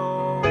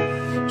to,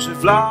 że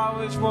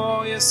wlałeś w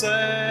moje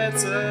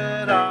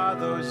serce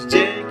radość.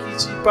 Dzięki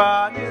Ci,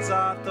 Panie,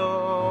 za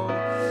to,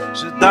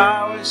 że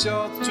dałeś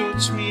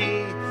odczuć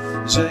mi,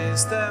 że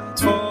jestem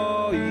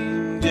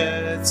Twoim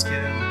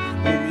dzieckiem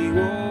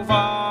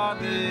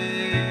umiłowanym.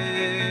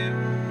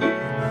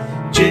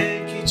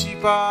 Dzięki Ci,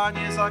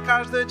 Panie, za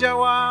każde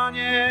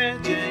działanie.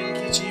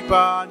 Dzięki Ci,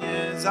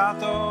 Panie, za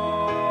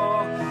to,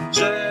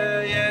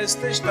 że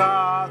jesteś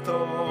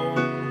tatą,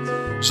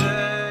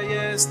 że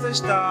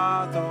jesteś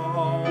tatą.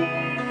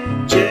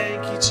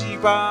 Dzięki Ci,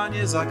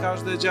 Panie, za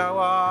każde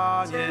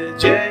działanie.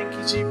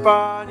 Dzięki Ci,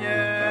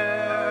 Panie.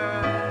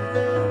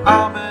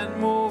 Amen,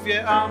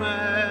 mówię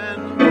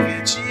amen,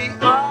 mówię Ci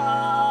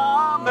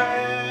amen.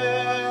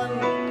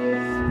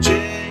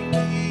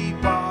 Dzięki,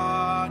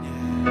 Panie,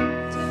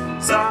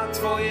 za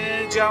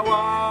Twoje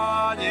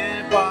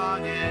działanie,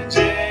 Panie.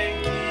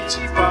 Dzięki Ci,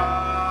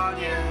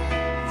 Panie,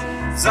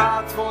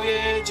 za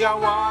Twoje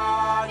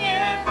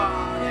działanie,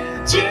 Panie.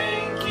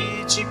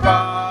 Dzięki Ci,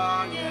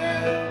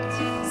 Panie,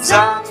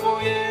 za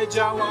Twoje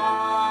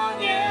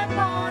działanie,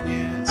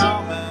 Panie.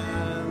 Amen.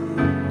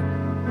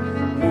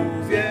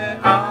 Mówię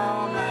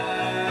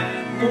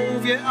amen,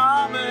 mówię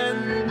amen,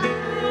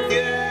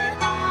 mówię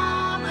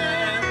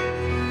amen.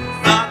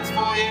 Na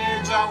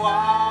Twoje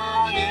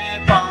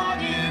działanie,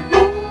 Panie.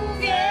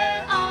 Mówię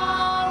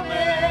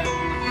amen.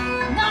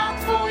 Na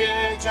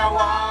Twoje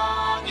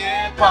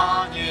działanie,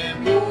 Panie.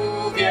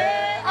 Mówię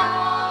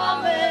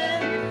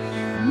amen.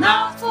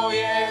 Na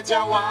Twoje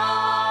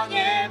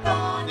działanie,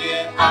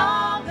 Panie.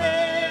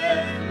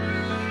 Amen.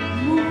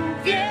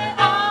 Mówię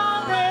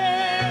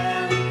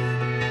amen.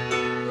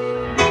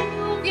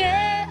 Mówię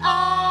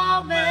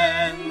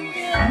amen.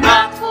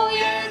 Na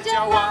Twoje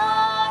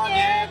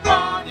działanie,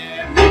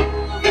 Panie.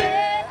 Mówię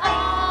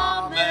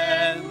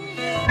amen.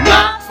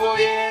 Na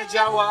Twoje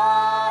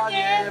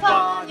działanie,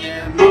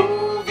 Panie.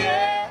 Mówię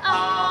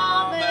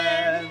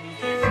amen.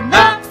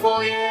 Na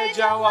Twoje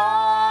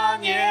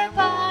działanie,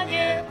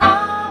 Panie.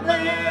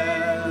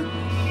 Amen.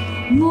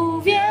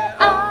 Mówię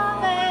amen.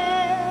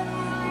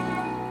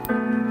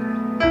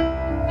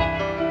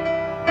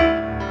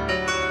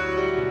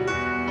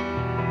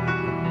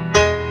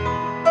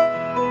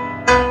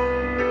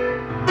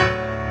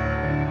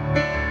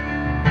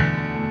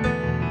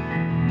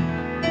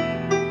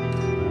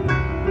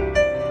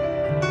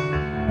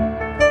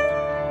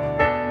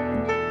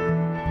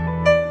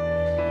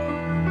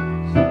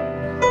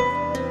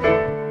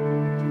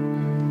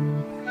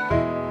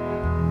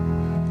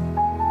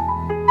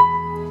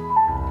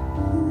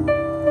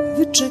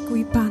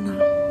 Wyczekuj Pana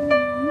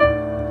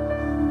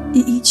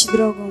i idź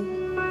drogą,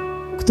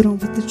 którą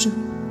wytyczył,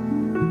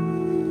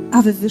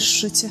 a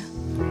wywyższy Cię,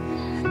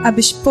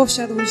 abyś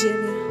posiadł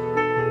ziemię.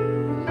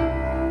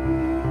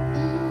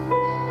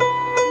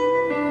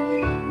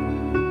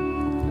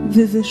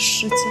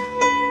 Wywyższy Cię,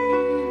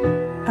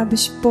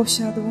 abyś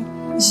posiadł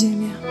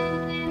ziemię.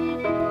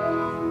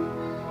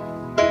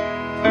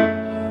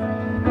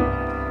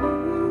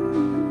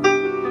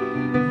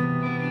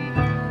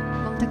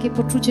 Mam takie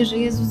poczucie, że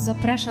Jezus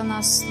zaprasza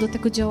nas do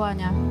tego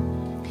działania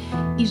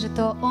i że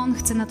to On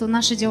chce na to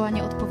nasze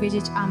działanie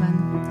odpowiedzieć amen.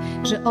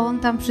 Że On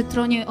tam przy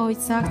tronie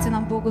Ojca chce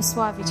nam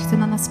błogosławić, chce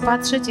na nas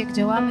patrzeć, jak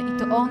działamy i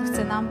to On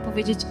chce nam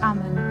powiedzieć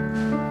amen.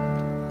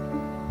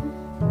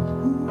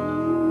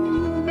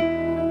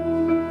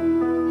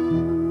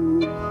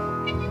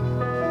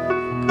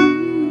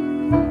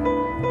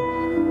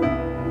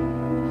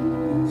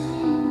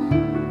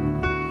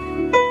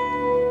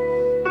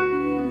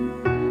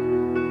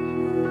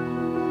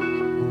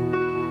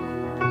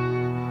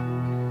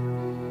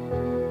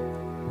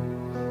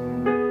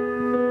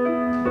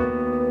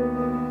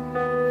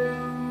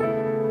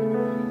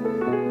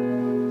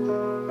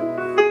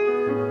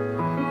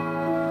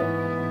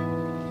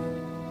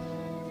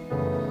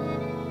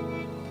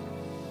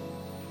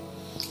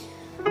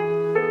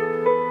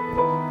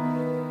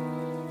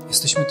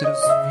 Jesteśmy teraz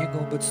w Jego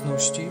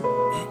obecności.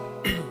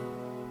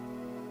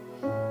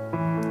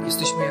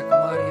 Jesteśmy jak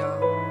Maria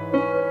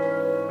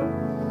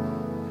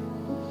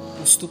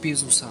u stóp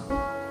Jezusa.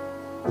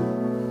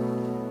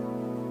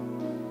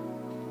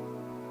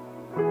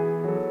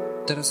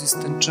 Teraz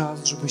jest ten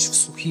czas, żebyś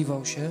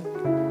wsłuchiwał się,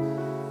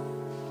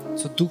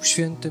 co Duch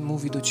Święty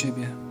mówi do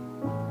Ciebie.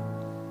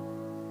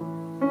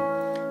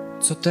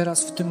 Co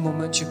teraz w tym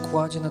momencie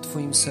kładzie na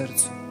Twoim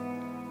sercu.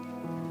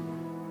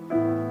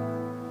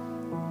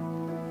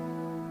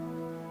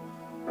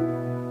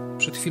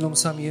 Przed chwilą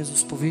sam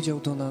Jezus powiedział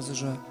do nas,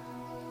 że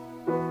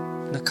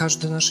na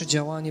każde nasze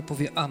działanie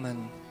powie amen.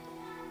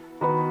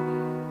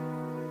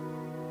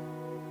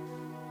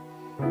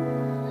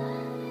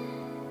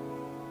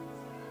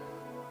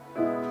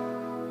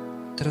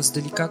 Teraz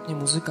delikatnie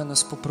muzyka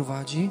nas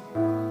poprowadzi,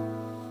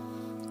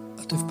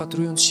 a Ty,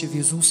 wpatrując się w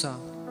Jezusa,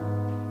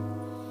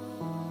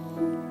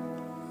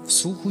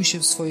 Wsłuchuj się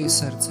w swoje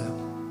serce.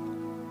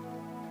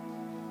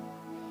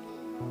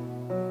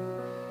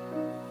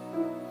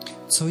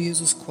 Co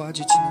Jezus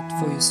kładzie Ci na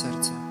Twoje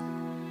serce?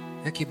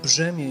 Jakie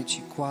brzemię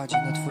Ci kładzie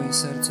na Twoje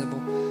serce? Bo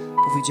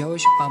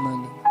powiedziałeś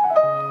amen.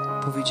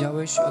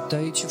 Powiedziałeś,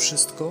 oddaję Ci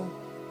wszystko,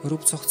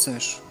 rób co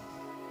chcesz.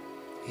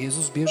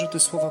 Jezus bierze te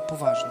słowa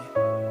poważnie.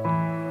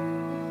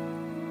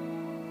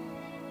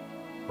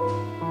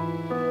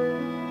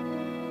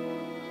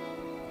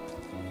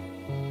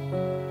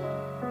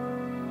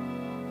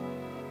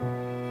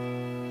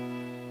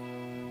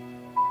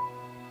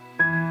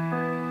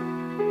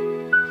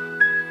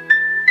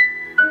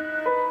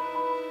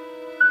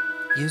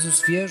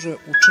 Jezus wie, że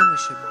uczymy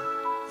się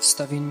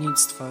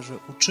wstawiennictwa, że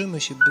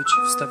uczymy się być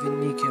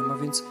wstawiennikiem, a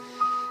więc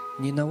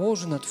nie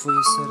nałoży na Twoje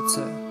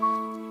serce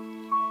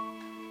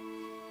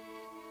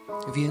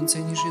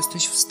więcej, niż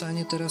jesteś w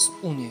stanie teraz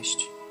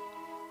unieść.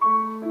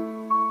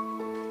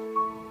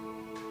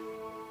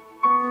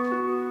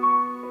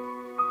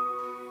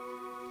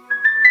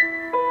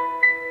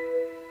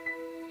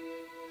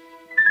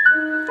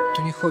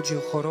 Tu nie chodzi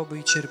o choroby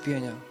i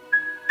cierpienia.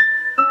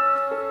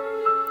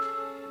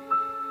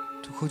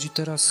 Tu chodzi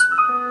teraz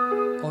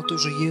o to,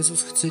 że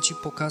Jezus chce Ci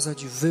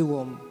pokazać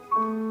wyłom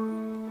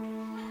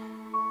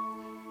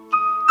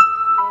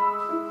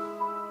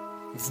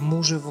w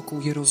murze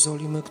wokół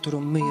Jerozolimy, którą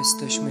my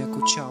jesteśmy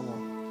jako ciało.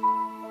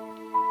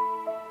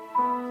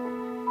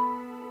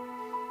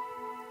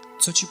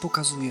 Co Ci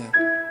pokazuje?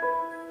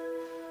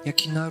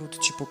 Jaki naród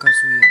Ci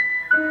pokazuje?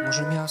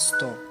 Może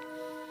miasto?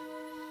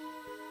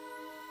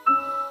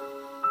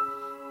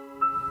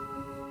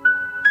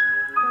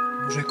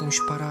 Może jakąś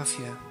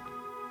parafię?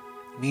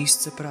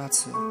 Miejsce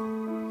pracy?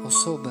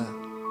 Osobę?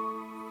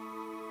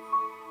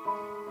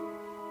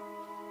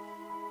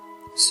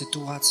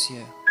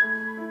 Sytuację?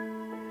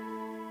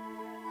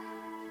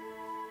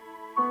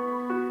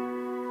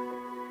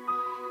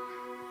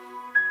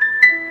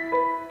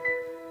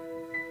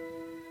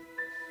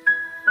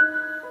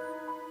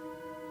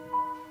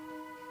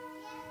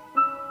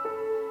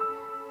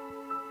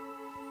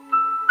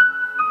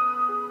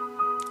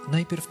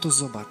 Najpierw to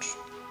zobacz.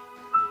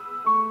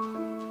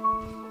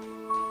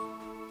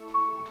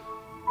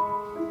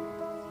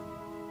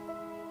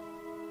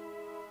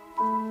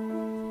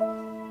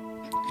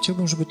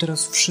 Chciałbym, żeby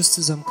teraz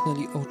wszyscy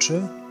zamknęli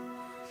oczy.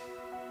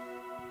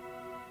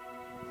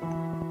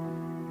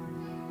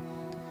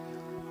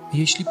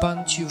 Jeśli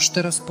Pan Ci już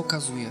teraz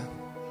pokazuje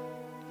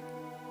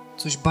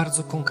coś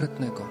bardzo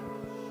konkretnego,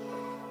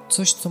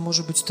 coś, co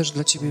może być też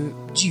dla Ciebie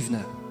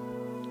dziwne,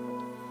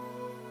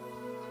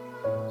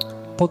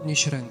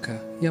 podnieś rękę.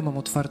 Ja mam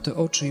otwarte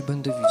oczy i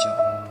będę widział.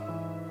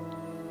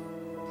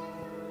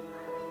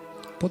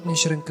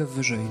 Podnieś rękę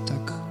wyżej,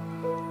 tak?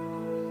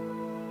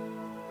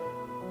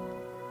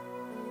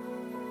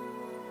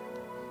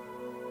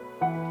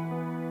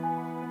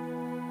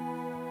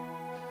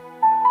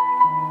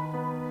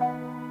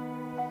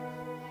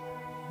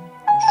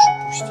 Możesz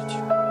opuścić.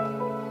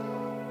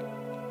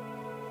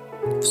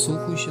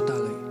 Wsłuchuj się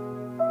dalej.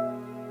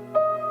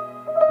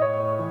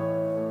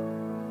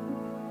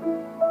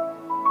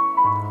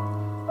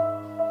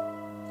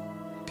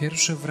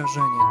 Pierwsze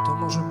wrażenie to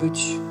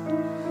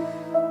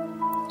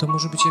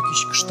może być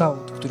jakiś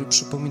kształt, który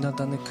przypomina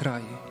dany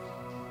kraj.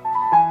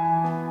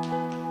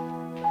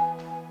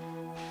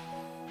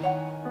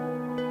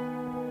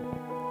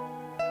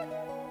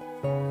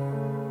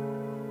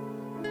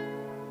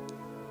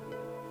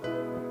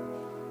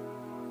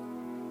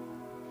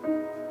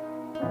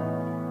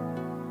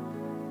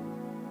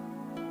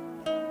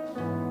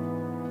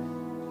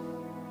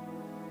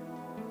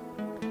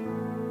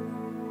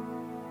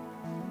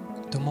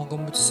 To mogą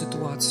być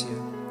sytuacje,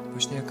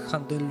 właśnie jak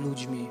handel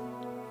ludźmi,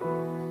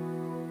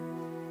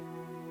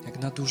 jak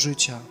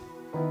nadużycia,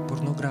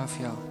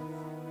 pornografia.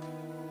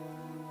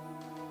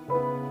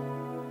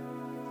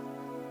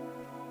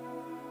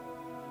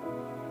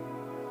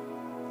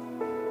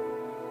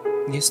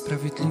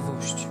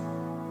 Niesprawiedliwość.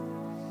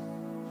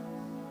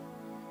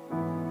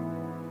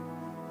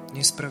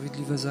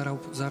 Niesprawiedliwe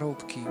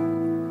zarobki.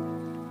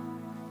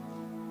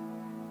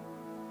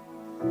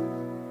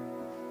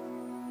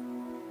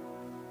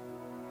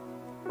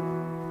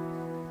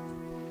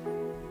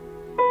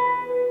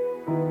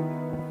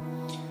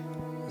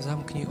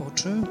 Zamknij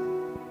oczy.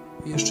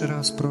 Jeszcze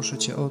raz proszę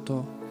Cię o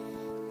to,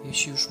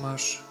 jeśli już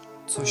masz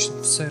coś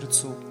w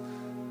sercu,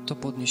 to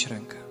podnieś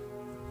rękę.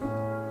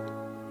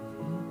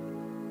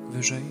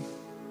 Wyżej,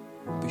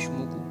 byś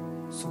mógł.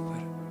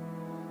 Super.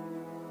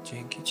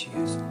 Dzięki Ci,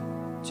 Jezu.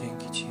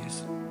 Dzięki Ci,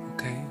 Jezu.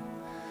 Okej?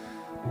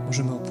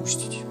 Możemy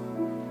opuścić.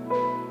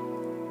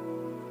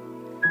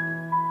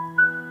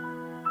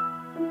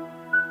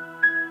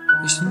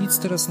 Jeśli nic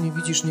teraz nie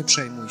widzisz, nie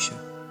przejmuj się.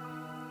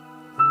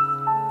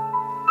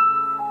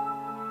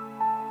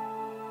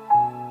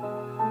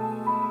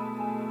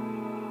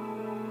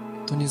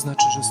 To nie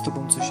znaczy, że z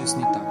Tobą coś jest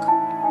nie tak.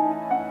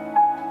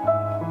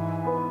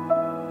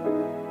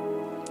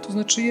 To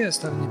znaczy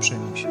jest, ale nie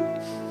przejmuj się.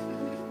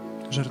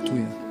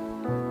 Żartuję.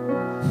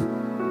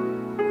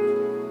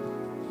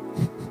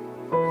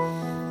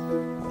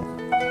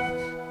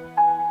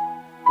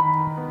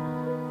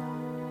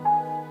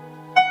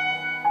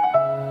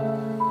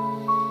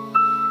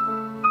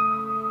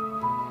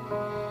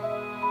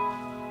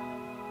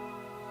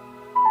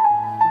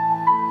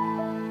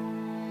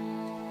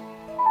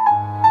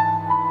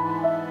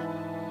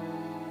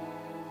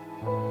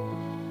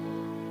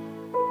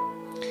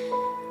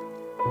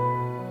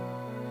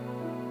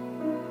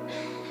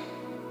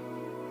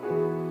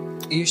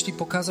 I jeśli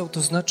pokazał,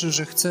 to znaczy,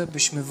 że chce,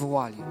 byśmy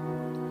wołali.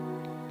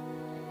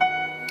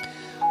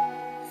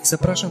 I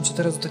zapraszam Cię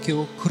teraz do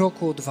takiego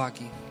kroku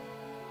odwagi.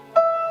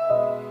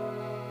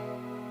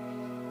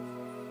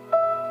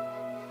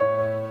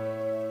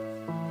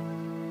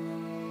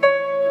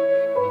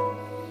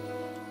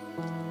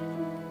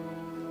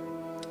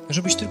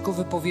 Żebyś tylko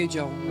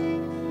wypowiedział,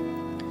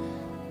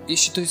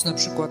 jeśli to jest na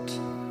przykład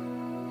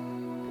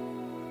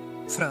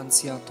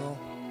Francja,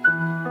 to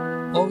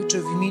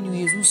Ojcze, w imieniu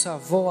Jezusa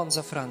wołam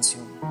za Francją.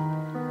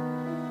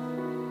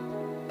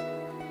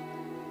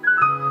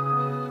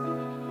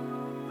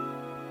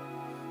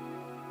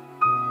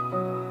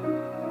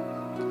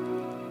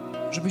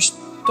 Żebyś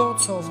to,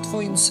 co w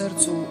Twoim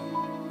sercu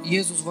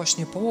Jezus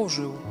właśnie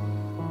położył,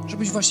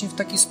 żebyś właśnie w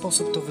taki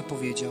sposób to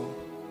wypowiedział.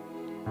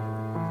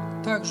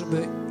 Tak,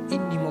 żeby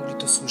inni mogli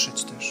to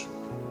słyszeć też.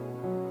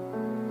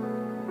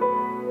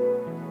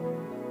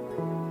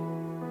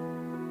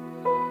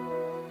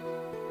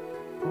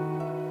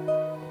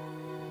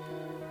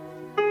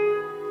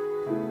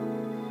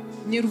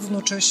 Nie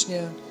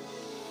równocześnie,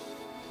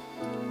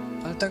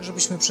 ale tak,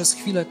 żebyśmy przez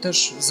chwilę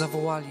też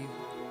zawołali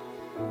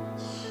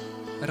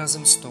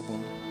razem z Tobą.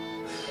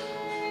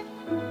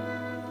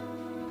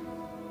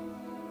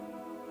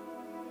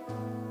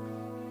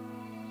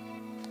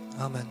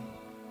 Amen.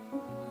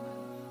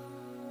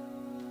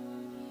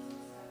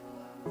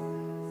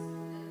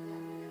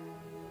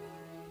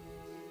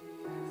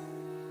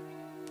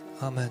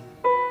 Amen.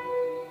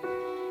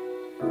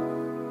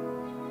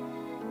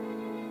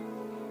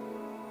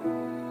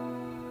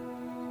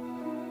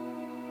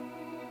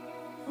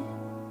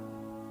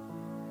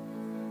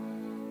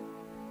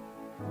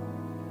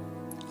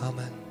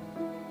 Amen.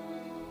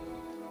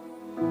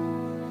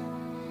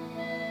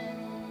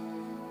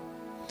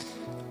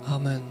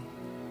 Amen.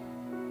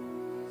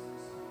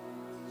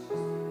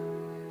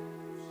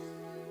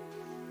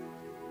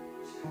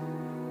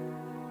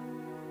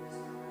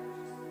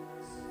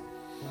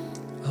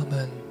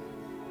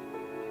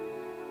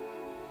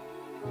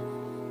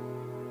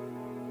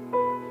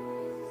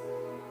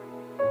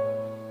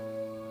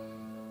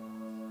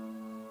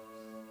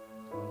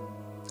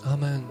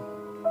 Amen.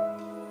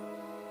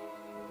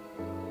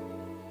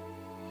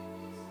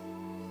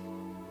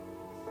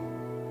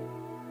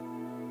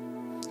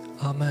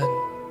 Amen.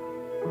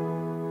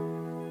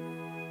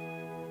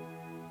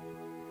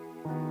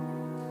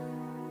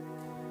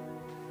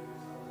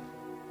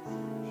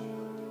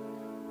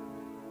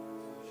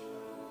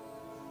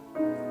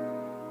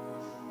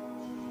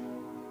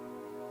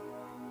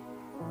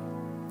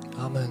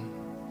 Amen.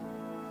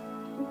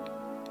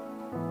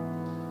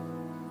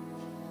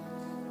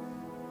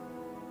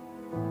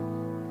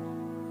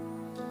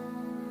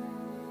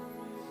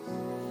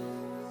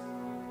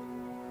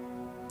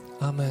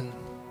 Amen. Amen.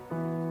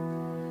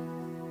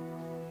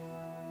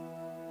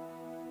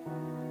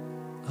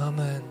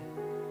 Amen.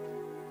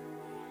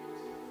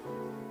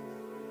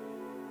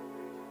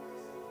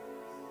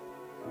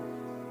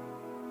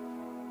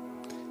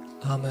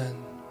 Amen.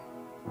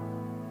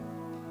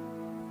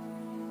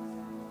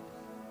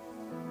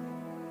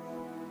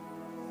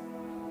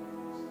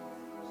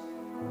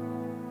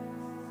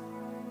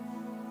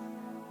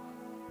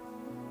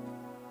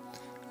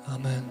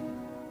 Amen.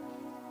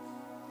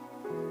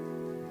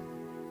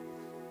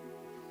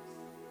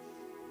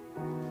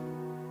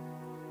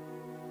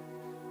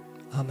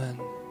 Amen.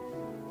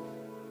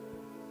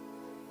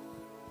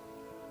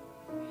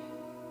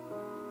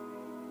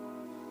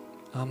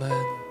 Amen.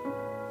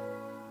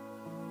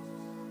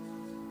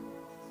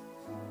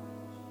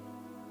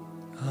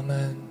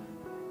 Amen.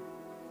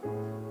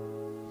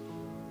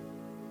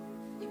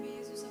 W imię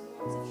Jezusa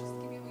wołam za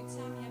wszystkimi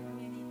ojcami,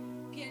 aby mieli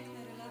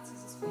piękne relacje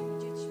ze swoimi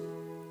dziećmi.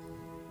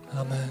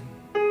 Amen.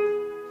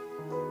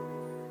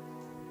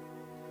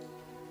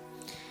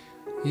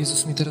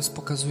 Jezus mi teraz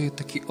pokazuje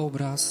taki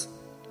obraz,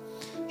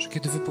 że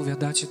kiedy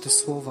wypowiadacie te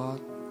słowa,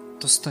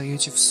 to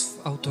stajecie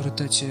w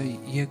autorytecie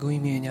Jego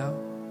imienia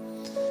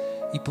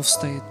i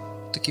powstaje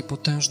takie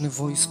potężne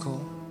wojsko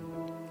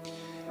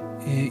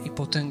i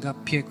potęga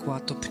piekła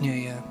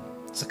topnieje.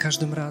 Za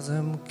każdym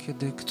razem,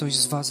 kiedy ktoś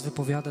z was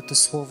wypowiada te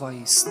słowa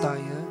i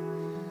staje,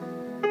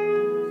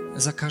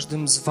 za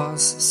każdym z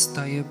was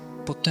staje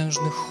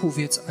potężny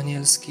chówiec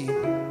anielski.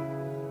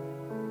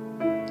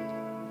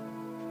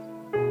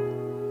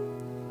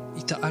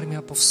 I ta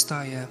armia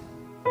powstaje,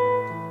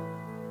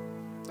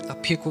 a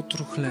piekło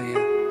truchleje.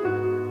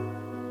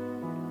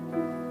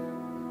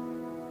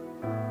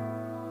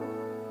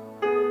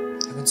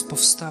 A więc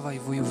powstawaj,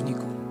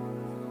 wojowniku.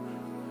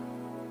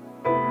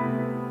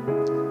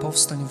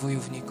 Powstań,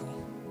 wojowniku.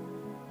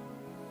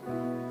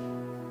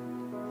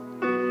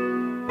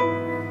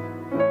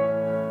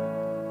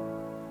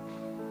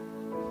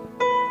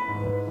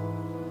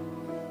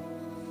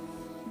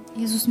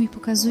 Jezus mi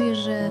pokazuje,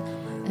 że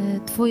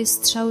Twoje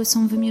strzały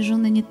są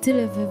wymierzone nie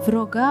tyle we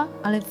wroga,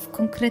 ale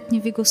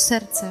konkretnie w jego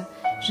serce,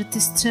 że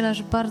Ty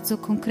strzelasz bardzo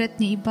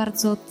konkretnie i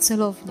bardzo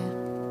celownie.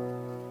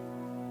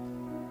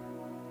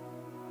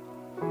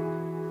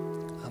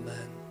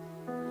 Amen.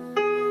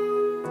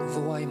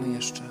 Wołajmy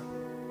jeszcze.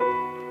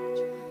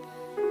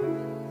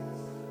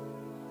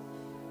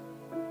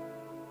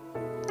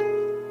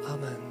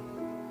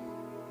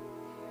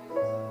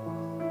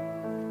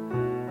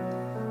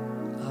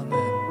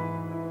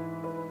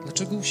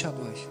 dlaczego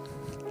usiadłeś?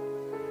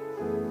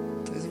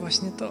 To jest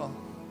właśnie to.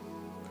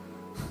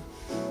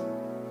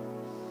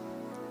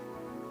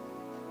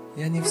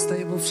 Ja nie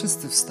wstaję, bo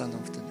wszyscy wstaną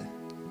wtedy.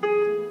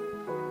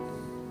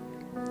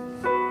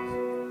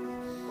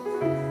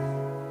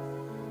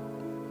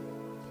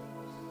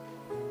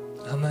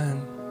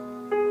 Amen.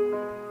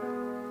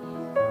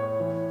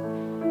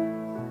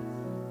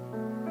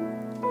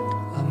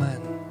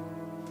 Amen.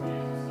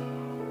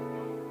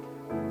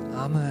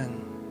 Amen.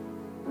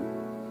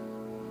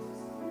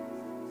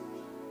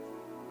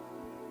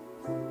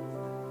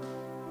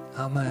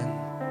 Amen.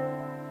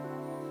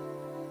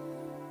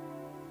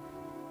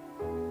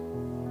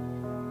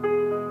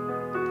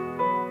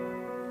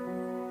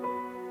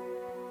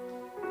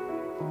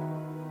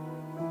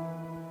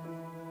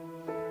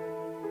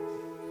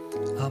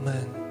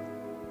 Amen.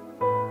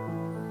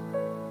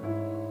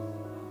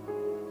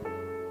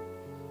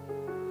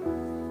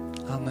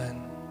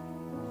 Amen.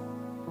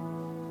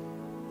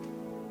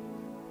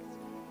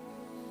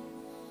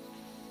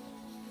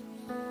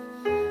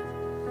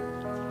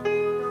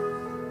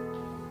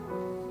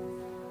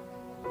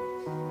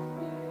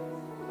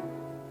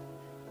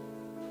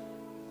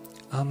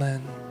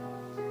 Amen.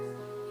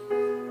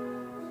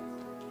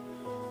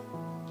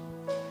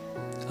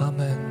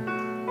 Amen.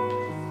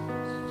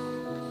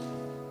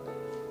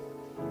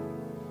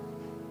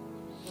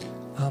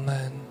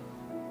 Amen.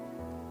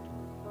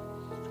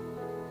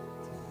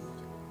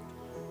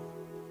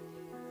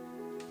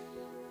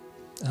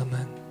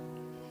 Amen.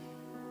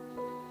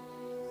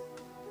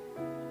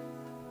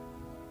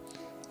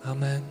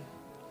 Amen.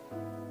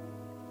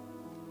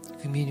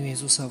 W imieniu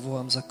Jezusa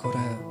wołam za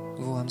Koreę,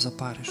 wołam za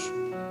Paryż.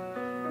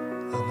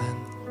 Amen.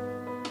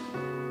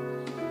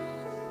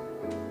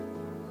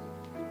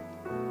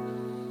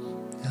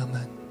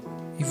 Amen.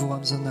 I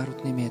wołam za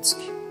naród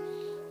niemiecki.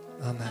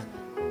 Amen.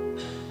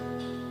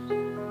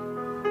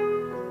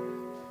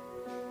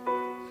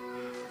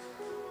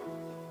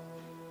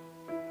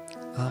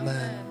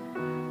 Amen.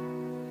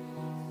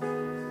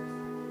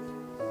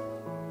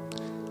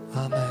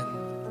 Amen.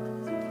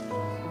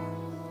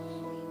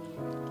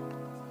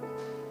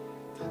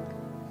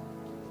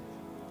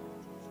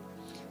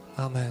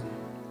 Amen.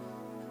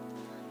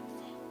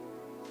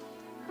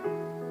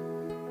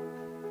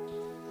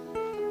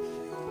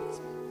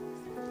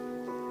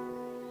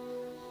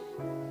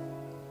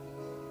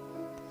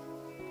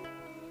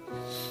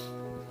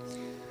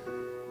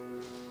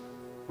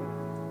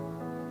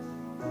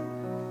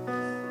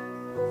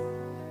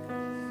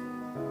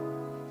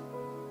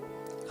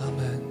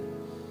 Amen.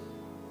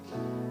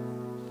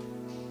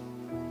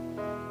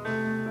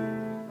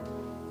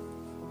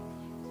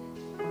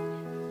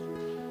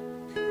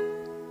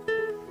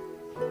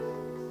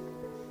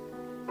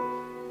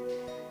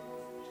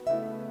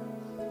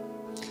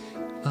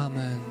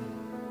 Amen.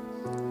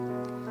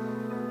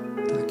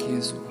 Tak,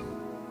 Jezu.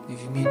 I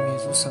w imieniu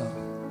Jezusa,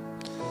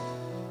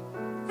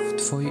 w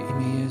Twoje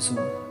imię, Jezu,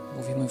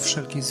 mówimy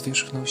wszelkiej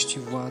zwierzchności,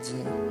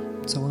 władzy,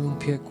 całemu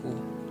piekłu.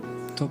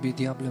 Tobie,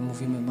 diable,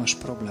 mówimy, masz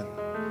problem.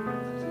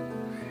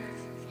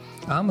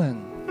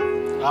 Amen.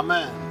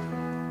 Amen.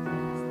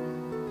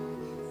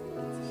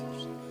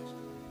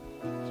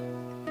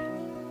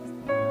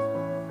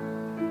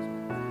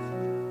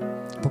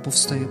 Bo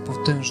powstaje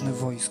potężne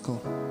wojsko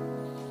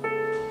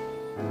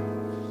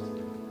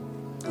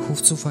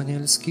chówców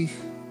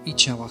anielskich i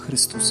ciała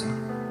Chrystusa.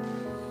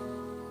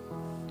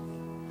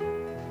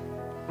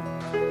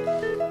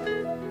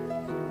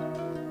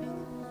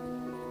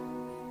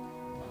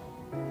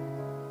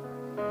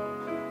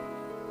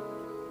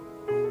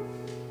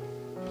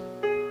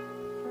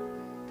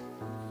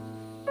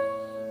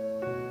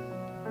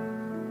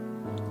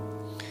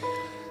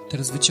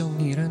 Teraz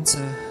wyciągnij ręce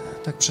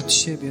tak przed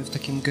siebie w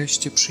takim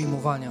geście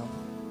przyjmowania.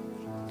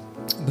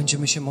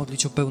 Będziemy się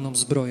modlić o pełną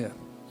zbroję.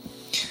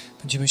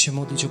 Będziemy się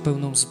modlić o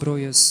pełną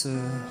zbroję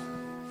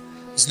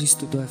z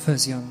listu do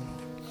Efezjan,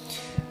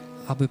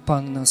 aby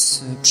Pan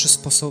nas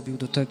przysposobił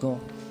do tego,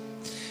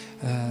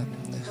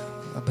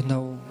 aby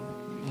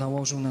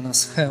nałożył na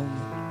nas hełm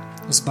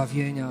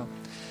zbawienia,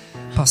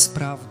 pas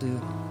prawdy,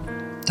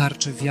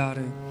 tarczę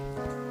wiary,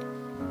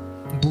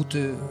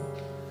 buty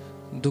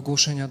do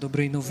głoszenia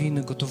dobrej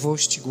nowiny,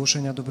 gotowości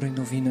głoszenia dobrej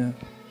nowiny,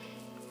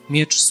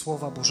 miecz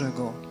Słowa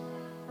Bożego.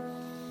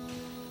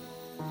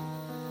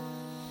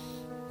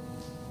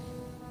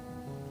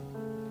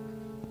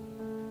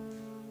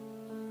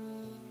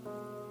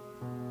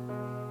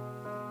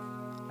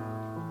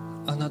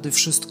 A nade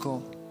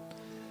wszystko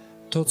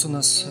to,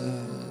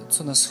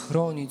 co nas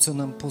chroni, co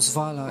nam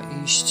pozwala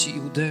iść i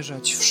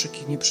uderzać w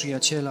szyki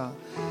nieprzyjaciela,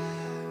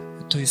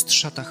 to jest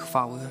szata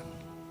chwały.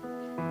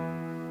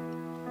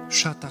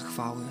 Szata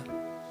chwały,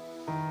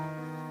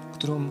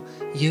 którą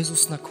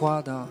Jezus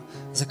nakłada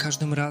za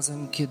każdym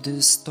razem,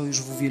 kiedy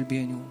stoisz w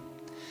uwielbieniu.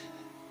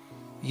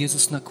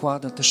 Jezus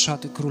nakłada te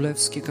szaty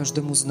królewskie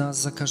każdemu z nas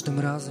za każdym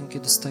razem,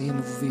 kiedy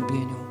stajemy w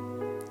uwielbieniu.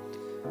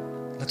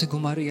 Dlatego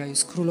Maryja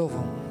jest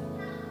królową.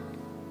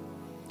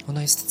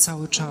 Ona jest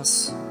cały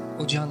czas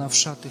odziana w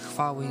szaty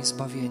chwały i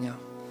zbawienia,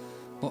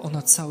 bo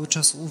ona cały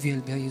czas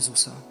uwielbia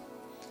Jezusa.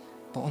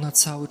 bo ona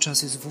cały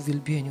czas jest w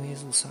uwielbieniu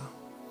Jezusa.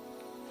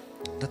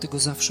 Dlatego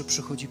zawsze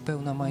przychodzi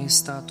pełna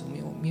majestatu,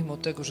 mimo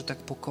tego, że tak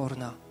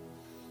pokorna,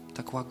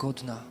 tak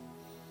łagodna.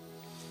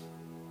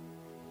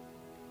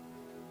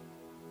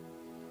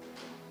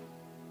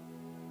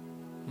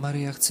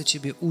 Maryja chce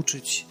Ciebie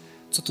uczyć,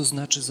 co to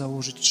znaczy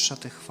założyć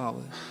szatę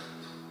chwały.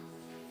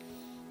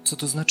 Co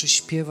to znaczy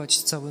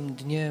śpiewać całym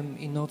dniem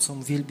i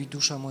nocą: wielbi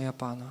dusza moja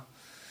Pana.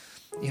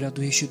 I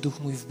raduje się duch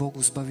mój w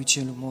Bogu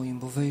Zbawicielu moim,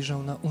 bo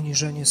wejrzał na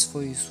uniżenie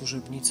swojej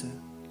służebnicy.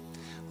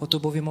 Oto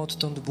bowiem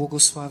odtąd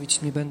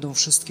błogosławić mnie będą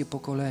wszystkie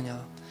pokolenia,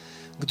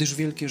 gdyż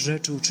wielkie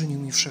rzeczy uczynił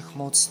mi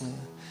Wszechmocny,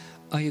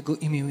 a Jego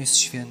imię jest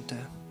święte.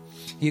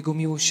 Jego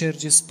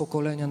miłosierdzie z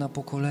pokolenia na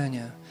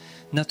pokolenie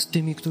nad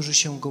tymi, którzy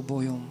się Go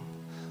boją.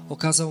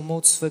 Okazał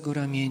moc swego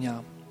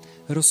ramienia,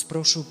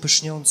 rozproszył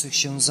pyszniących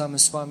się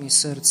zamysłami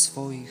serc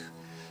swoich,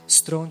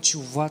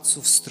 strącił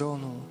władców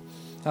stronu,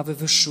 a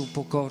wywyższył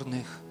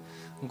pokornych,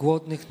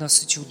 głodnych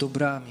nasycił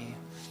dobrami,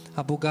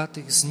 a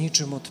bogatych z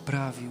niczym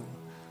odprawił.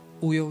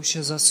 Ujął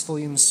się za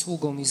swoim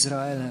sługą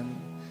Izraelem,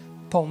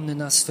 pomny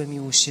na swe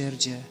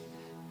miłosierdzie,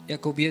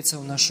 jak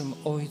obiecał naszym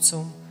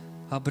ojcom,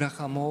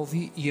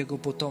 Abrahamowi i jego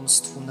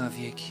potomstwu na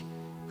wieki.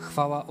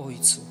 Chwała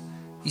Ojcu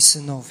i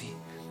Synowi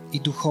i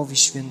Duchowi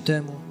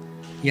Świętemu,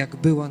 jak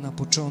była na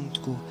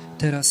początku,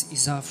 teraz i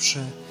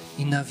zawsze,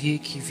 i na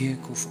wieki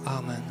wieków.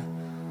 Amen.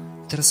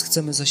 Teraz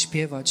chcemy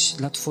zaśpiewać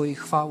dla Twojej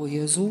chwały,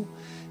 Jezu,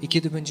 i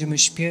kiedy będziemy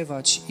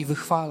śpiewać i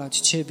wychwalać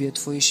Ciebie,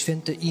 Twoje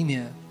święte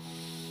imię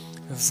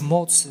w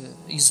mocy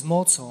i z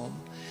mocą,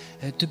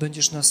 Ty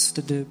będziesz nas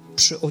wtedy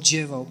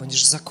przyodziewał,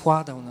 będziesz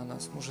zakładał na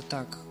nas, może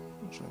tak,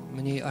 może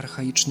mniej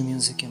archaicznym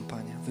językiem,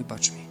 Panie,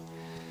 wybacz mi,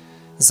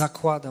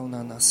 zakładał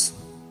na nas.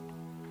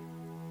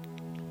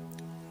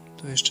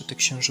 To jeszcze te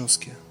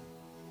księżowskie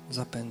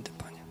zapędy,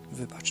 Panie,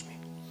 wybacz mi.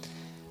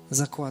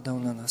 Zakładał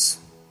na nas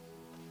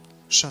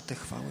szatę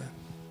chwały.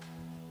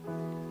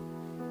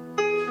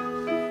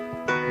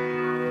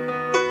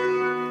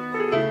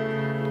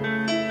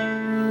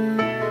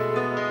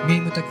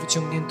 Miejmy tak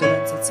wyciągnięte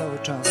ręce cały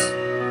czas.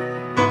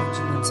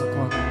 Będzie nam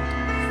zakładał.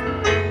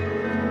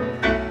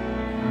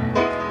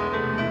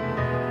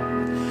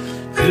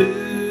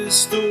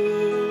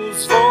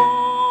 Chrystus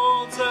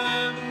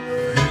wodzem,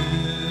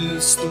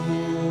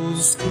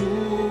 Chrystus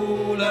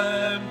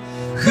królem,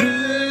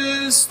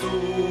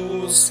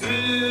 Chrystus,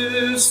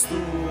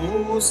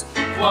 Chrystus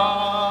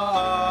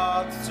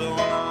władcą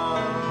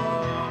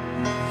nam.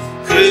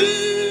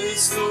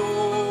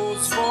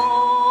 Chrystus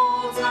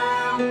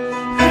wodzem,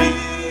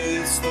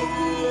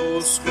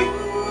 Chrystus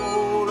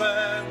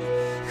królem,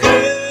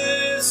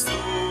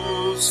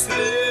 Chrystus,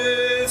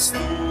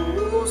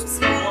 Chrystus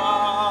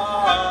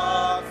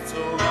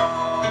władcą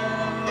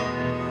nam.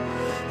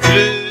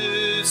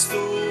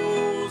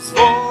 Chrystus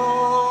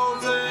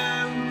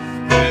wodzem,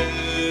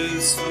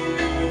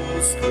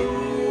 Chrystus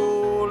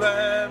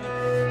królem,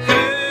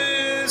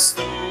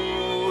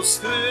 Chrystus,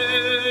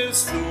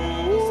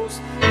 Chrystus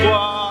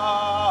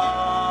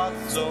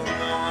władcą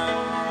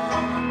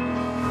nam.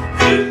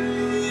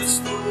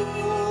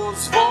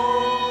 Chrystus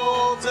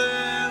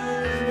wodzem,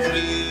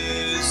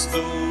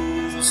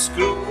 Chrystus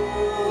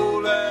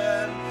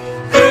królem,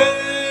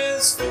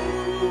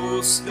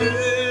 Chrystus,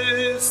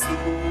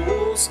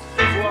 Chrystus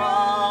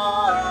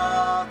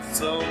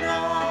władcą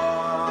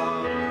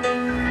nam.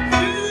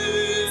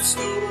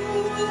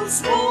 Chrystus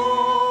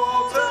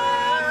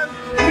wodzem,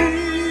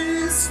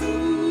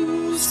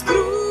 Chrystus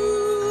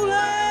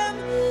królem,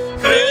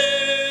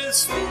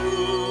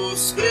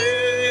 Chrystus,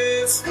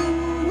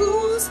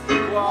 Chrystus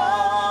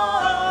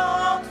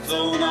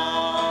władcą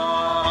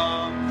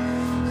nam.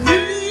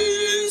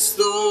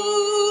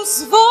 Chrystus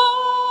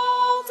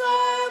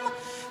wodzem,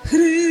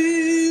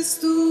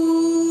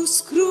 Chrystus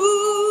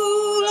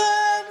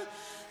królem,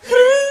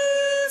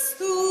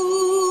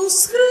 Chrystus,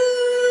 Chrystus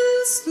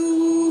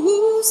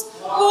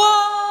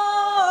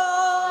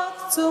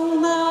władcą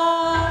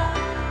nam.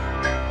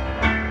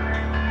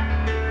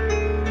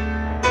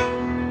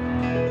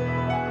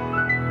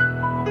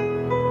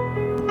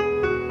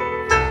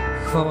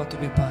 Chwała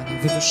Tobie, Panie.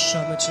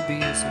 Wywyższamy Ciebie,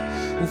 Jezu.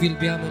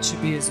 Uwielbiamy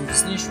Ciebie, Jezu.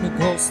 Wznieśmy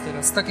głos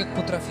teraz, tak jak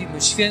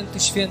potrafimy. Święty,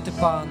 święty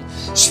Pan,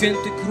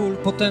 święty Król,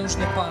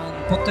 potężny Pan,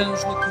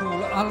 potężny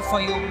Król,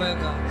 Alfa i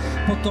Omega,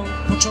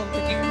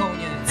 początek i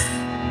koniec.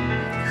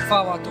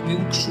 Chwała Tobie,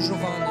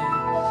 ukrzyżowany.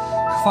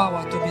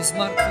 Chwała Tobie,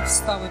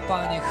 zmartwychwstały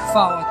Panie.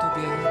 Chwała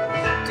Tobie.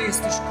 Ty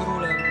jesteś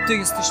Królem, Ty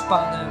jesteś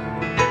Panem.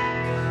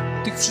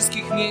 Tych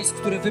wszystkich miejsc,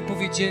 które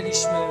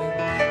wypowiedzieliśmy,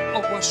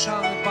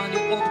 ogłaszamy,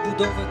 Panie,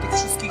 odbudowę tych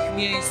wszystkich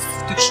miejsc,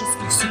 tych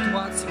wszystkich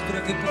sytuacji,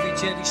 które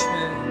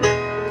wypowiedzieliśmy.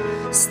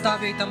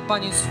 Stawiaj tam,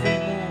 Panie, swój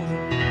mur.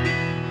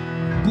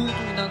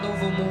 Buduj na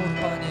nowo mur,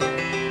 Panie.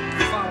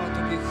 Chwała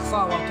Tobie, Panie.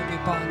 Chwała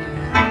Tobie, Panie.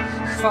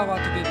 Chwała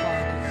Tobie,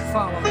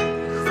 chwała.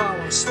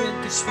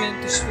 Święty,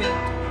 święty,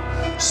 święty.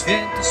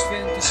 Święty,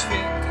 święty,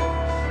 święty.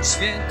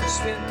 Święty,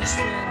 święty,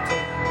 święty.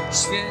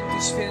 Święty,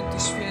 święty,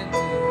 święty.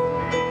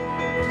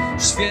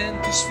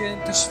 Święty,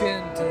 święty,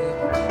 święty,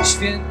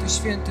 święty,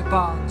 święty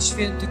Pan,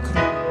 święty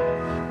Król.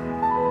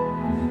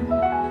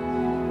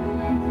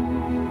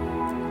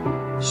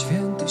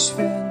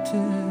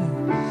 święty,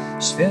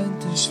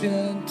 święty,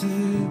 święty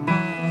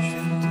Pan.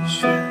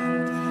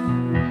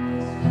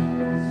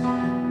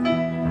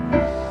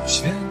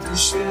 Święty,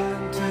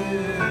 święty,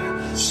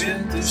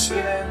 święty,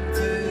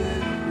 święty,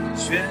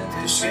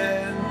 święty,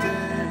 święty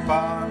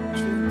Pan.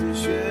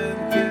 Święty,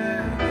 święty,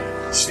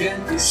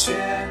 święty,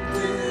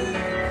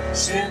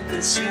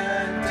 święty,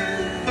 święty,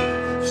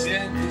 święty,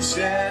 święty,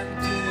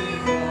 święty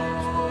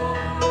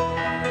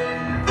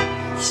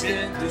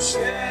Święty,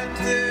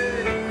 święty,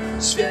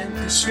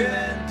 święty,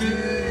 święty,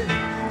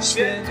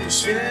 święty,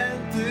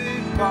 święty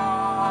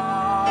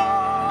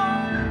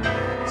Pan.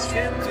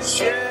 Święty,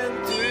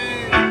 święty,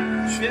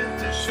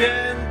 święty,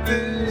 święty,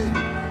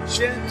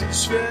 święty,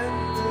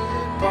 święty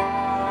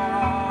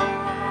Pan.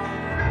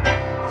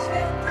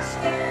 Święty,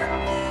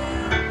 święty,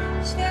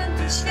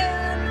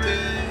 święty,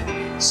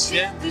 święty,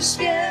 święty,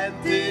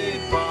 święty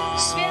Pan.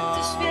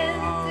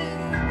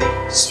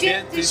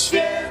 Święty, święty,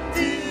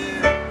 święty,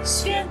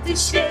 święty,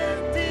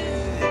 święty,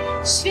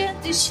 święty,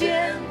 święty,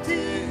 święty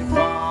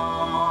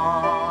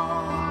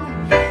Pan.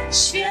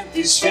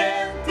 Święty,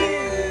 święty,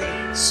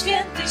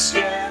 święty,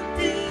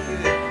 święty,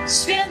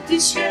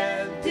 święty,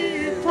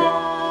 święty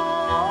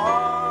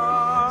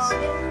Pan.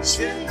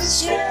 Święty,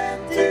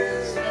 święty,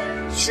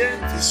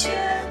 święty,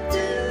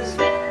 święty,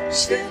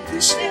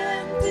 święty,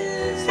 święty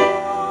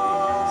Pan.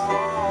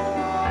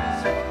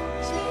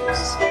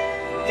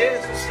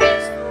 Jezus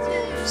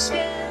Chrystus,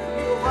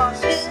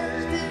 miłowany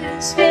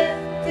Syn,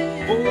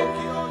 Bóg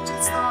i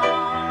Ojciec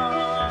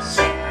nasz,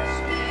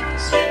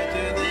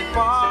 jedyny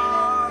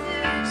Pan,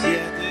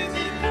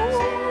 jedyny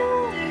Bóg.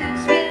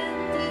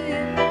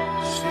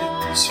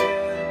 Święty,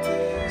 święty,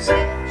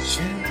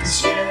 święty,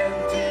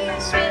 święty,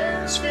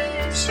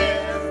 święty,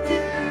 święty,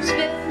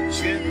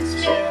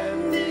 święty,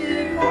 święty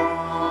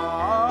Pan.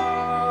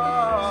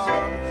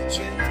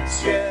 Święty,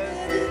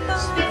 święty,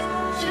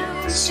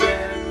 święty,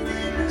 święty,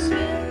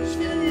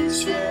 święty,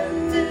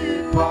 święty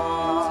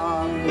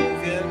Pan.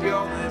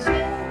 Uwielbiony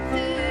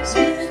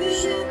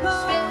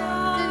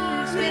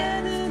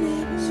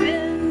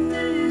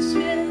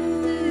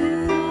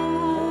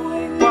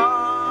mój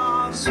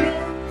Pan.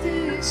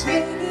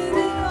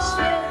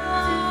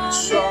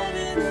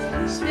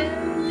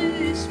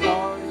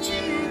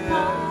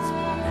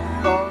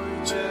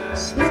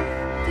 Ojciec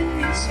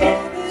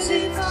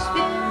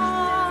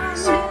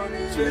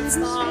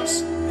nasz, święty Pan,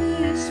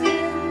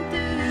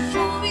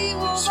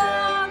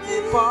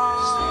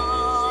 święty,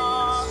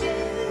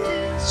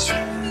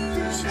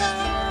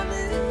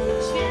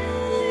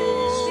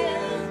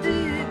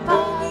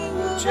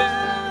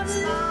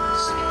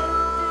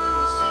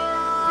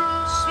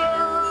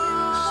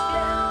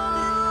 święty,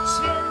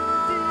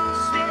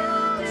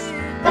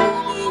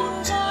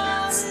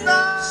 Ojciec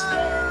nasz,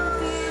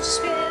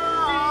 Ojciec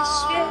nasz,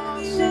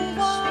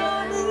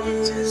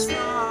 Ojciec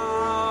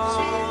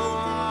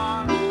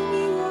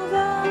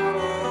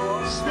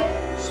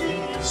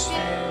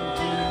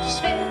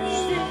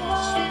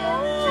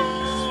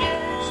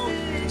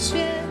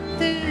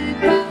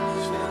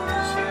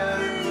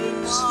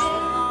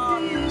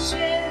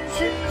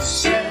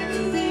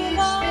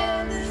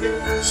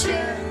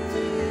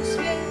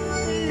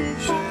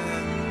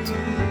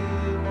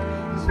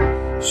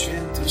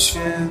Święty,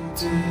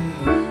 święty,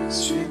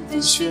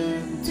 święty,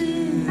 święty,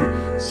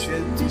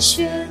 święty,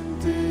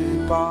 święty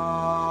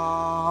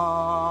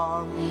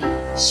Pan.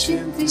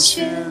 Święty,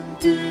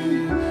 święty,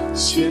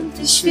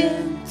 święty,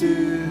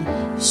 święty,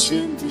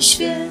 święty,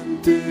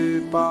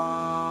 święty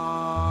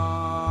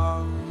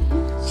Pan.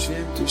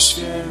 Święty,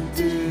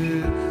 święty,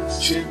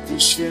 święty,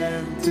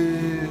 święty,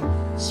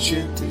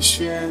 święty,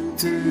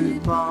 święty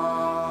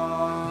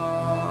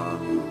Pan.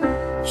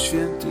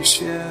 Święty,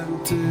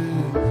 święty,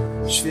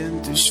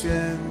 święty,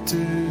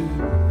 święty,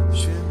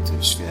 święty,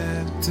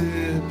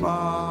 święty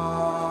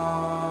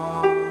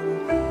Pan.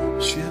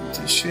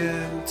 Święty,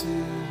 święty,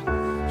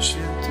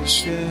 święty,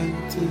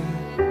 święty,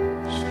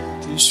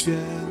 święty,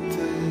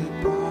 święty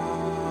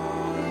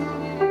Pan.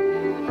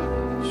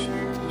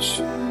 Święty,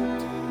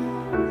 święty,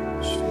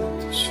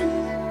 święty,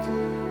 święty,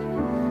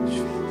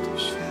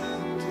 święty,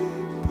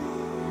 święty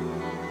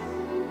Pan.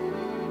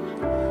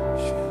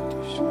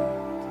 Święty,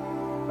 święty.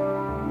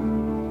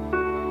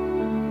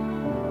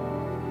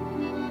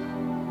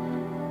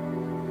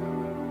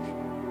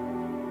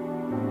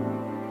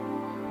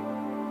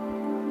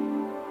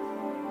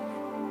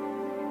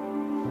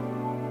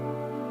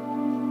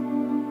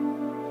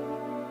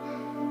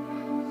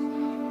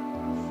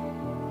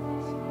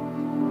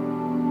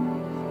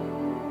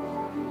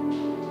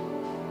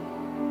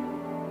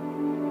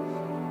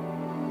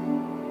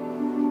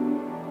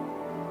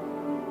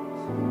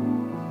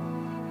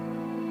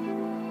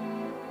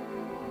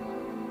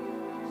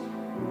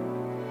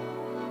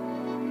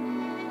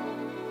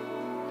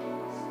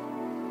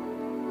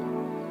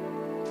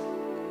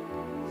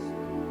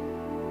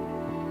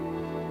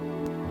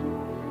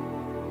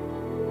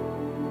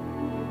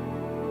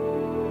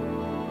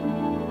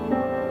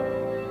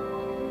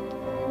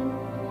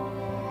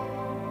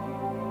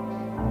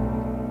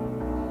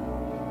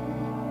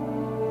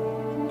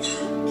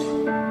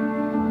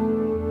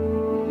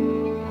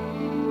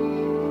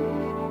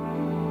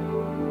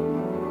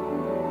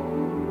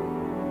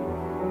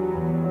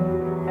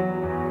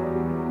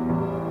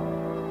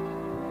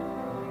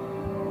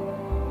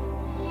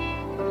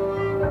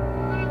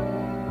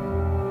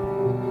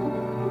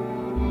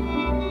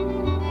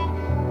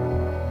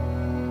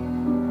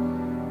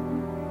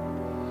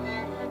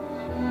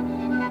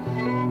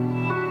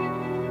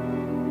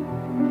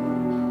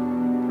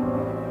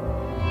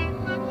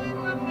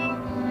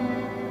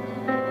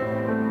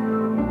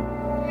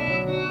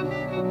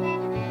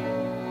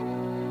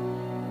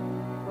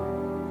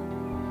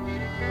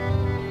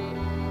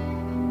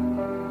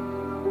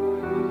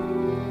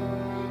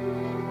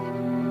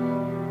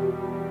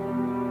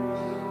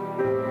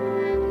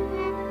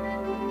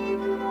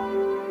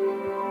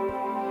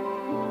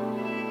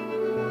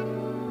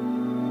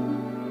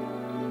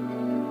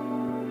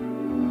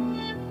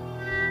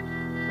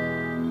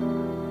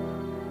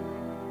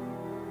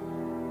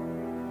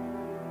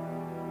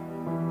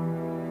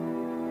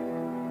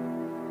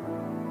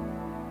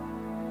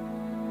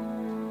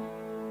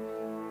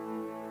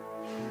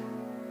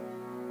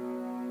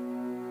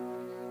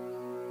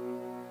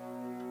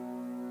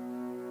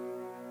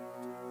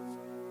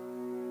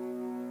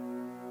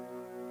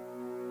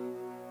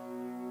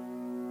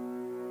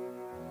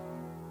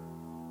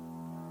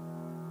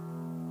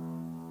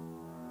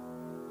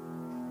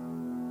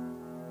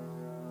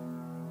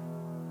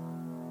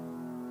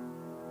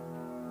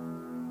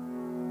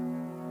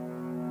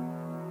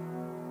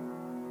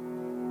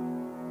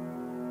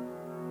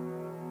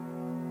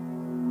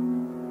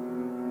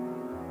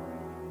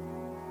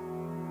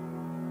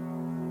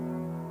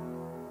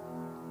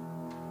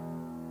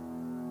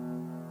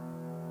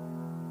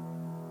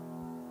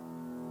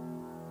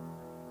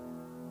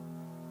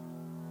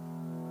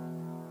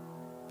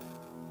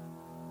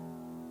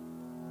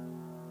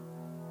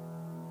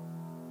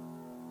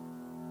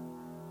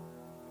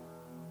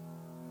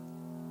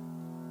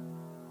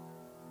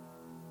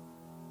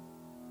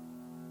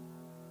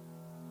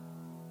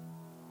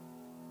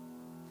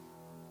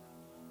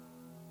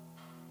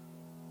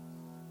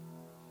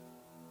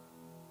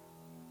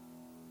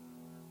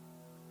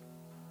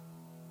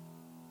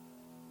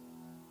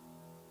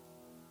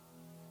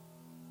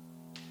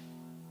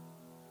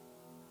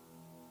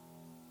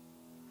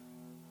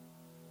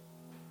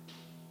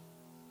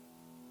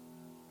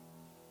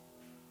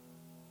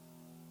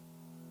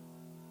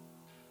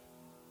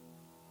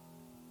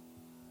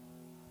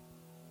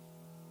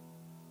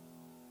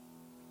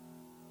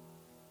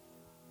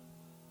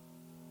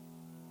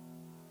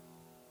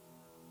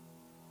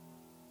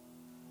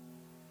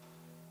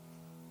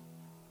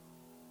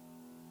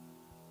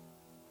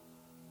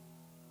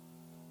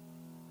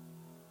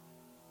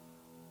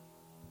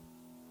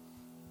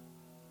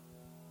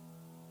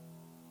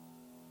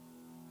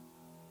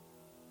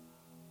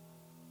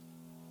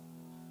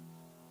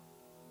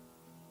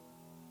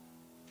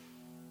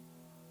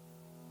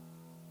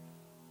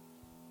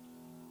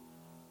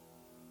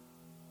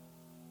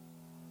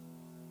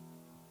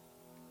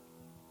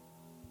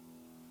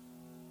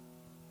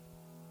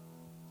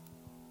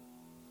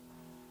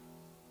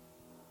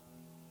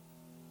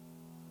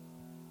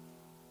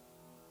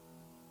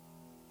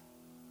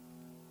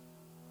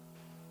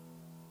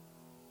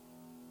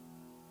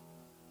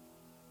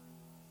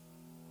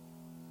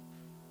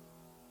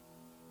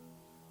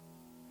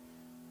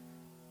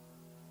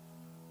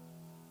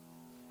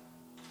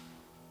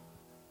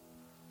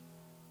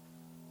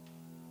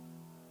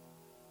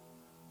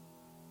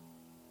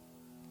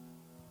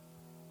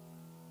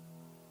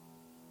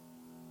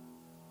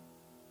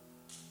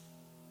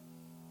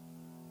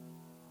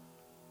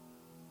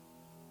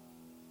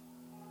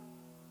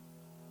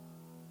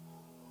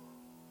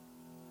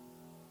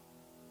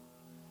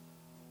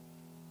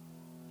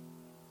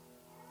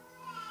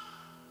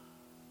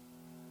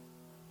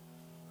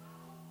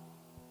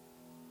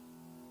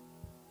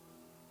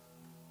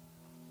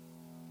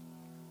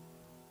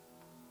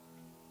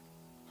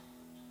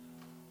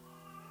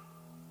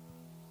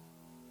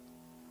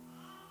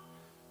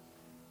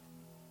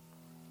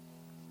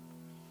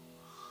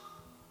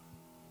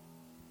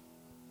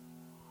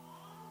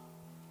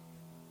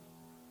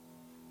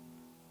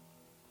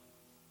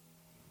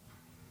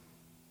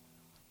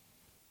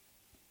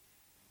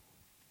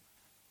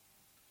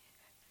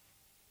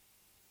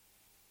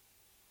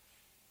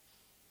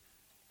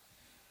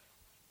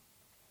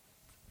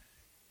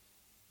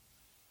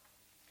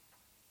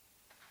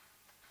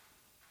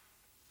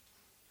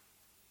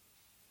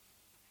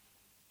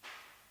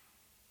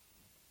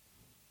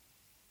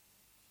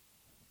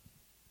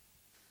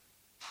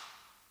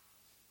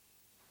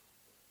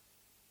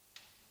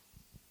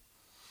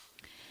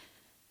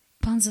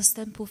 Pan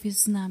zastępów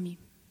jest z nami.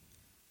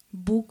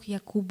 Bóg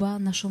Jakuba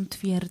naszą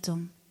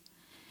twierdzą.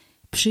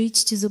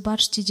 Przyjdźcie,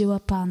 zobaczcie dzieła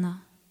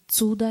Pana,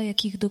 cuda,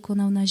 jakich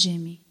dokonał na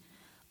ziemi.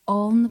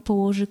 On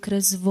położy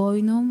kres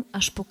wojną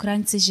aż po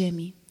krańce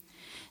ziemi.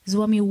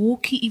 Złamie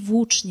łuki i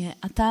włócznie,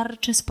 a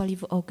tarcze spali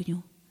w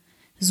ogniu.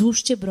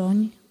 Złóżcie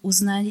broń,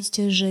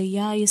 uznajcie, że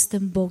ja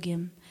jestem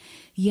Bogiem.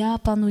 Ja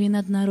panuję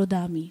nad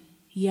narodami,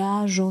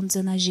 ja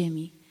rządzę na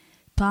ziemi.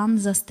 Pan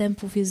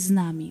zastępów jest z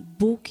nami,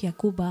 Bóg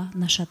Jakuba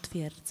nasza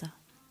twierdza.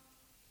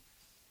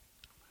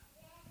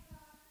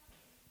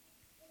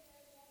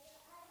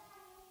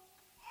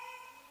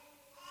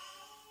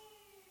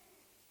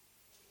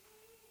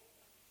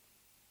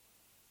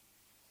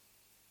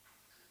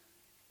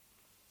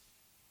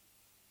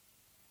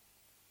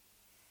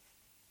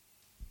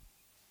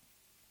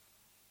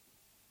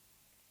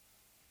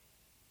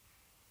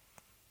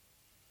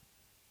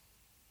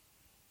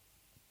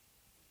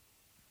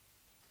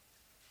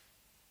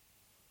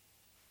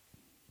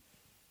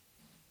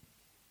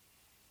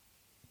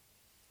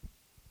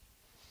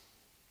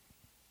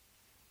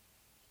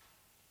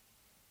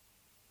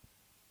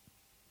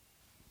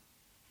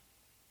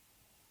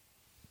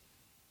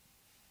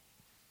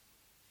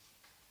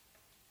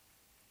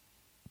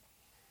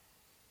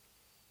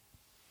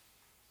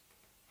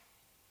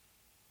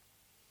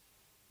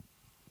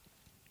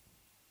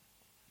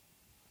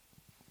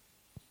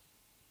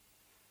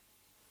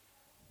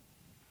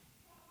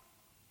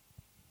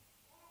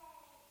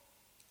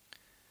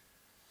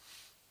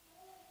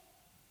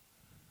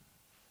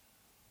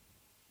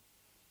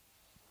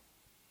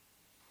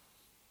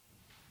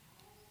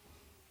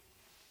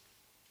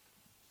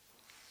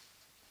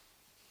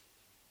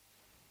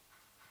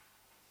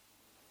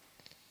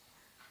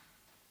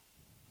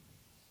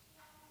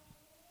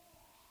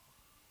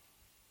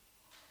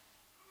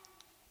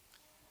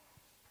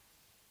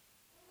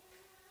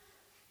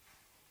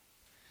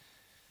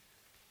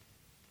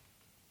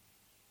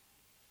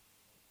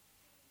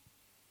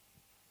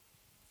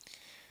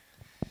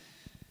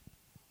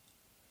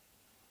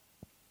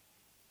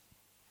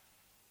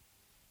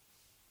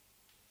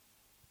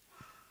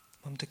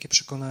 Mam takie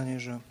przekonanie,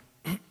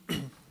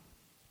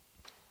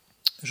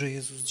 że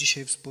Jezus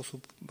dzisiaj w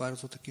sposób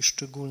bardzo taki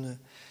szczególny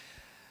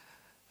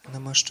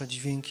namaszcza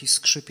dźwięki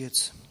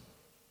skrzypiec.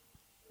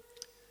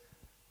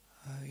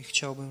 I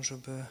chciałbym,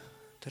 żeby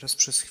teraz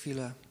przez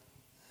chwilę,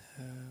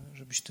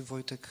 żebyś Ty,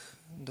 Wojtek,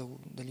 dał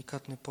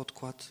delikatny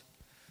podkład,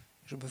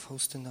 żeby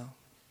Faustyna,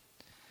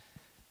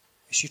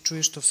 jeśli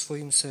czujesz to w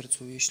swoim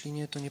sercu, jeśli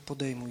nie, to nie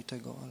podejmuj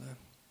tego, ale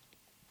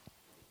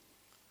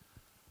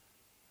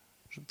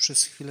żeby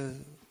przez chwilę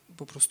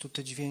po prostu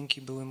te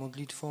dźwięki były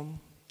modlitwą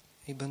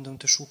i będą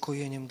też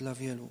ukojeniem dla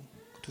wielu,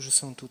 którzy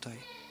są tutaj.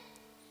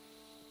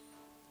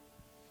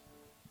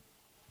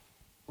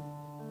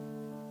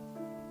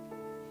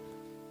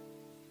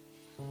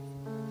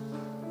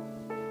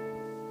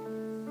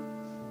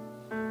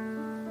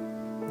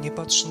 Nie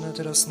patrz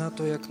teraz na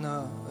to jak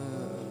na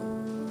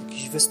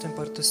jakiś występ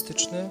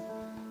artystyczny,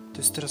 to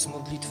jest teraz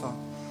modlitwa.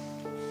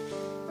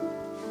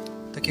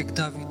 Tak jak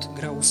Dawid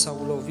grał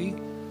Saulowi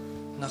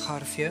na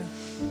harfie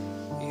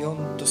i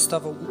on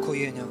dostawał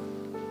ukojenia.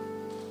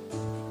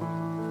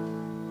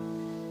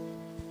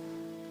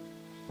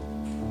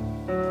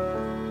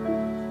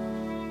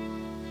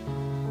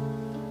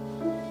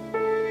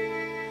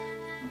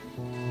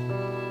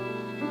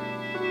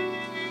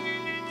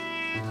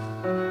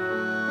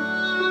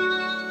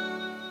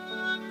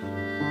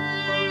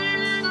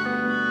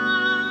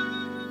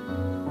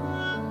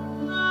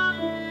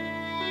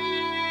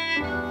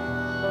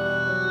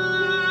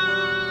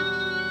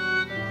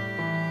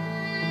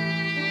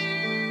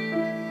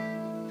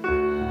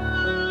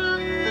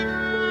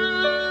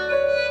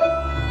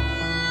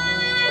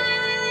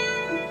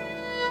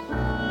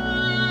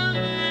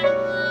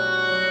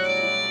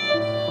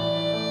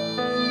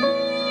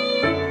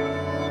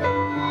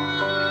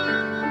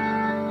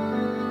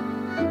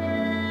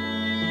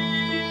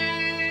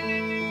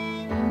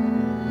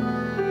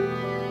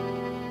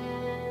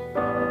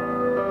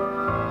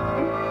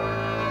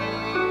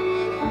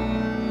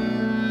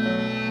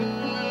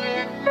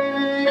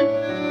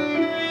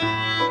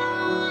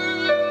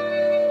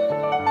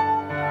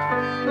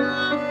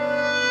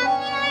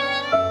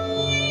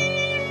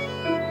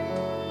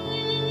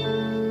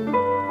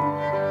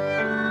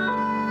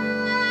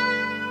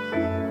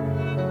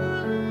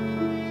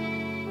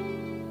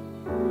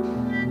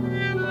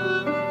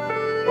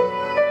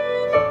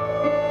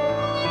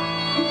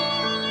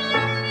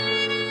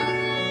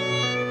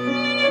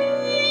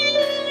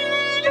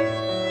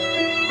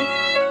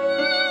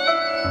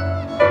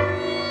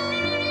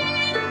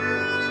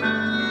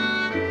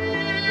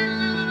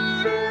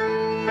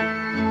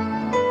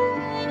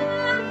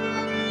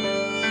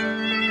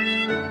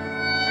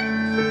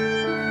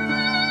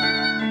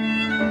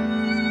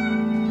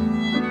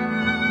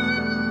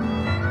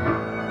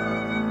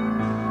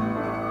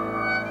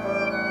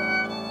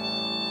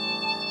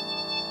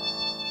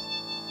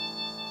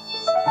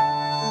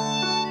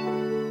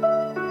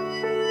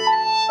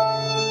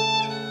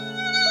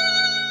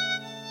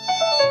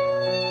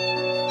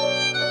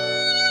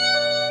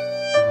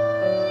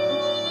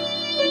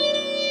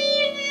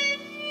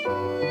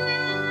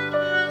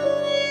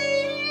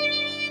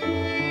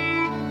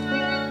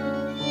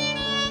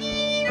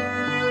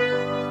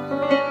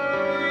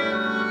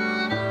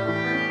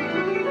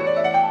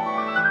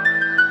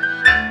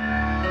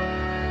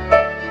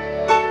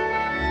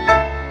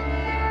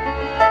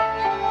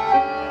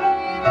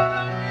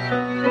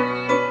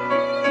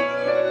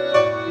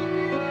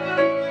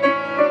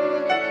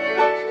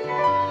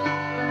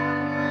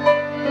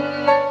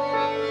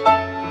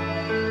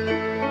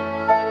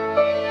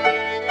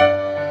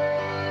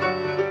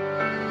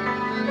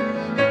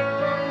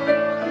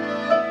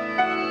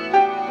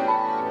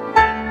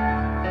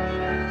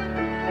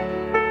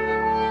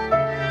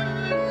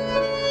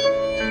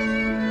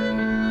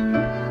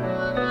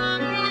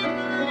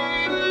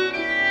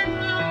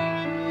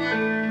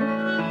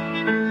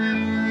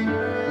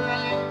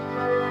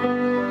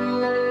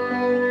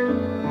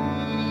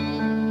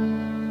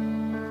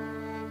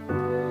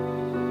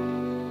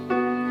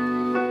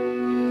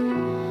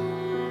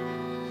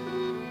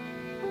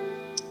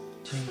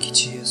 Dzięki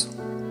Ci, Jezu.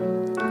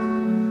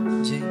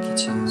 Dzięki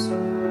Ci, Jezu.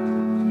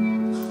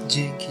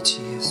 Dzięki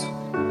Ci, Jezu.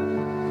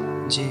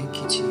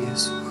 Dzięki Ci,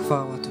 Jezu.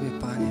 Chwała Tobie,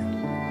 Panie.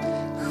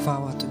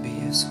 Chwała Tobie,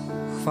 Jezu.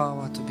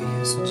 Chwała Tobie,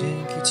 Jezu.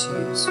 Dzięki Ci,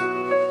 Jezu.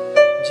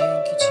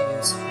 Dzięki Ci,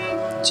 Jezu.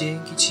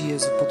 Dzięki Ci,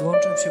 Jezu.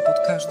 Podłączam się pod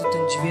każdy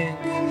ten dźwięk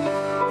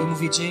i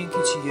mówię dzięki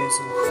Ci,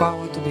 Jezu.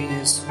 Chwała Tobie,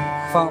 Jezu.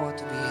 Chwała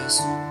Tobie,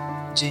 Jezu.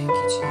 Dzięki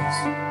Ci,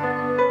 Jezu.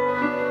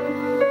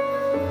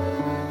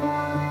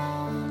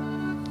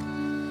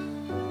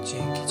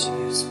 Dzięki Ci,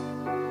 Jezu.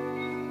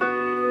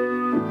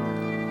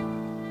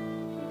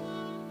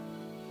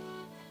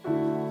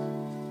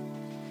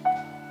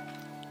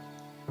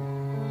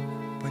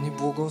 Panie,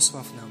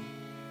 błogosław nam.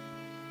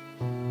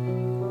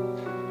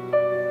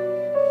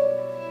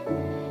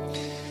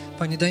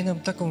 Panie, daj nam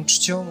taką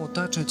czcią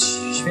otaczać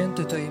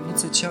święte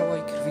tajemnice ciała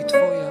i krwi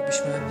Twojej,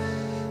 abyśmy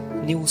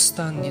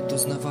nieustannie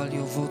doznawali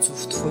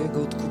owoców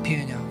Twojego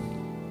odkupienia.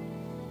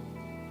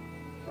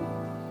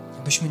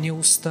 Abyśmy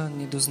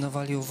nieustannie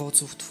doznawali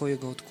owoców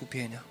Twojego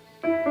odkupienia,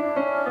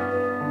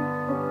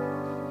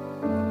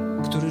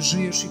 który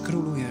żyjesz i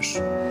królujesz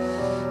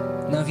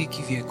na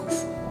wieki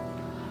wieków.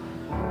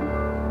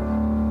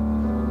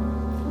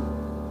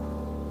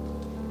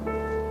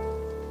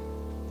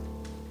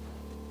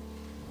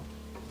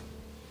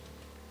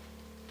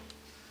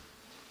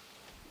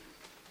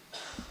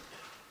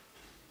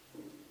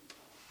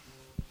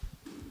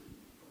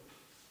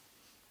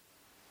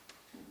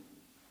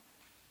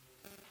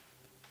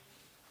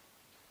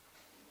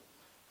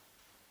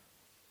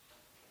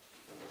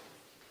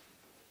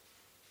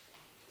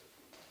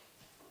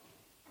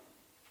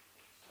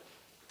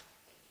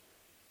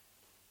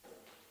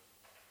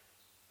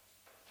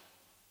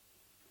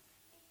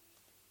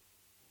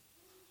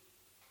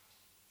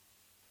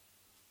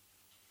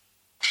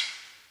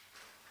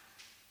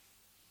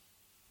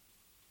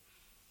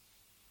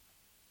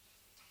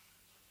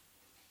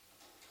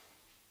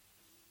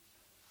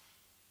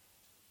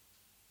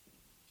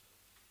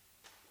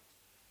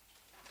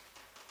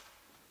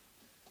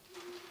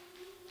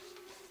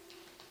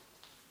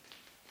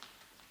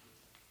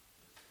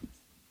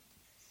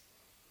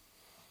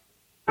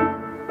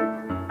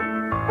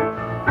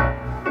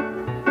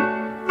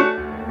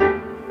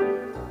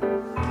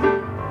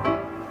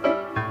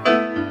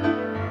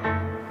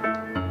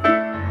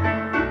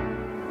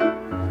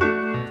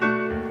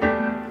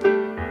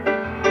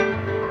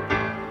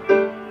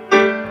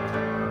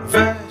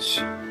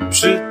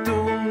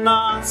 Przytul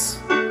nas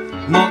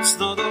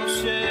mocno do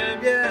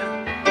siebie,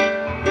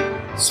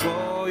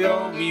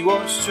 swoją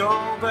miłością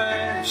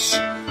weź.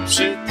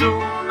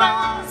 Przytul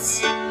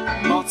nas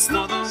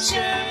mocno do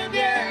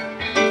siebie,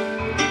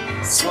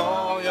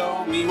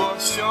 swoją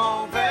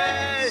miłością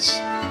weź.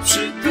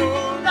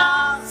 Przytul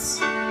nas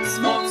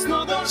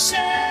mocno do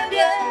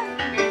siebie,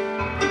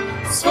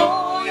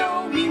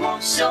 swoją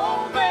miłością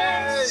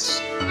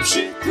weź.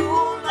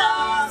 Przytul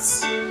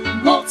nas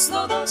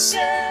mocno do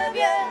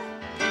siebie,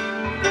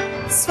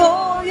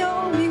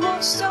 swoją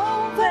miłością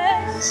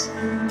weź.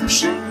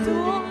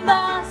 Przytul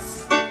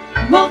nas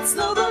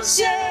mocno do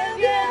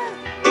siebie,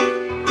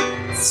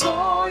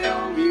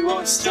 swoją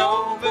miłością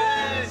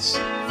weź.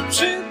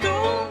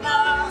 Przytul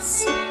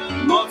nas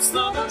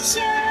mocno do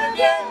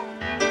siebie,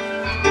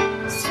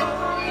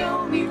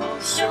 swoją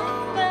miłością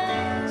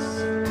weź.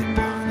 Ty,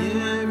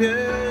 Panie,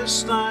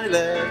 wiesz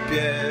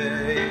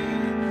najlepiej,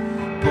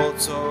 po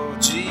co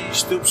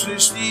dziś tu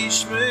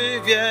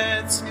przyszliśmy,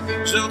 wiedz,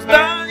 że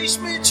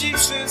oddaliśmy Ci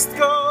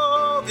wszystko,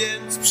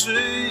 więc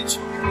przyjdź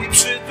i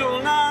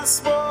przytul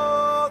nas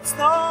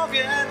mocno,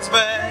 więc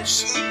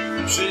weź.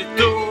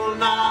 Przytul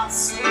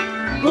nas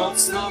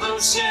mocno do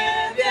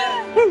siebie,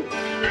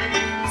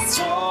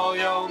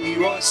 swoją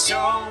miłością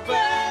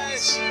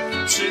weź.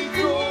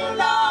 Przytul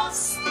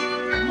nas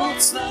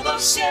mocno do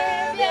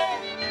siebie,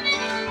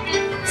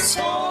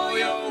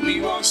 swoją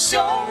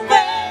miłością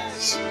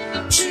weź.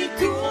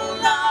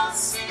 Przytul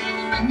nas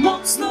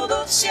mocno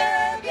do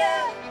siebie,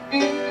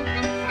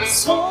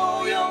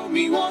 swoją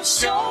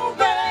miłością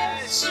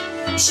weź.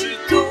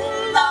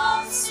 Przytul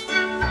nas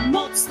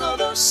mocno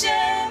do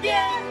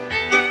siebie,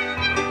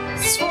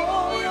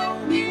 swoją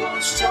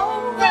miłością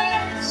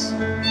weź.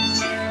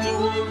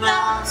 Przytul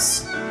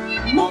nas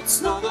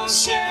mocno do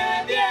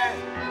siebie,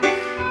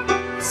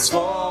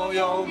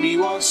 swoją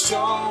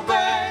miłością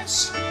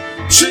weź.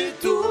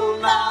 Przytul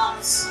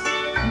nas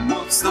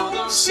mocno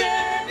do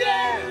siebie,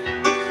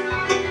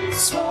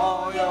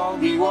 swoją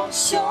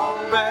miłością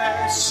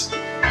weź.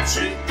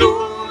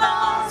 Przytul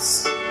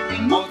nas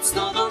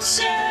mocno do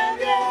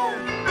siebie,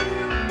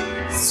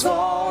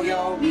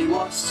 swoją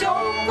miłością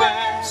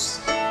weź.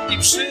 I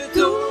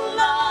przytul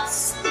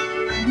nas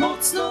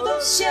mocno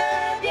do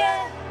siebie,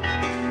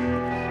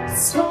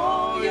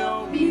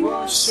 swoją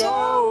miłością.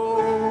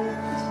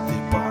 Ty,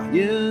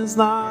 Panie,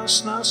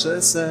 znasz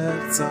nasze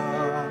serca,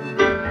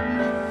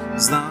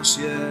 znasz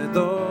je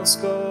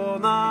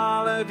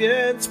doskonale,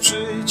 więc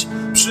przyjdź,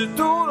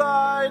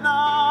 przytulaj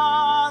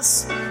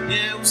nas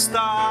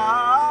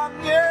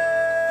nieustannie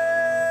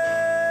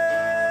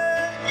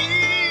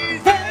i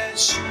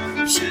weź.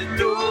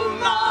 Przytul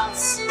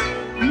nas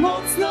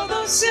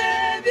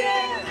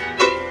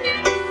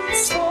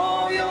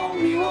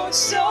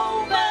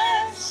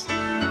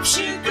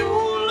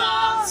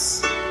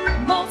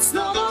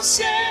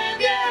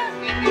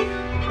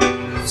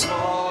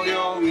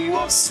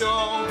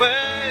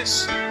weź,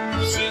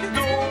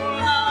 przytul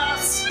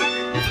nas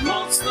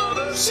mocno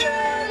do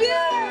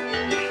siebie.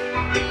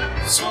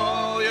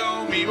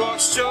 Swoją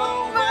miłością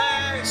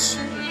weź,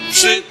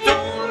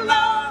 przytul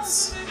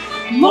nas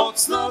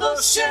mocno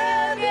do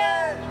siebie.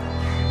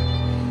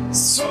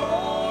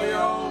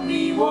 Swoją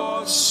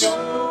miłością.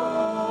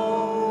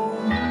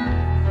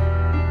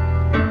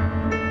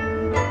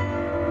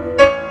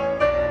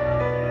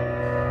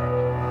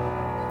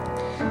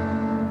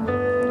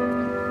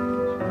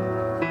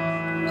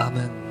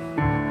 Amen.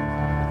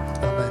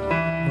 Amen.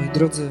 Moi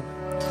drodzy,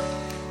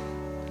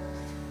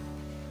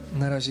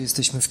 na razie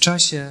jesteśmy w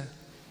czasie.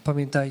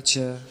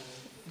 Pamiętajcie,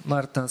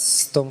 Marta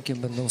z Tomkiem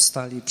będą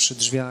stali przy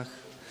drzwiach.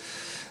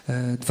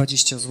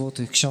 20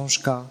 zł,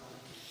 książka.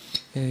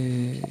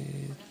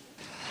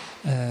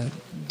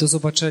 Do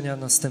zobaczenia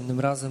następnym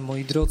razem,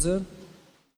 moi drodzy.